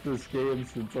 worse at this game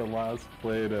since I last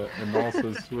played it, and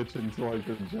also switching to like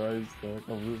a joystick.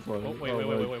 I'm just like, Oh, wait,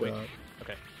 oh wait. my God.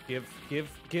 Okay.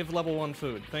 Give level 1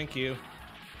 food. Thank you.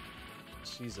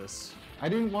 Jesus. I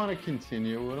didn't want to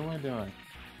continue. What am I doing?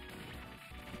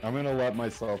 I'm gonna let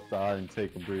myself die and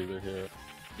take a breather here.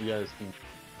 You guys can.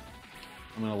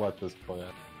 I'm gonna let this play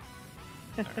out.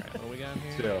 Alright, what do we got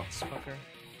here? Two. This fucker.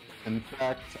 In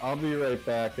fact, I'll be right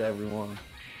back, everyone.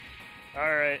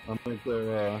 All right, I think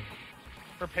they're,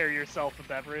 prepare yourself a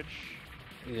beverage.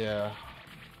 yeah.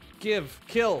 Give,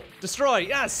 kill, destroy,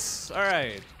 yes!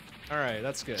 Alright. Alright,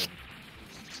 that's good.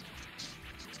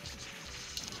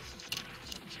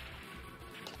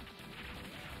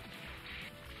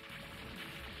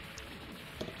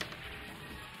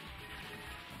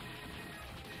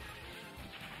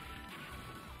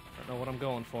 I don't know what I'm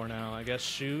going for now. I guess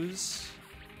shoes?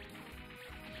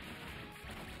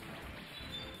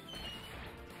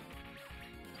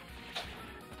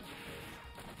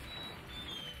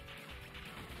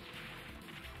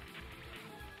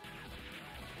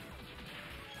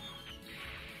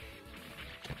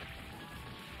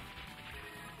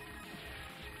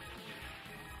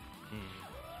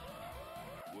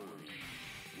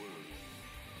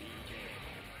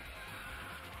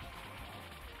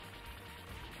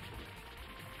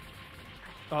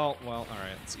 Oh, well,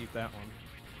 alright, let's eat that one.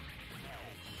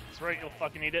 That's right, you'll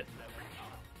fucking eat it.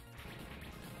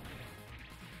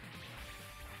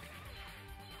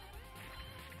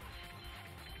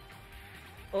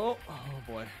 Oh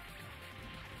boy.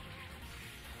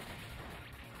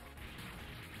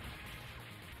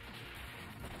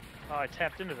 Oh, I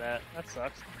tapped into that. That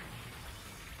sucks.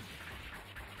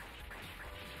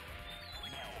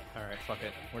 Alright, fuck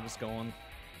it. We're just going.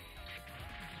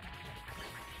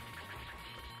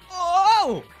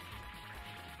 Oh!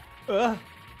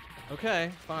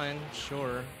 Okay, fine,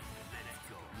 sure.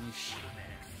 Yeesh.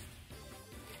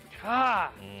 Ah!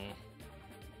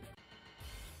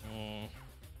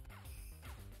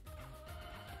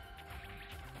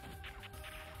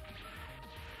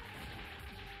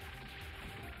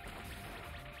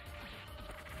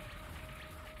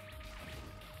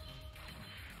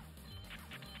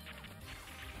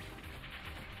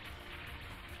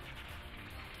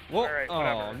 Whoa! Alright, Oh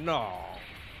whatever. no!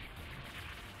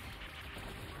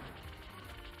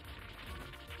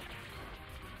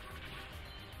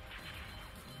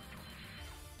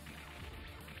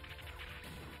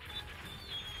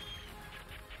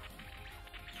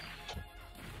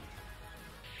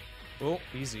 Oh,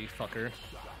 easy, fucker.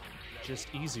 Just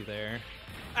easy there.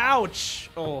 Ouch!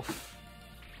 Oh.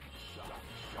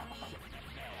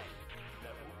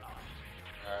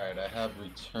 Alright, I have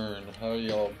returned. How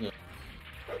y'all doing?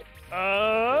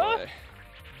 Boy.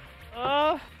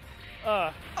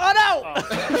 Oh Oh no!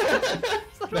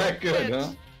 Oh. That good,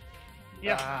 huh?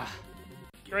 Yeah, Ah.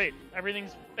 great.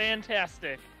 Everything's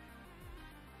fantastic.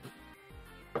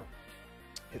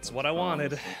 It's what I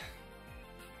wanted.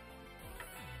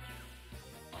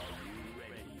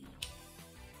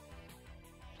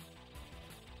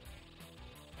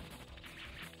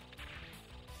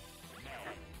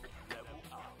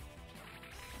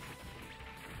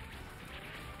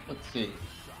 Let's see.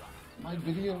 My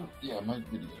video? Yeah, my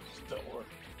video still works.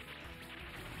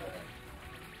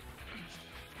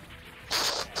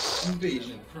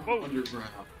 Invasion from Whoa.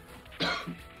 underground.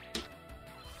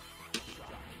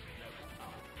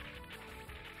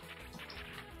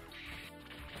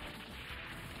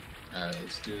 Alright,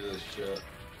 let's do this shit.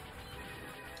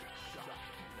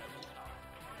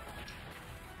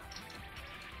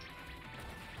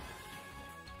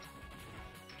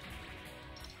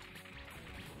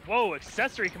 Whoa,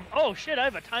 accessory oh shit, I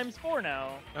have a ×4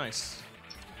 now. Nice.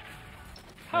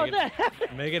 How'd Make it- that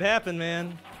happen? Make it happen,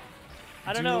 man.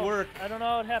 I don't Do the know. work. I don't know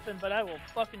how it happened, but I will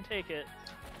fucking take it.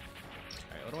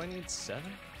 Alright, what do I need? 7?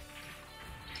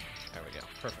 There we go.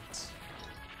 Perfect.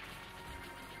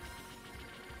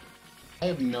 I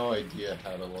have no idea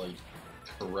how to, like,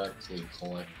 correctly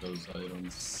collect those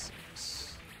items.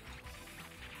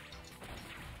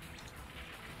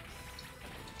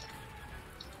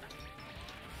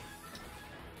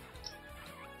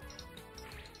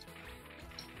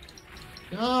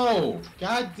 No!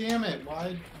 God damn it!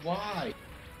 Why?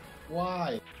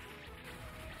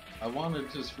 I want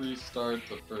to just restart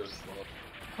the first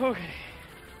level. Okay.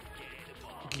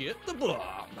 Get the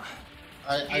bomb.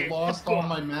 I lost all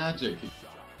my magic.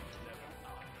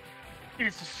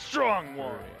 It's a strong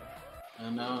one.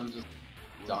 And now I'm just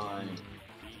dying.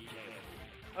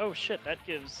 Oh shit, that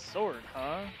gives sword,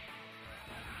 huh?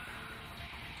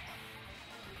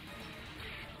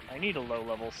 I need a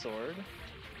low-level sword.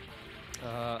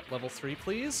 Level 3,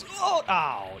 please. Oh,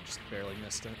 ow! Just barely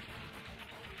missed it.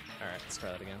 Alright, let's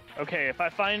try that again. Okay, if I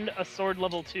find a sword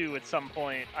level 2 at some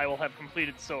point, I will have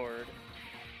completed sword.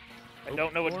 I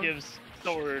don't know what gives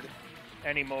sword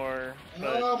anymore,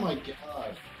 but... Oh my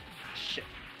god. Shit.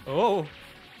 Oh!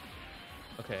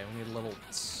 Okay, we need level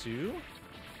 2.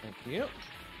 Thank you.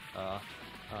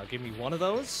 Give me one of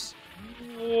those.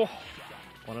 Oh.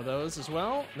 One of those as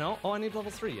well. No? Oh, I need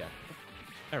level 3 yet.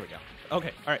 There we go.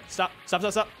 Okay, alright, stop.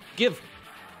 Give!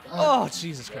 Oh,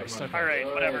 Jesus Christ. Okay. Alright,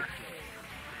 whatever.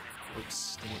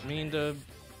 Oops, didn't mean to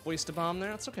waste a bomb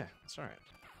there. That's okay. It's alright.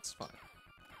 It's fine.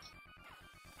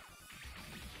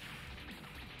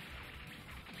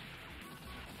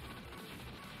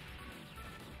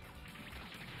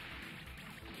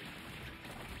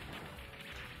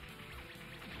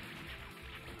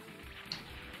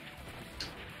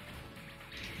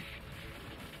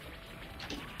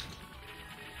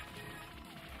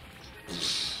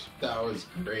 That was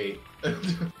great.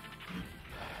 That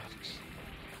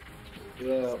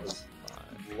was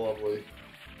lovely.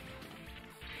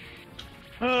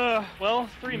 Well,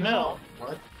 3 mil.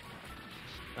 What?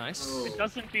 Nice. Oh. It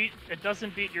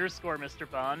doesn't beat your score, Mr.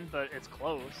 Bond, but it's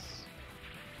close.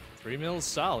 3 mil is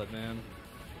solid, man.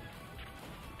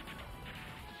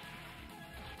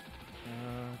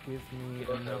 Give me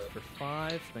enough for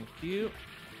 5. Thank you.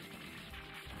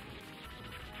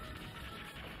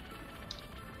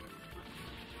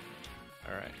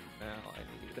 Alright, now I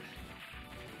need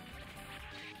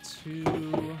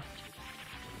 2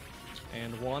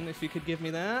 and 1 if you could give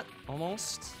me that.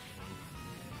 Almost.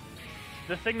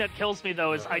 The thing that kills me,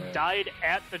 though, is I died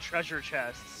at the treasure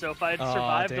chest, so if I had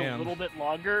survived a little bit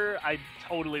longer, I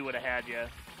totally would have had you.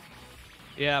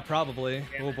 Yeah, probably.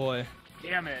 Damn Oh it. boy.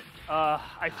 Damn it.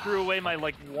 I threw away my,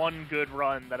 like, one good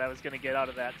run that I was going to get out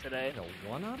of that today. Get a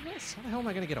 1 out of this? How the hell am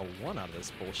I gonna get a 1 out of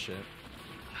this bullshit?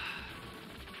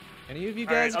 Any of you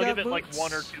guys I'll got give it boots?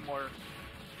 like 1 or 2 more.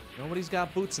 Nobody's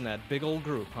got boots in that big old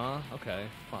group, huh? Okay,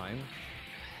 fine.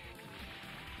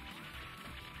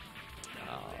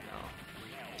 Oh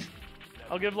no.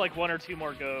 I'll give like 1 or 2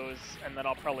 more goes, and then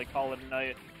I'll probably call it a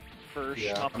night for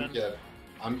Shmuppin'.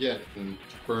 I'm getting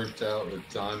burnt out with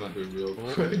Dimahoo real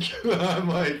quick. I'm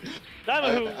like...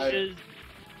 Dimahoo is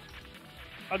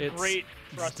a It's great,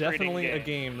 frustrating definitely game. a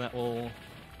game that will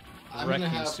I'm wreck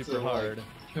gonna you have super to, hard.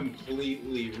 Like,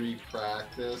 completely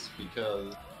re-practice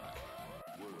because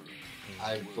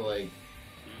I've like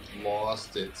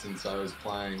lost it since I was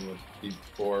playing with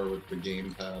before with the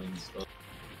gamepad and stuff.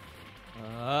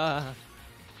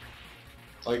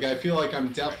 Like I feel like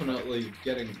I'm definitely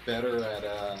getting better at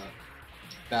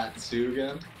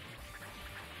Batsugun,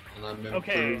 and I'm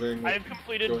improving. Okay, I've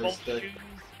completed both shoes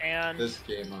and this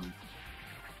game.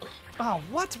 Oh,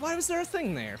 what? Why was there a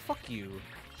thing there? Fuck you.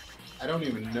 I don't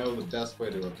even know the best way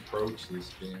to approach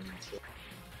this game. So.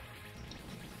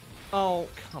 Oh,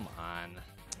 come on.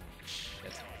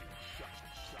 Shit.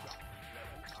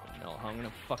 I don't know how I'm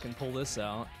gonna fucking pull this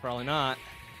out. Probably not.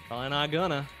 Probably not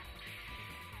gonna.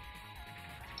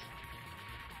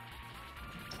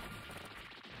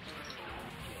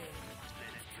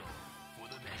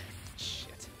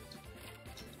 Shit.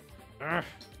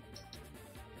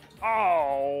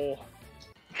 oh,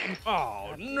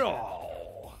 Oh,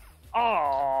 no!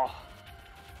 oh.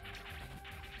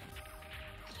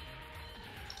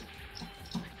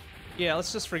 Yeah,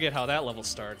 let's just forget how that level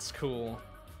starts. Cool.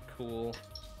 Cool.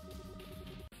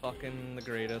 Fucking the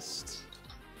greatest.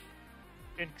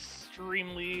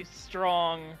 Extremely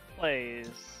strong plays.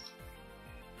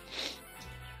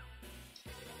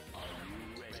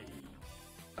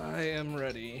 I am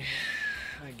ready.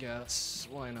 I guess.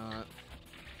 Why not?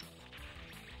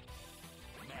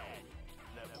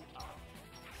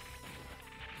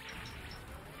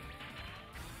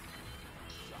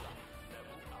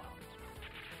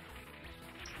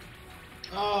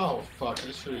 Oh fuck!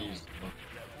 I should have used.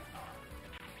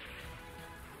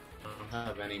 I don't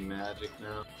have any magic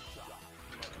now.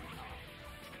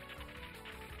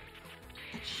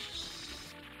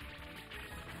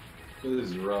 This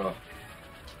is rough.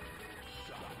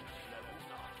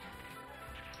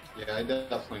 Yeah, I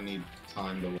definitely need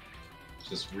time to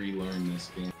just relearn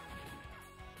this game.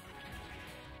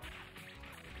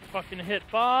 Fucking hit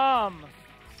bomb!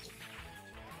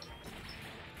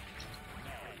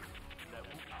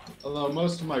 Although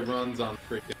most of my runs on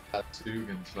freaking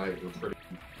Batsugun tonight were pretty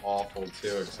awful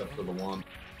too, except for the one.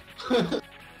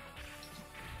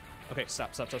 Okay,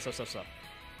 stop.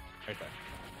 Right there.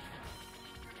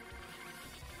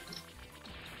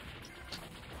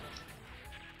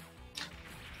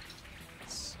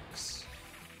 Sucks.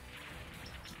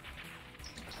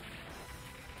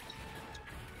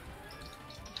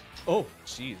 Oh,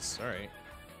 jeez, alright.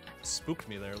 Spooked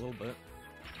me there a little bit.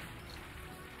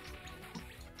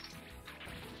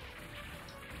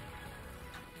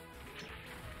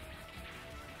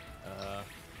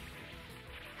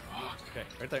 Okay,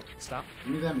 right there. Stop.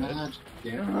 Give me that match.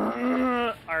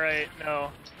 All right, no,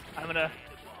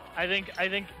 I think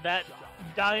that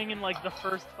dying in like the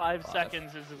first 5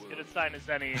 seconds is as good a sign as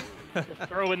any. To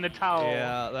throw in the towel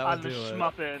Yeah, that on would the do it.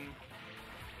 Shmuppin.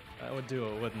 That would do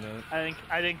it, wouldn't it?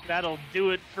 I think that'll do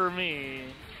it for me.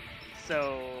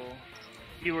 So,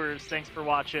 viewers, thanks for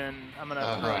watching. I'm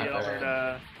gonna throw you over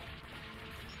to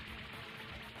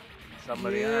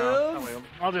somebody. Yes. I don't know.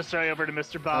 I'll just throw you over to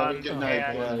Mr. Bond. Good night,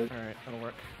 and- guys. Alright, that'll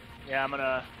work. Yeah, I'm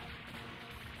gonna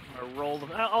roll the.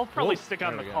 I'll probably Whoa, stick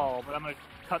on there the we go. call, but I'm gonna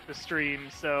cut the stream.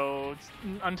 So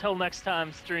until next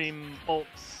time, stream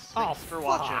bolts. Oh, Thanks for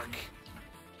watching. fuck.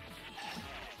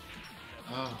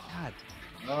 Oh, God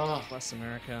oh. bless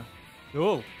America.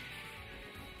 Oh,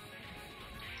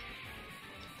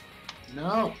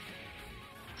 No.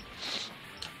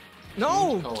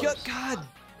 no! Change colors.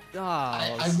 God!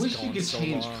 Oh, I this is wish you going could so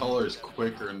change long. colors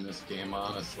quicker in this game,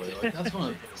 honestly. Like, that's one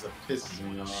of the things that pisses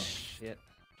me off. Shit.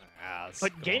 Ah, this is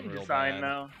But going game real design bad.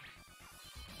 now.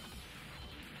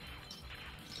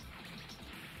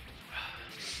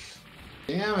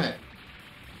 Damn it.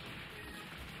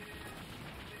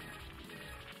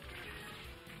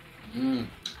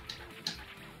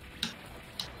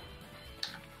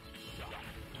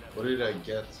 What did I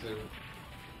get to?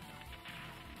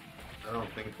 I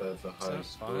don't think that's a high that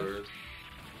score.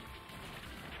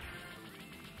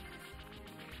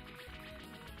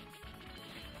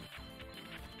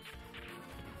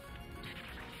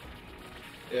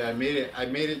 Yeah, I made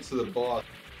it to the boss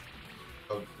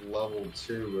of level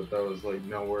 2, but that was like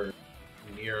nowhere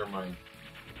near my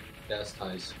best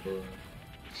high score.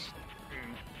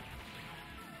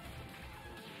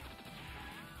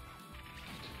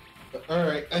 But, all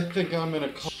right, I think I'm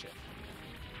gonna call. Shit.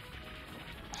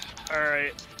 All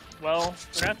right. Well,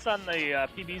 congrats on the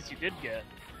PBs you did get.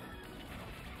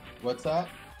 What's that?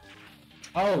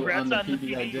 Oh, Congrats on the on the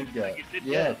PB I PB did that get. you did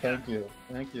Yeah, get.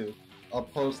 thank you. I'll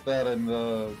post that in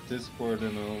the Discord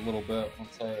in a little bit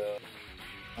once I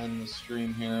end the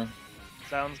stream here.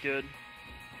 Sounds good.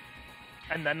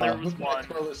 And then there was Who can I one.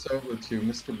 throw this over to?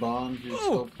 Mr. Bond, you Ooh.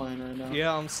 still playing right now?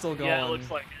 Yeah, I'm still going Yeah, it looks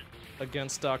like it.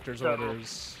 against doctor's So-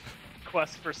 orders.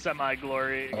 Quest for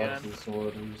semi-glory again. Office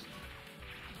orders.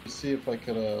 Let's see if I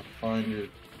could find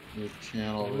your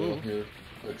channel real Ooh. here.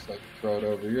 Looks like throw it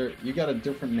over. You got a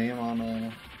different name on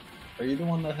Are you the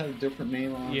one that has a different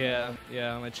name on? Yeah,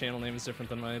 my channel name is different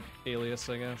than my alias,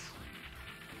 I guess.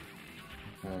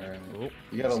 Alright. Oh,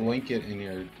 You gotta link it in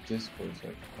your Discord so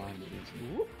I can find it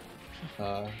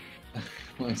easy.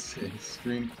 Let's see.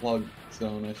 Stream plug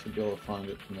zone. I should be able to find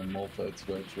it from the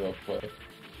multi-switch real quick.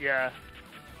 Yeah.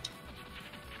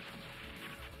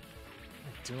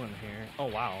 What am I doing here? Oh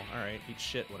wow, alright, eat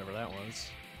shit, whatever that was.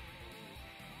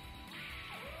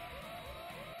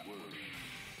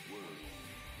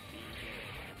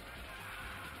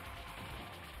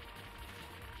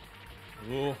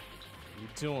 Ooh, what you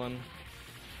doing?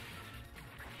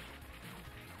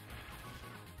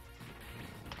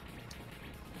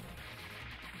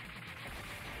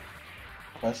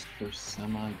 Quest for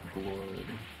semi-glory.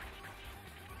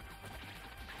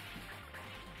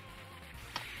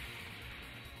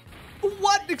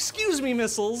 What? Excuse me,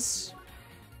 missiles!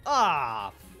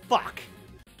 Ah, fuck.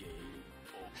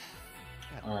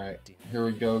 Alright, here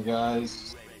we go,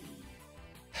 guys.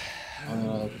 I'm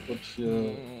gonna put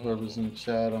you, whoever's in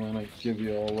chat, I'm gonna give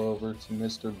you all over to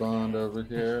Mr. Bond over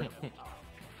here.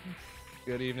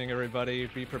 Good evening, everybody.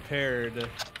 Be prepared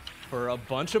for a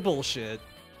bunch of bullshit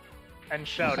And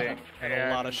shouting. and a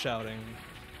lot of shouting.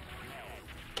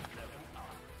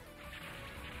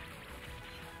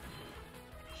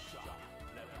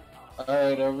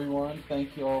 Alright, everyone,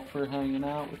 thank you all for hanging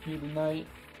out with me tonight.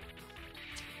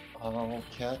 I'll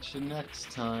catch you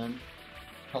next time.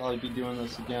 probably be doing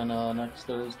this again next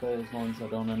Thursday, as long as I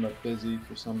don't end up busy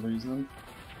for some reason.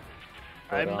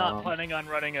 But, I'm not planning on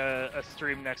running a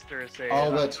stream next Thursday.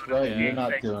 Oh, that's right. Yeah. You're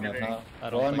not doing it, huh? I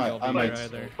don't think I'll be I might there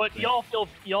either. But y'all feel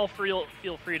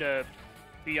free to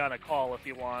be on a call if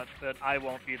you want, but I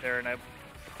won't be there, and I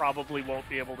probably won't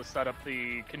be able to set up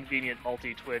the convenient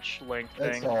multi-Twitch link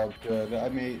thing. That's all good.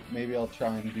 Maybe I'll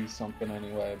try and do something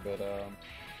anyway, but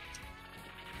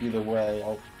either way,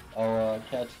 I'll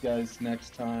catch you guys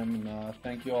next time, and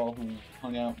thank you all who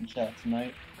hung out and chat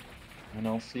tonight, and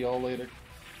I'll see y'all later.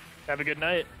 Have a good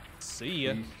night. See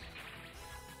ya.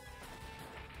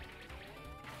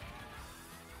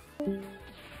 Peace.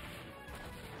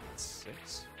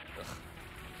 6.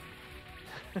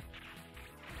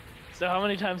 So how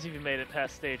many times have you made it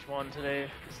past stage 1 today,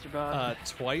 Mr. Bob?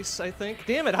 Twice, I think.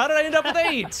 Damn it! How did I end up with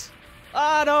 8?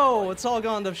 Ah, no! It's all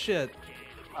gone to shit.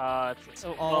 It's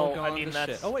all well, I gone mean, to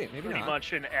that's shit. Oh wait, maybe pretty not.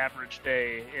 much an average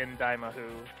day in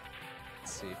Dimahoo.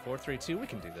 Let's see, 4, 3, 2. We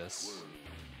can do this.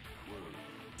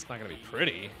 It's not gonna be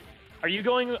pretty. Are you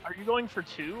going for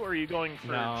 2, or are you going for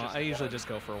No, just I usually 1? just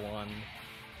go for 1.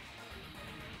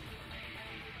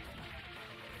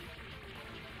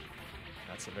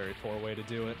 That's a very poor way to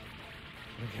do it.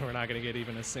 We're not gonna get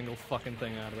even a single fucking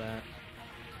thing out of that.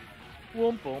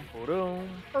 Whoom, boom, boom.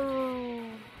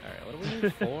 Alright, what do we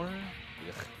need? 4?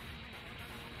 Ugh.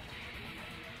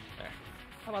 There.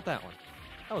 How about that one?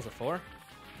 That was a 4.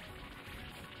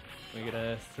 We get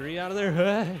a 3 out of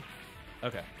there?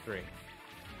 Okay, 3.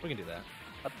 We can do that.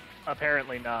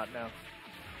 Apparently not, no.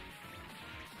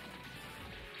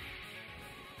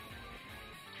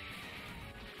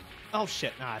 Oh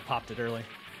shit, nah, I popped it early.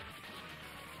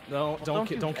 No, Well, don't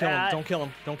do kill him, that. don't kill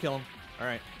him, don't kill him.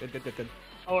 Alright, good.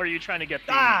 Oh, are you trying to get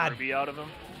the Ah! Ruby out of him?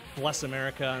 Bless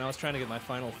America, and I was trying to get my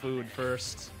final food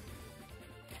first.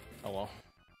 Oh well.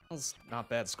 That was not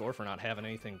bad score for not having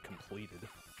anything completed.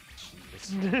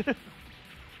 Jesus.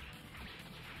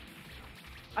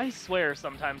 I swear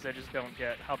sometimes I just don't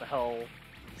get how the hell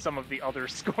some of the other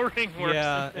scoring works.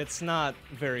 Yeah, it's not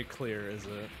very clear, is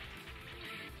it?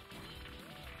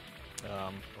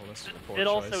 Well, this is a poor It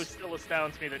also choice. still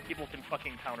astounds me that people can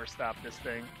fucking counterstop this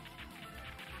thing.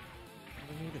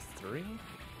 We need a 3?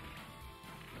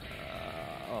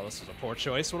 Oh, this is a poor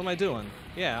choice. What am I doing?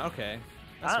 Yeah, okay.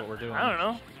 That's what we're doing. I don't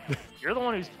know. You're the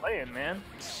one who's playing, man.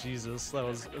 Jesus, that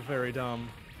was very dumb.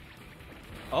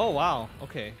 Oh, wow.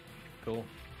 Okay, cool.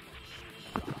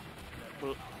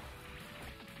 Well,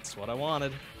 That's what I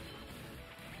wanted.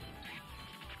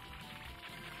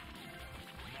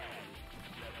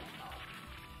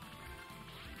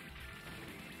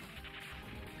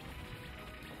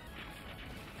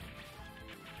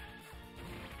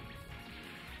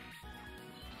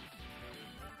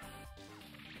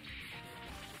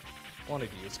 One of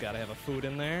you's got to have a food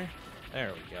in there.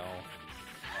 There we go.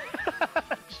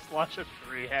 just launch a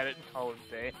 3, had it, and call it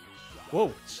a day.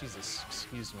 Whoa, Jesus,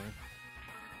 excuse me.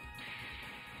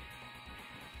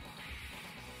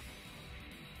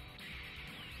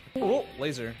 Oh,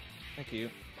 laser. Thank you.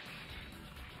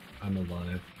 I'm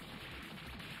alive.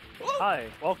 Hi,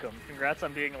 welcome. Congrats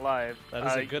on being alive. That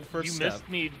is a good first you step. missed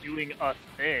me doing a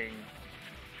thing.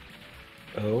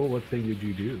 Oh, what thing did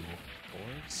you do?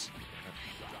 Boards.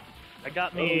 I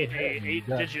got me Oh, a yeah, you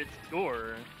got- 8-digit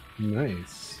score,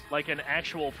 Nice. like an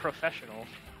actual professional.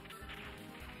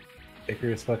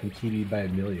 Icarus fucking TV'd by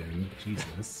 1,000,000.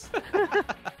 Jesus. He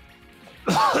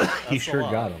That's a sure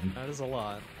lot. got him. That is a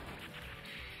lot.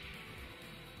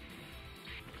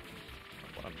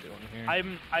 What I'm doing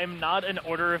here. I'm not an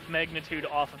order of magnitude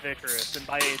off of Icarus, and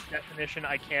by definition,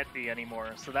 I can't be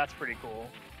anymore. So that's pretty cool.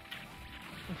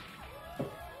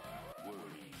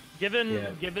 Given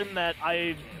that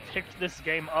I picked this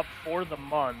game up for the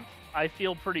month, I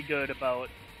feel pretty good about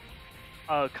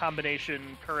a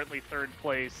combination currently 3rd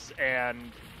place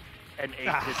and an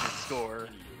 8-digit score.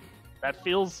 That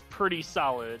feels pretty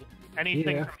solid.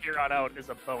 Anything Yeah. from here on out is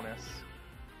a bonus.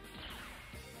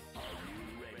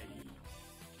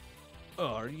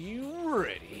 Are you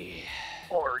ready?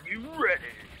 Are you ready?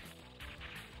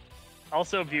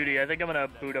 Also, Beauty, I think I'm gonna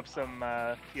boot up some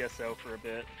PSO for a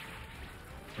bit.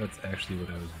 That's actually what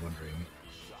I was wondering.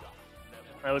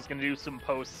 I was gonna do some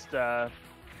post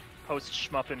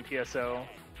Shmup in PSO.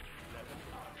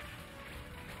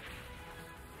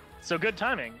 So good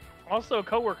timing. Also, a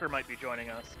coworker might be joining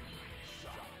us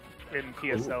in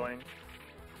PSOing.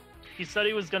 He said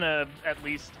he was gonna at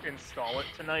least install it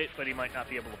tonight, but he might not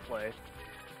be able to play.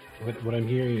 What I'm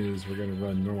hearing is we're gonna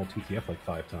run normal TTF like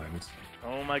 5 times.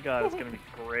 Oh my god, it's gonna be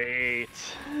great.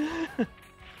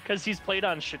 Because he's played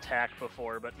on Shatak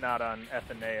before, but not on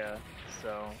Athenea,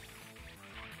 so...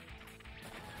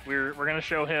 We're gonna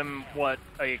show him what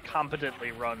a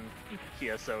competently run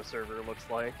PSO server looks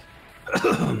like.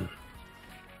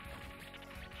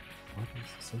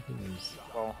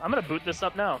 Well, I'm gonna boot this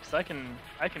up now because I can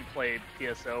play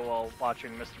PSO while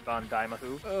watching Mr. Bond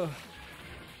Dimahoo.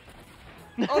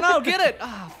 Oh no, get it!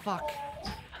 Ah, fuck.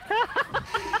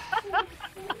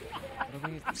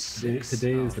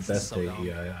 Today is the best day.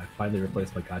 I finally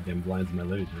replaced my goddamn blinds in my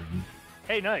living room.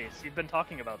 Hey, nice. You've been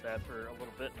talking about that for a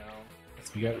little bit now.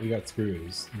 So we got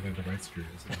screws. We got the right screws.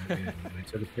 And I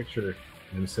took a picture,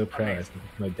 and I'm so proud. I sent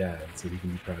it to my dad, so he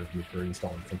can be proud of me for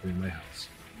installing something in my house.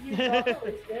 You know,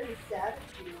 it's very sad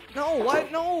to you. No,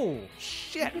 what? No!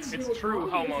 Shit! It's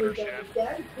true homeownership.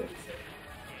 God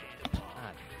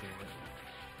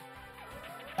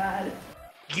damn it.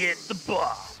 Get the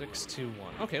boss. 6-2-1.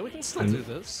 Okay, we can still do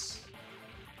this.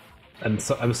 And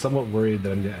so I'm somewhat worried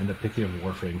that I'm gonna end up picking up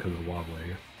Warframe because of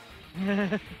wobbly.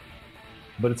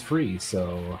 But it's free,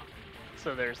 so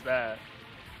So there's that.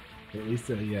 at least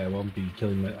yeah, I won't be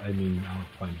killing my. I mean, I'll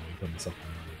find a way to kill myself.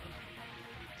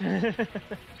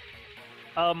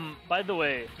 By the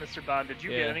way, Mr. Bond, did you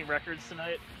get Yeah. any records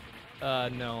tonight?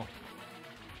 No.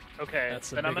 Okay,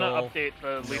 That's a then I'm big gonna ol' update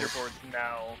the leaderboards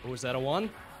now. Oh, is that a 1?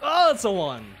 Oh, it's a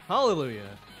 1!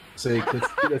 Hallelujah. So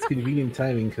that's convenient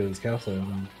timing because Castle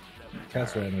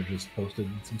are just posted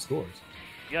some scores.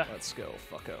 Yeah. Let's go,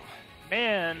 fucko.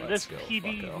 Man, Let's this go,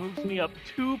 PB fucko. moves me up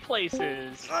 2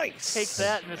 places. Nice! Take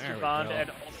that, There Mr. we Bond, go.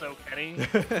 and also Kenny.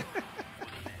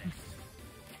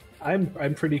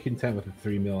 I'm pretty content with the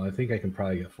 3 mil. I think I can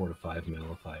probably get 4 to 5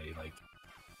 mil if I like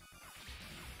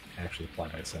actually apply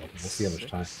myself. We'll see how much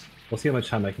time. We'll see how much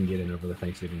time I can get in over the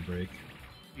Thanksgiving break.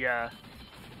 Yeah.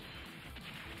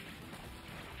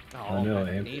 Oh no,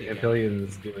 my knee again.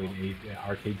 Ampillion's doing a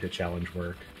arcade pit challenge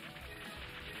work.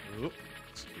 Oop.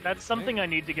 That's something I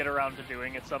need to get around to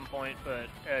doing at some point, but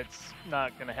it's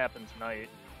not gonna happen tonight.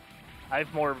 I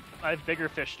have bigger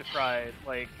fish to fry,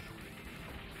 like,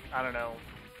 I don't know.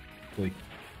 Like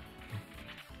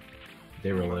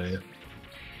they relay.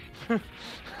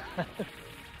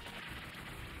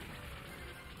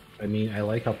 I mean, I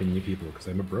like helping new people because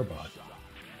I'm a robot.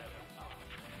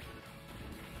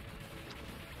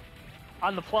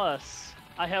 On the plus,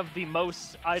 I have the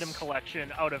most item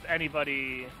collection out of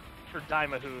anybody for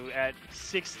Dimahoo at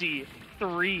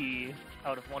 63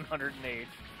 out of 108.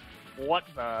 What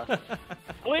the?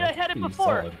 Oh, wait, I had it Pretty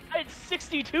before! solid. I had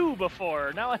 62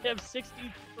 before! Now I have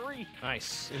 63!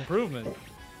 Nice. Improvement.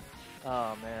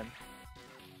 Oh, man.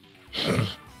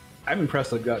 I'm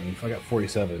impressed I've gotten. I got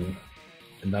 47,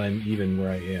 and then I'm even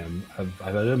where I am. Have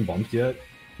I been bumped yet?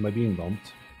 Am I being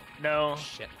bumped? No.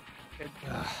 Shit.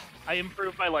 I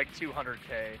improved by like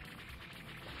 200k.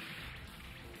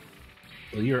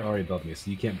 Well, you're already above me, so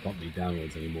you can't bump me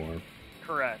downwards anymore.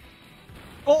 Correct.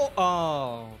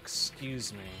 Oh,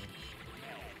 excuse me.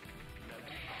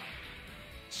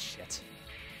 Shit.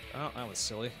 Oh, that was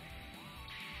silly.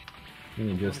 You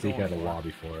can just stake going out a for?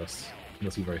 lobby for us,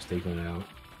 unless you've already staked one out.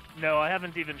 No, I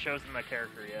haven't even chosen my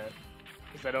character yet.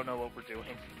 Because I don't know what we're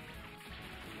doing.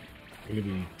 You're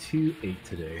gonna be 2-8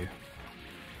 today.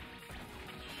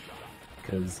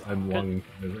 Because I'm longing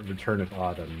for the return of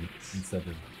autumn instead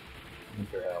of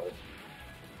winter hell.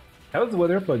 How's the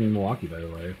weather up in Milwaukee, by the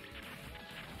way?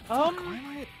 Why am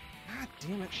I... God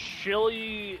damn it.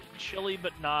 Chilly,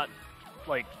 but not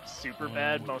like super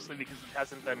bad. Mostly because it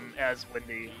hasn't been as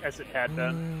windy as it had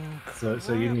been. So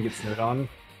you didn't get snowed on?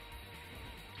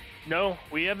 No,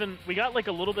 we haven't. We got like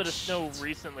a little bit of snow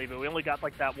recently, but we only got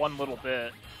like that one little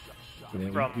bit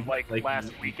Yeah, from we like got,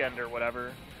 last weekend or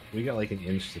whatever. We got like an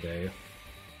inch today.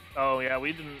 Oh yeah,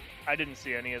 we didn't. I didn't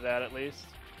see any of that at least.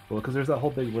 Well, because there's that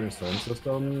whole big winter storm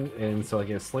system, and so like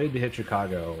it slayed to hit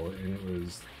Chicago, and it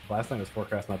was last night was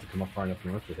forecast not to come up far enough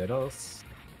north to hit us.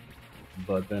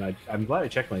 But then I'm glad I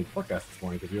checked my forecast this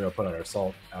morning because we were able to put our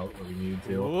salt out where we needed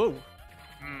to. Whoa.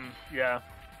 Yeah.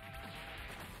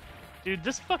 Dude,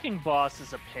 this fucking boss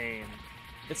is a pain.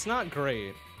 It's not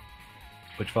great.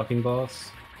 Which fucking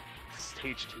boss?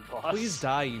 Stage 2 boss. Please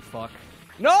die, you fuck.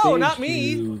 No, Stage not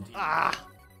me! 2. Ah!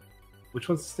 Which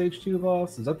one's the stage 2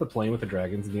 boss? Is that the plane with the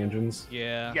dragons and the engines?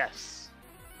 Yeah. Yes.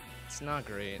 It's not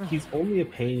great. He's only a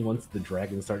pain once the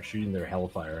dragons start shooting their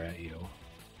hellfire at you.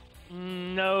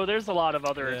 No, there's a lot of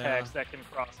other Yeah. attacks that can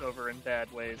cross over in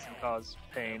bad ways and cause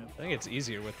pain. I think it's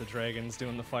easier with the dragons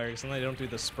doing the fire, because then they don't do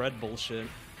the spread bullshit.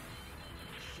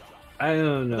 I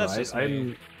don't know. That's just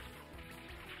me.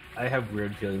 I have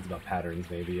weird feelings about patterns.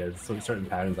 Maybe as certain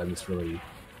patterns, I'm just really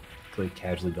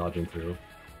casually dodging through.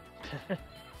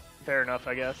 Fair enough,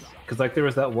 I guess. Because like there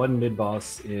was that one mid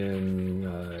boss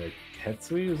in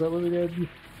Ketsui. Is that what we did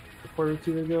a quarter or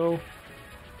two ago?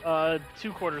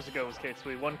 2 quarters ago was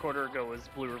K2E. 1 quarter ago was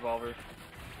Blue Revolver.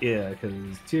 Yeah,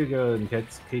 because 2 ago in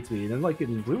K2, and then like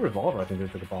in Blue Revolver, I think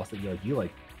there's like a boss that you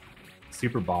like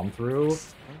super bomb through,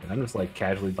 and I'm just like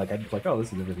casually like I'm just like, oh,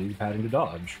 this is a easy pattern to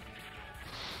dodge.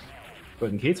 But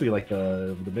in K2, like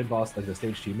the mid boss, like the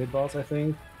stage 2 mid boss, I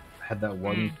think had that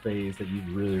one phase that you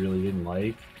really didn't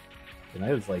like, and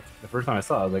I was like, the first time I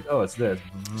saw it, I was like, oh, it's this.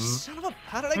 Son of a,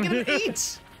 how did I get an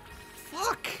 8?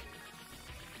 Fuck!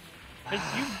 You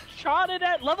shot it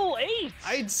at level 8!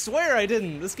 I swear I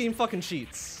didn't. This game fucking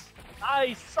cheats.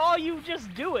 I saw you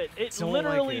just do it. It Don't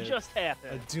literally like it. just I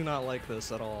happened. do not like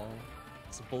this at all.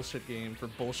 It's a bullshit game for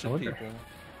bullshit wonder. people.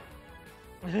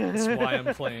 That's why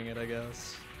I'm playing it, I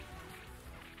guess.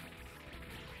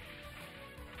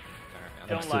 Alright,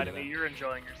 Don't lie to me, you're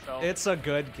enjoying yourself. It's a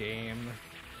good game.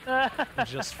 I'm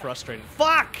just frustrated.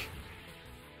 Fuck!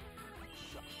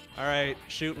 Alright,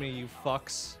 shoot me, you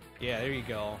fucks. Yeah, there you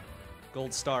go.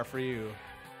 Gold star for you.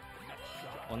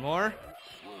 One more?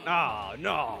 Oh,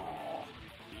 no!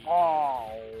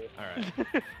 Oh. Alright.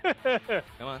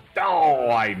 Come on. Oh,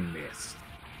 I missed.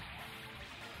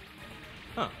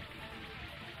 Huh.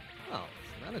 Oh,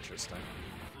 not interesting.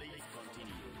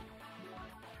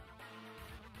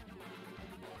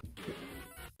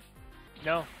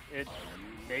 No, it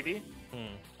maybe.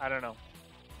 I don't know.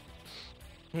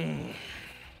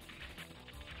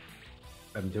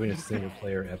 I'm doing a single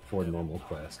player F4 normal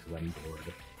quest because I'm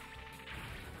bored.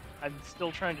 I'm still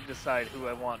trying to decide who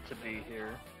I want to be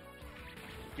here.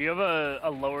 Do you have a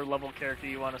lower level character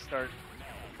you want to start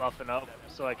buffing up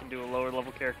so I can do a lower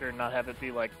level character and not have it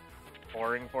be like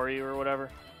boring for you or whatever?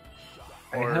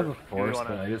 I have a force,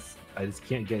 but I just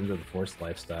can't get into the forced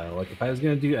lifestyle. Like if I was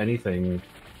gonna do anything,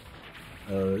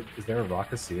 is there a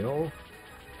Rock Seal?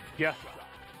 Yeah.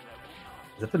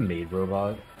 Is that the maid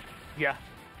robot? Yeah.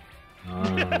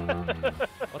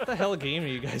 What the hell game are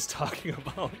you guys talking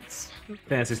about?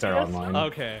 Phantasy Star Yes. Online.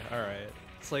 Okay, alright.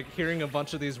 It's like hearing a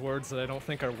bunch of these words that I don't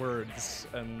think are words,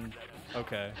 and...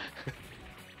 okay.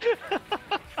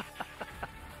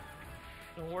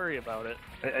 Don't worry about it.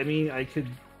 I mean, I could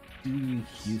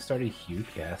start a Hue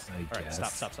cast, I Alright,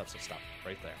 guess. stop.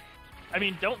 Right there. I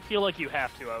mean, don't feel like you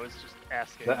have to. I was just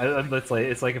asking.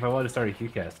 It's like if I wanted to start a Hue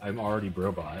cast, I'm already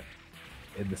Brobot,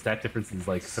 and the stat difference is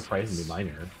like surprisingly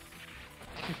minor.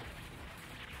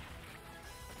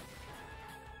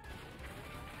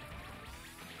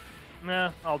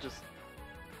 Nah, I'll just...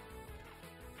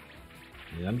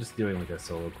 Yeah, I'm just doing like a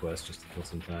solo quest just to kill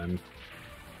some time.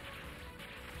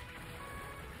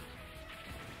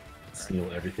 Steal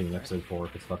everything in episode 4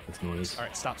 because fuck this noise.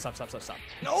 Alright, stop.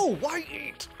 No, why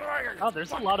eat? Oh,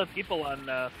 there's a lot of people on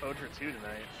Fodra 2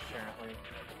 tonight, apparently.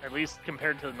 At least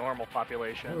compared to the normal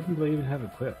population. What do I even have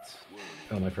equipped?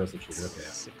 Oh, my present shooter, okay.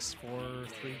 6, 4,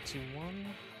 3, 2, 1.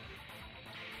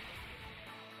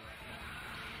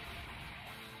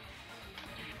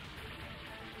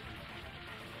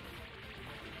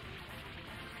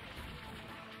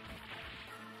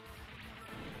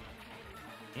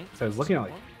 So I was looking at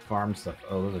like farm stuff.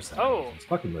 Oh, those are savages. Oh.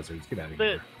 Fucking lizards, get out of The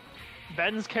here.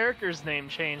 Ben's character's name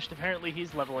changed. Apparently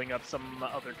he's leveling up some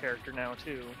other character now,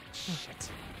 too. Shit.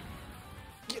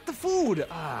 Get the food!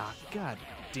 Ah, god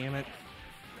damn it.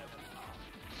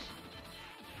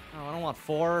 Oh, I don't want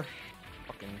 4.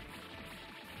 Fucking...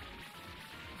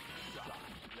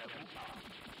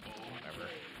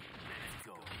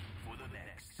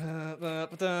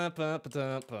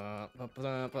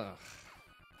 whatever.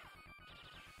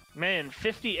 Man,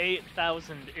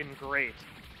 58,000 in great.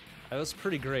 That was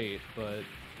pretty great, but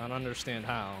I don't understand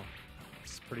how.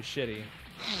 It's pretty shitty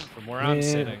from where I'm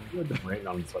sitting. What the brain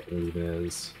on this fucking even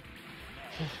is?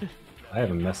 I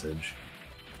have a message.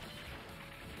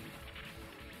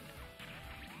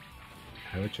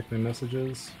 How do I check my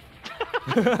messages?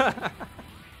 Damn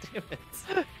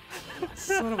it.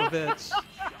 Son of a bitch.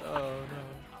 Oh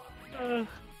no.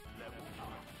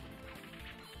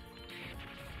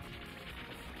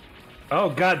 Oh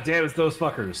god damn, it's those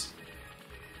fuckers.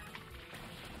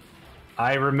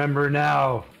 I remember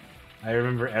now. I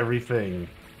remember everything.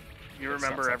 You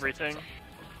remember Stop. everything?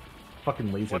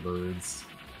 Fucking laser What? birds.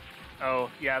 Oh,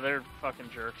 yeah, they're fucking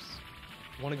jerks.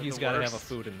 One of They're you's the got to have a worst.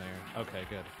 food in there. Okay,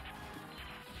 good.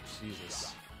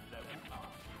 Jesus.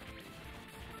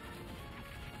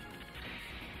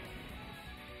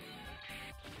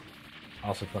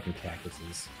 Also fucking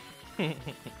cactuses.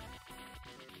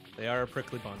 They are a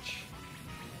prickly bunch.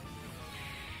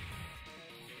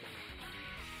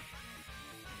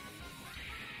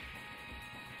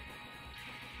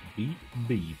 Beep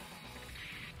beep.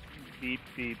 Beep,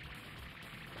 beep.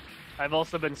 I've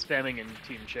also been spamming in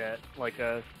team chat like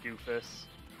a doofus.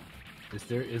 Is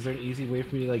there an easy way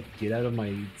for me to like get out of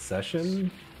my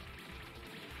session?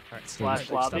 All right, Slash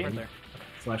stop lobby? right there.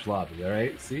 Slash lobby,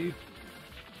 alright? See?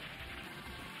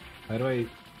 How do I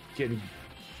get in...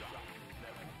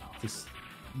 Just...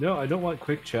 No, I don't want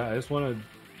quick chat. I just want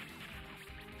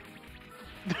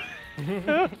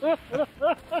to...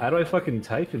 How do I fucking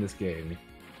type in this game?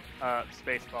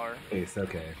 Spacebar. Space,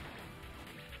 okay.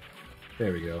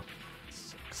 There we go.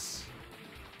 6.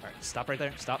 All right, stop right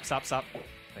there. Stop.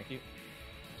 Thank you.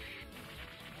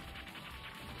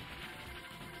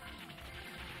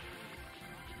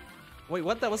 Wait,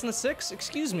 what? That wasn't a 6?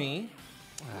 Excuse me.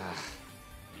 Ah.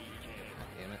 God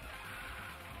damn it.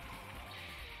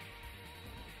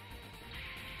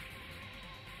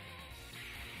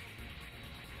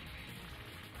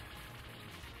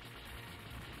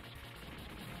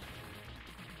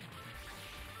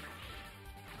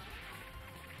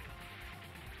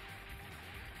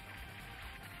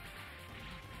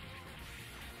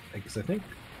 Because I think...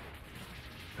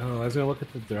 Oh, I was gonna look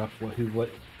at the drop, what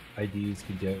IDs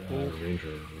could get Ranger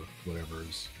or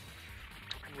whatever's.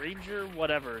 Ranger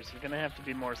whatevers. You're gonna have to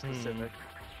be more specific.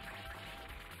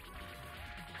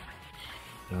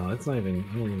 No, it's not even...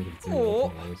 I don't even think it's in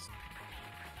Oh. the list.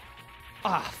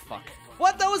 Ah, fuck.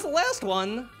 What? That was the last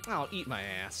one? I'll eat my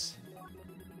ass.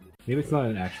 Maybe it's not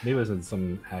an action. Maybe it's in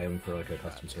some item for like a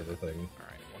custom server thing. All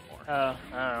right, one more. I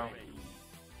don't know.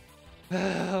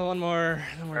 One more.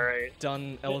 Then we're Alright.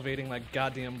 done elevating my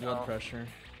goddamn blood Oh. pressure.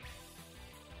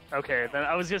 Okay, then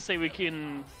I was gonna say we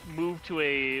can move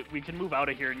out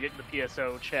of here and get the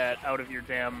PSO chat out of your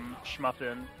damn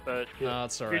Shmuppin, but No,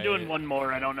 it's if alright. you're doing one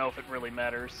more, I don't know if it really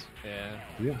matters. Yeah.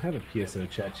 We don't have a PSO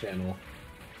chat channel.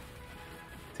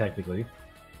 Technically.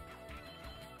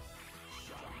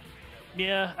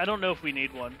 Yeah, I don't know if we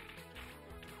need one.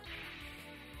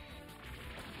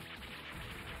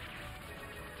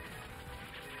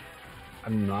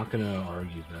 I'm not gonna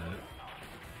argue that.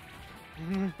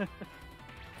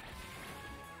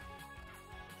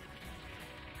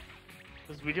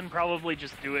 Because we can probably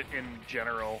just do it in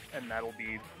general, and that'll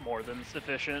be more than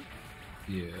sufficient.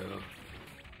 Yeah.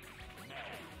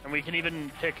 And we can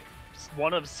even pick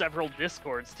one of several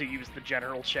discords to use the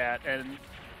general chat, and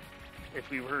if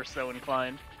we were so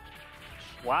inclined.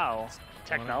 Wow,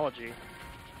 technology.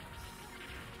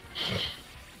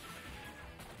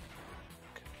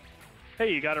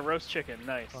 Hey, you got a roast chicken,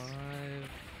 nice.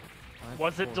 5,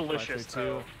 Was it 4, 5, delicious, 3, 2.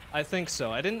 though? I think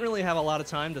so. I didn't really have a lot of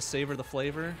time to savor the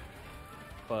flavor,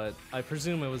 but I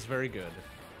presume it was very good.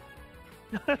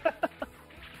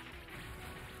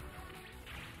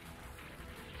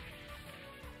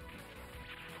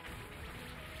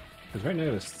 Because right now I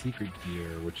have a secret gear,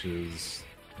 which is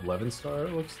 11 star,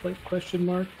 it looks like, question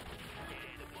mark?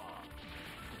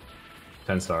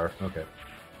 10 star, okay.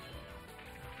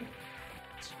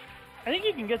 I think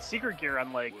you can get secret gear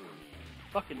on, like,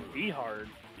 fucking V-Hard.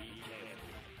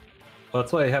 Well,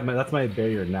 that's why I have that's my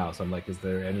barrier now, so I'm like, is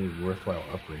there any worthwhile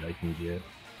upgrade I can get?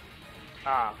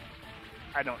 Ah,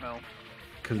 I don't know.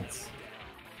 Because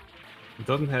it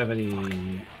doesn't have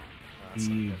any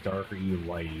E dark or E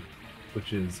light,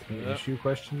 which is an Yep. issue,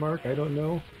 question mark? I don't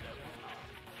know.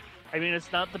 I mean,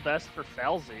 it's not the best for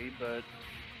Falsey, but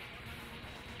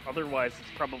otherwise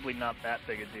it's probably not that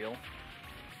big a deal.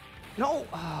 No!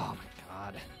 Oh my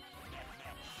god.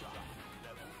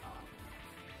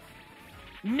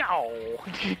 No!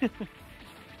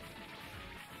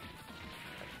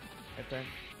 Right there.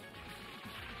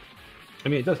 I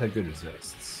mean, it does have good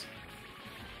resists.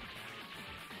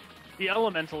 The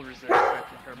elemental resists, I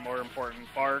think, are more important.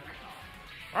 Bark.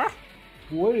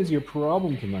 What is your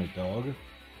problem tonight, dog?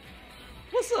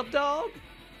 What's up, dog?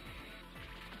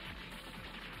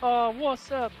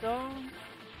 What's up, dog?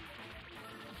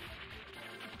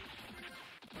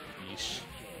 Yeesh.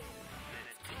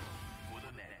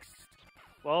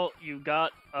 Well, you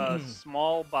got a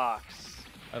small box.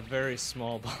 A very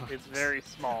small box. It's very A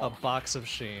small. box of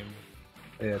shame.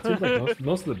 Yeah, it seems like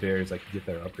most of the bears I can get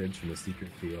their upgrades from the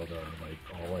secret field are like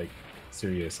all like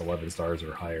serious 11 stars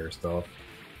or higher stuff.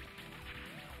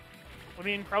 I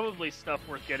mean, probably stuff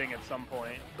worth getting at some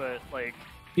point, but, like,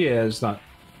 Yeah, it's not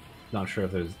sure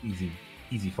if there's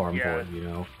easy farm Yeah. for it, you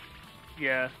know.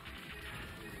 yeah.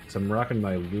 So I'm rocking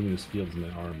my luminous fields in my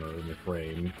armor and my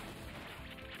frame.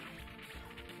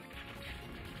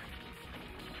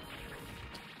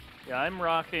 Yeah, I'm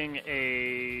rocking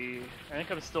I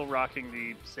think I'm still rocking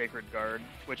the Sacred Guard,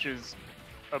 which is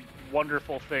a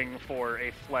wonderful thing for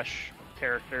a flesh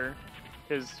character.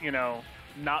 Because, you know,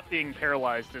 not being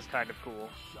paralyzed is kind of cool.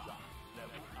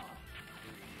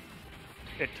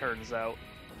 It turns out.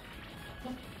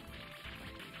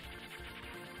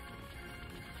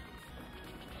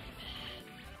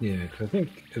 Yeah, because I think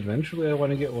eventually I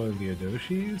want to get one of the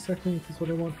Adoshis. I think is what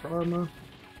I want for armor.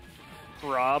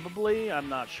 Probably, I'm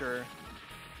not sure.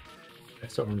 I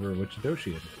still don't remember which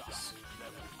Adoshi it is.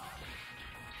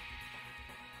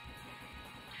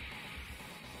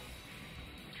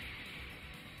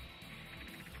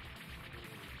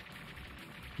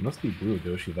 It must be blue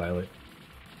Adoshi Violet.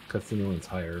 Because the new one's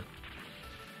higher.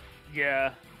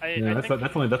 Yeah, Yeah, I think...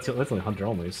 that's only Hunter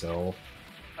only, so.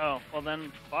 Oh, well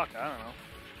then, fuck, I don't know.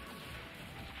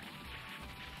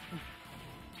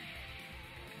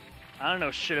 I don't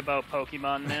know shit about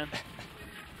Pokemon, man.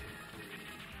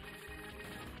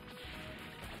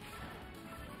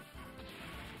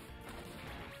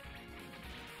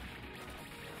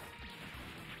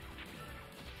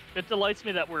 It delights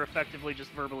me that we're effectively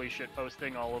just verbally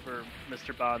shitposting all over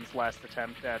Mr. Bond's last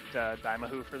attempt at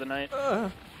Dimahoo for the night.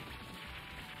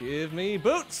 Give me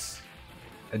boots!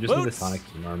 I just need the Boots! Sonic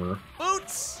Team armor.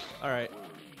 Boots! Alright,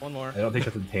 one more. I don't think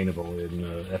that's obtainable in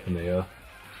FMAO.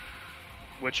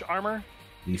 Which armor?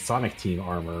 The Sonic Team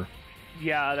armor.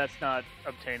 Yeah, that's not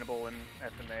obtainable in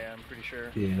FMA, I'm pretty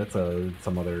sure. Yeah, that's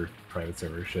some other private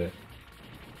server shit.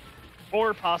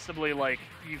 Or possibly, like,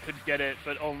 you could get it,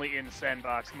 but only in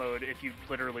sandbox mode if you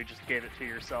literally just gave it to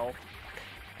yourself.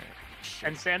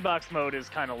 And sandbox mode is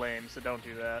kind of lame, so don't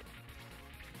do that.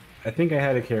 I think I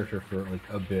had a character for like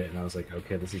a bit, and I was like,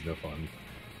 okay, this is no fun.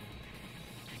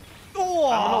 Oh!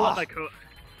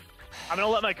 I'm gonna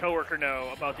let my coworker know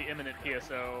about the imminent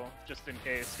PSO, just in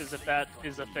case, because if that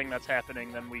is a thing that's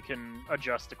happening, then we can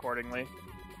adjust accordingly.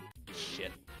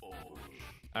 Shit.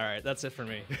 Alright, that's it for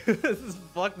me.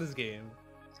 Fuck this game.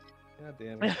 God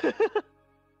damn it.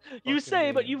 You say,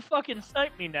 game. but you fucking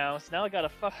sniped me now, so now I gotta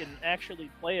fucking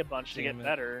actually play a bunch to Damn get it.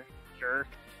 better, jerk.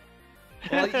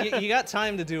 Well, you got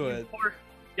time to do it.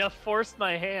 You forced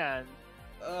my hand.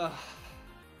 Ugh.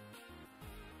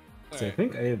 So I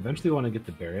think I eventually want to get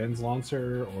the Baron's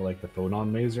Lancer, or like the Phonon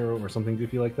Mazer, or something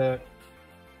goofy like that.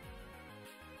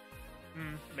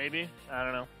 Maybe? I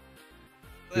don't know.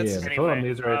 Yeah, the Anyway, Phonon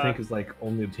Mazer I think is like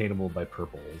only obtainable by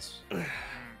purples.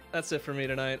 That's it for me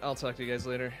tonight. I'll talk to you guys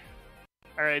later.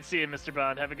 Alright, see you, Mr.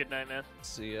 Bond. Have a good night, man.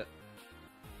 See ya.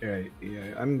 Alright,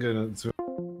 yeah, I'm gonna...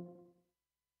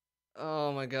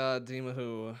 Oh my god,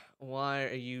 Dimahoo. Why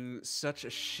are you such a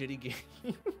shitty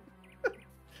game?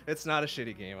 It's not a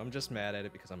shitty game. I'm just mad at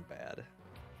it because I'm bad.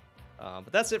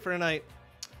 But that's it for tonight.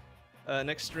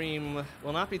 Next stream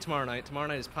will not be tomorrow night. Tomorrow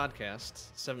night is podcast,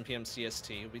 7 p.m.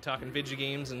 CST. We'll be talking video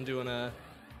games and doing a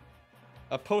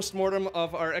post-mortem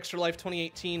of our Extra Life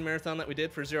 2018 marathon that we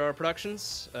did for 0 Hour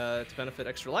Productions to benefit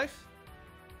Extra Life.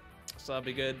 So that'll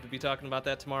be good to be talking about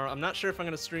that tomorrow. I'm not sure if I'm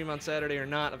going to stream on Saturday or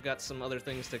not. I've got some other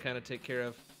things to kind of take care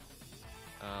of.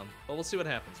 But we'll see what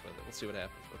happens with it.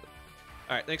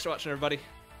 All right, thanks for watching, everybody.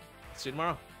 See you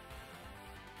tomorrow.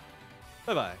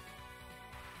 Bye-bye.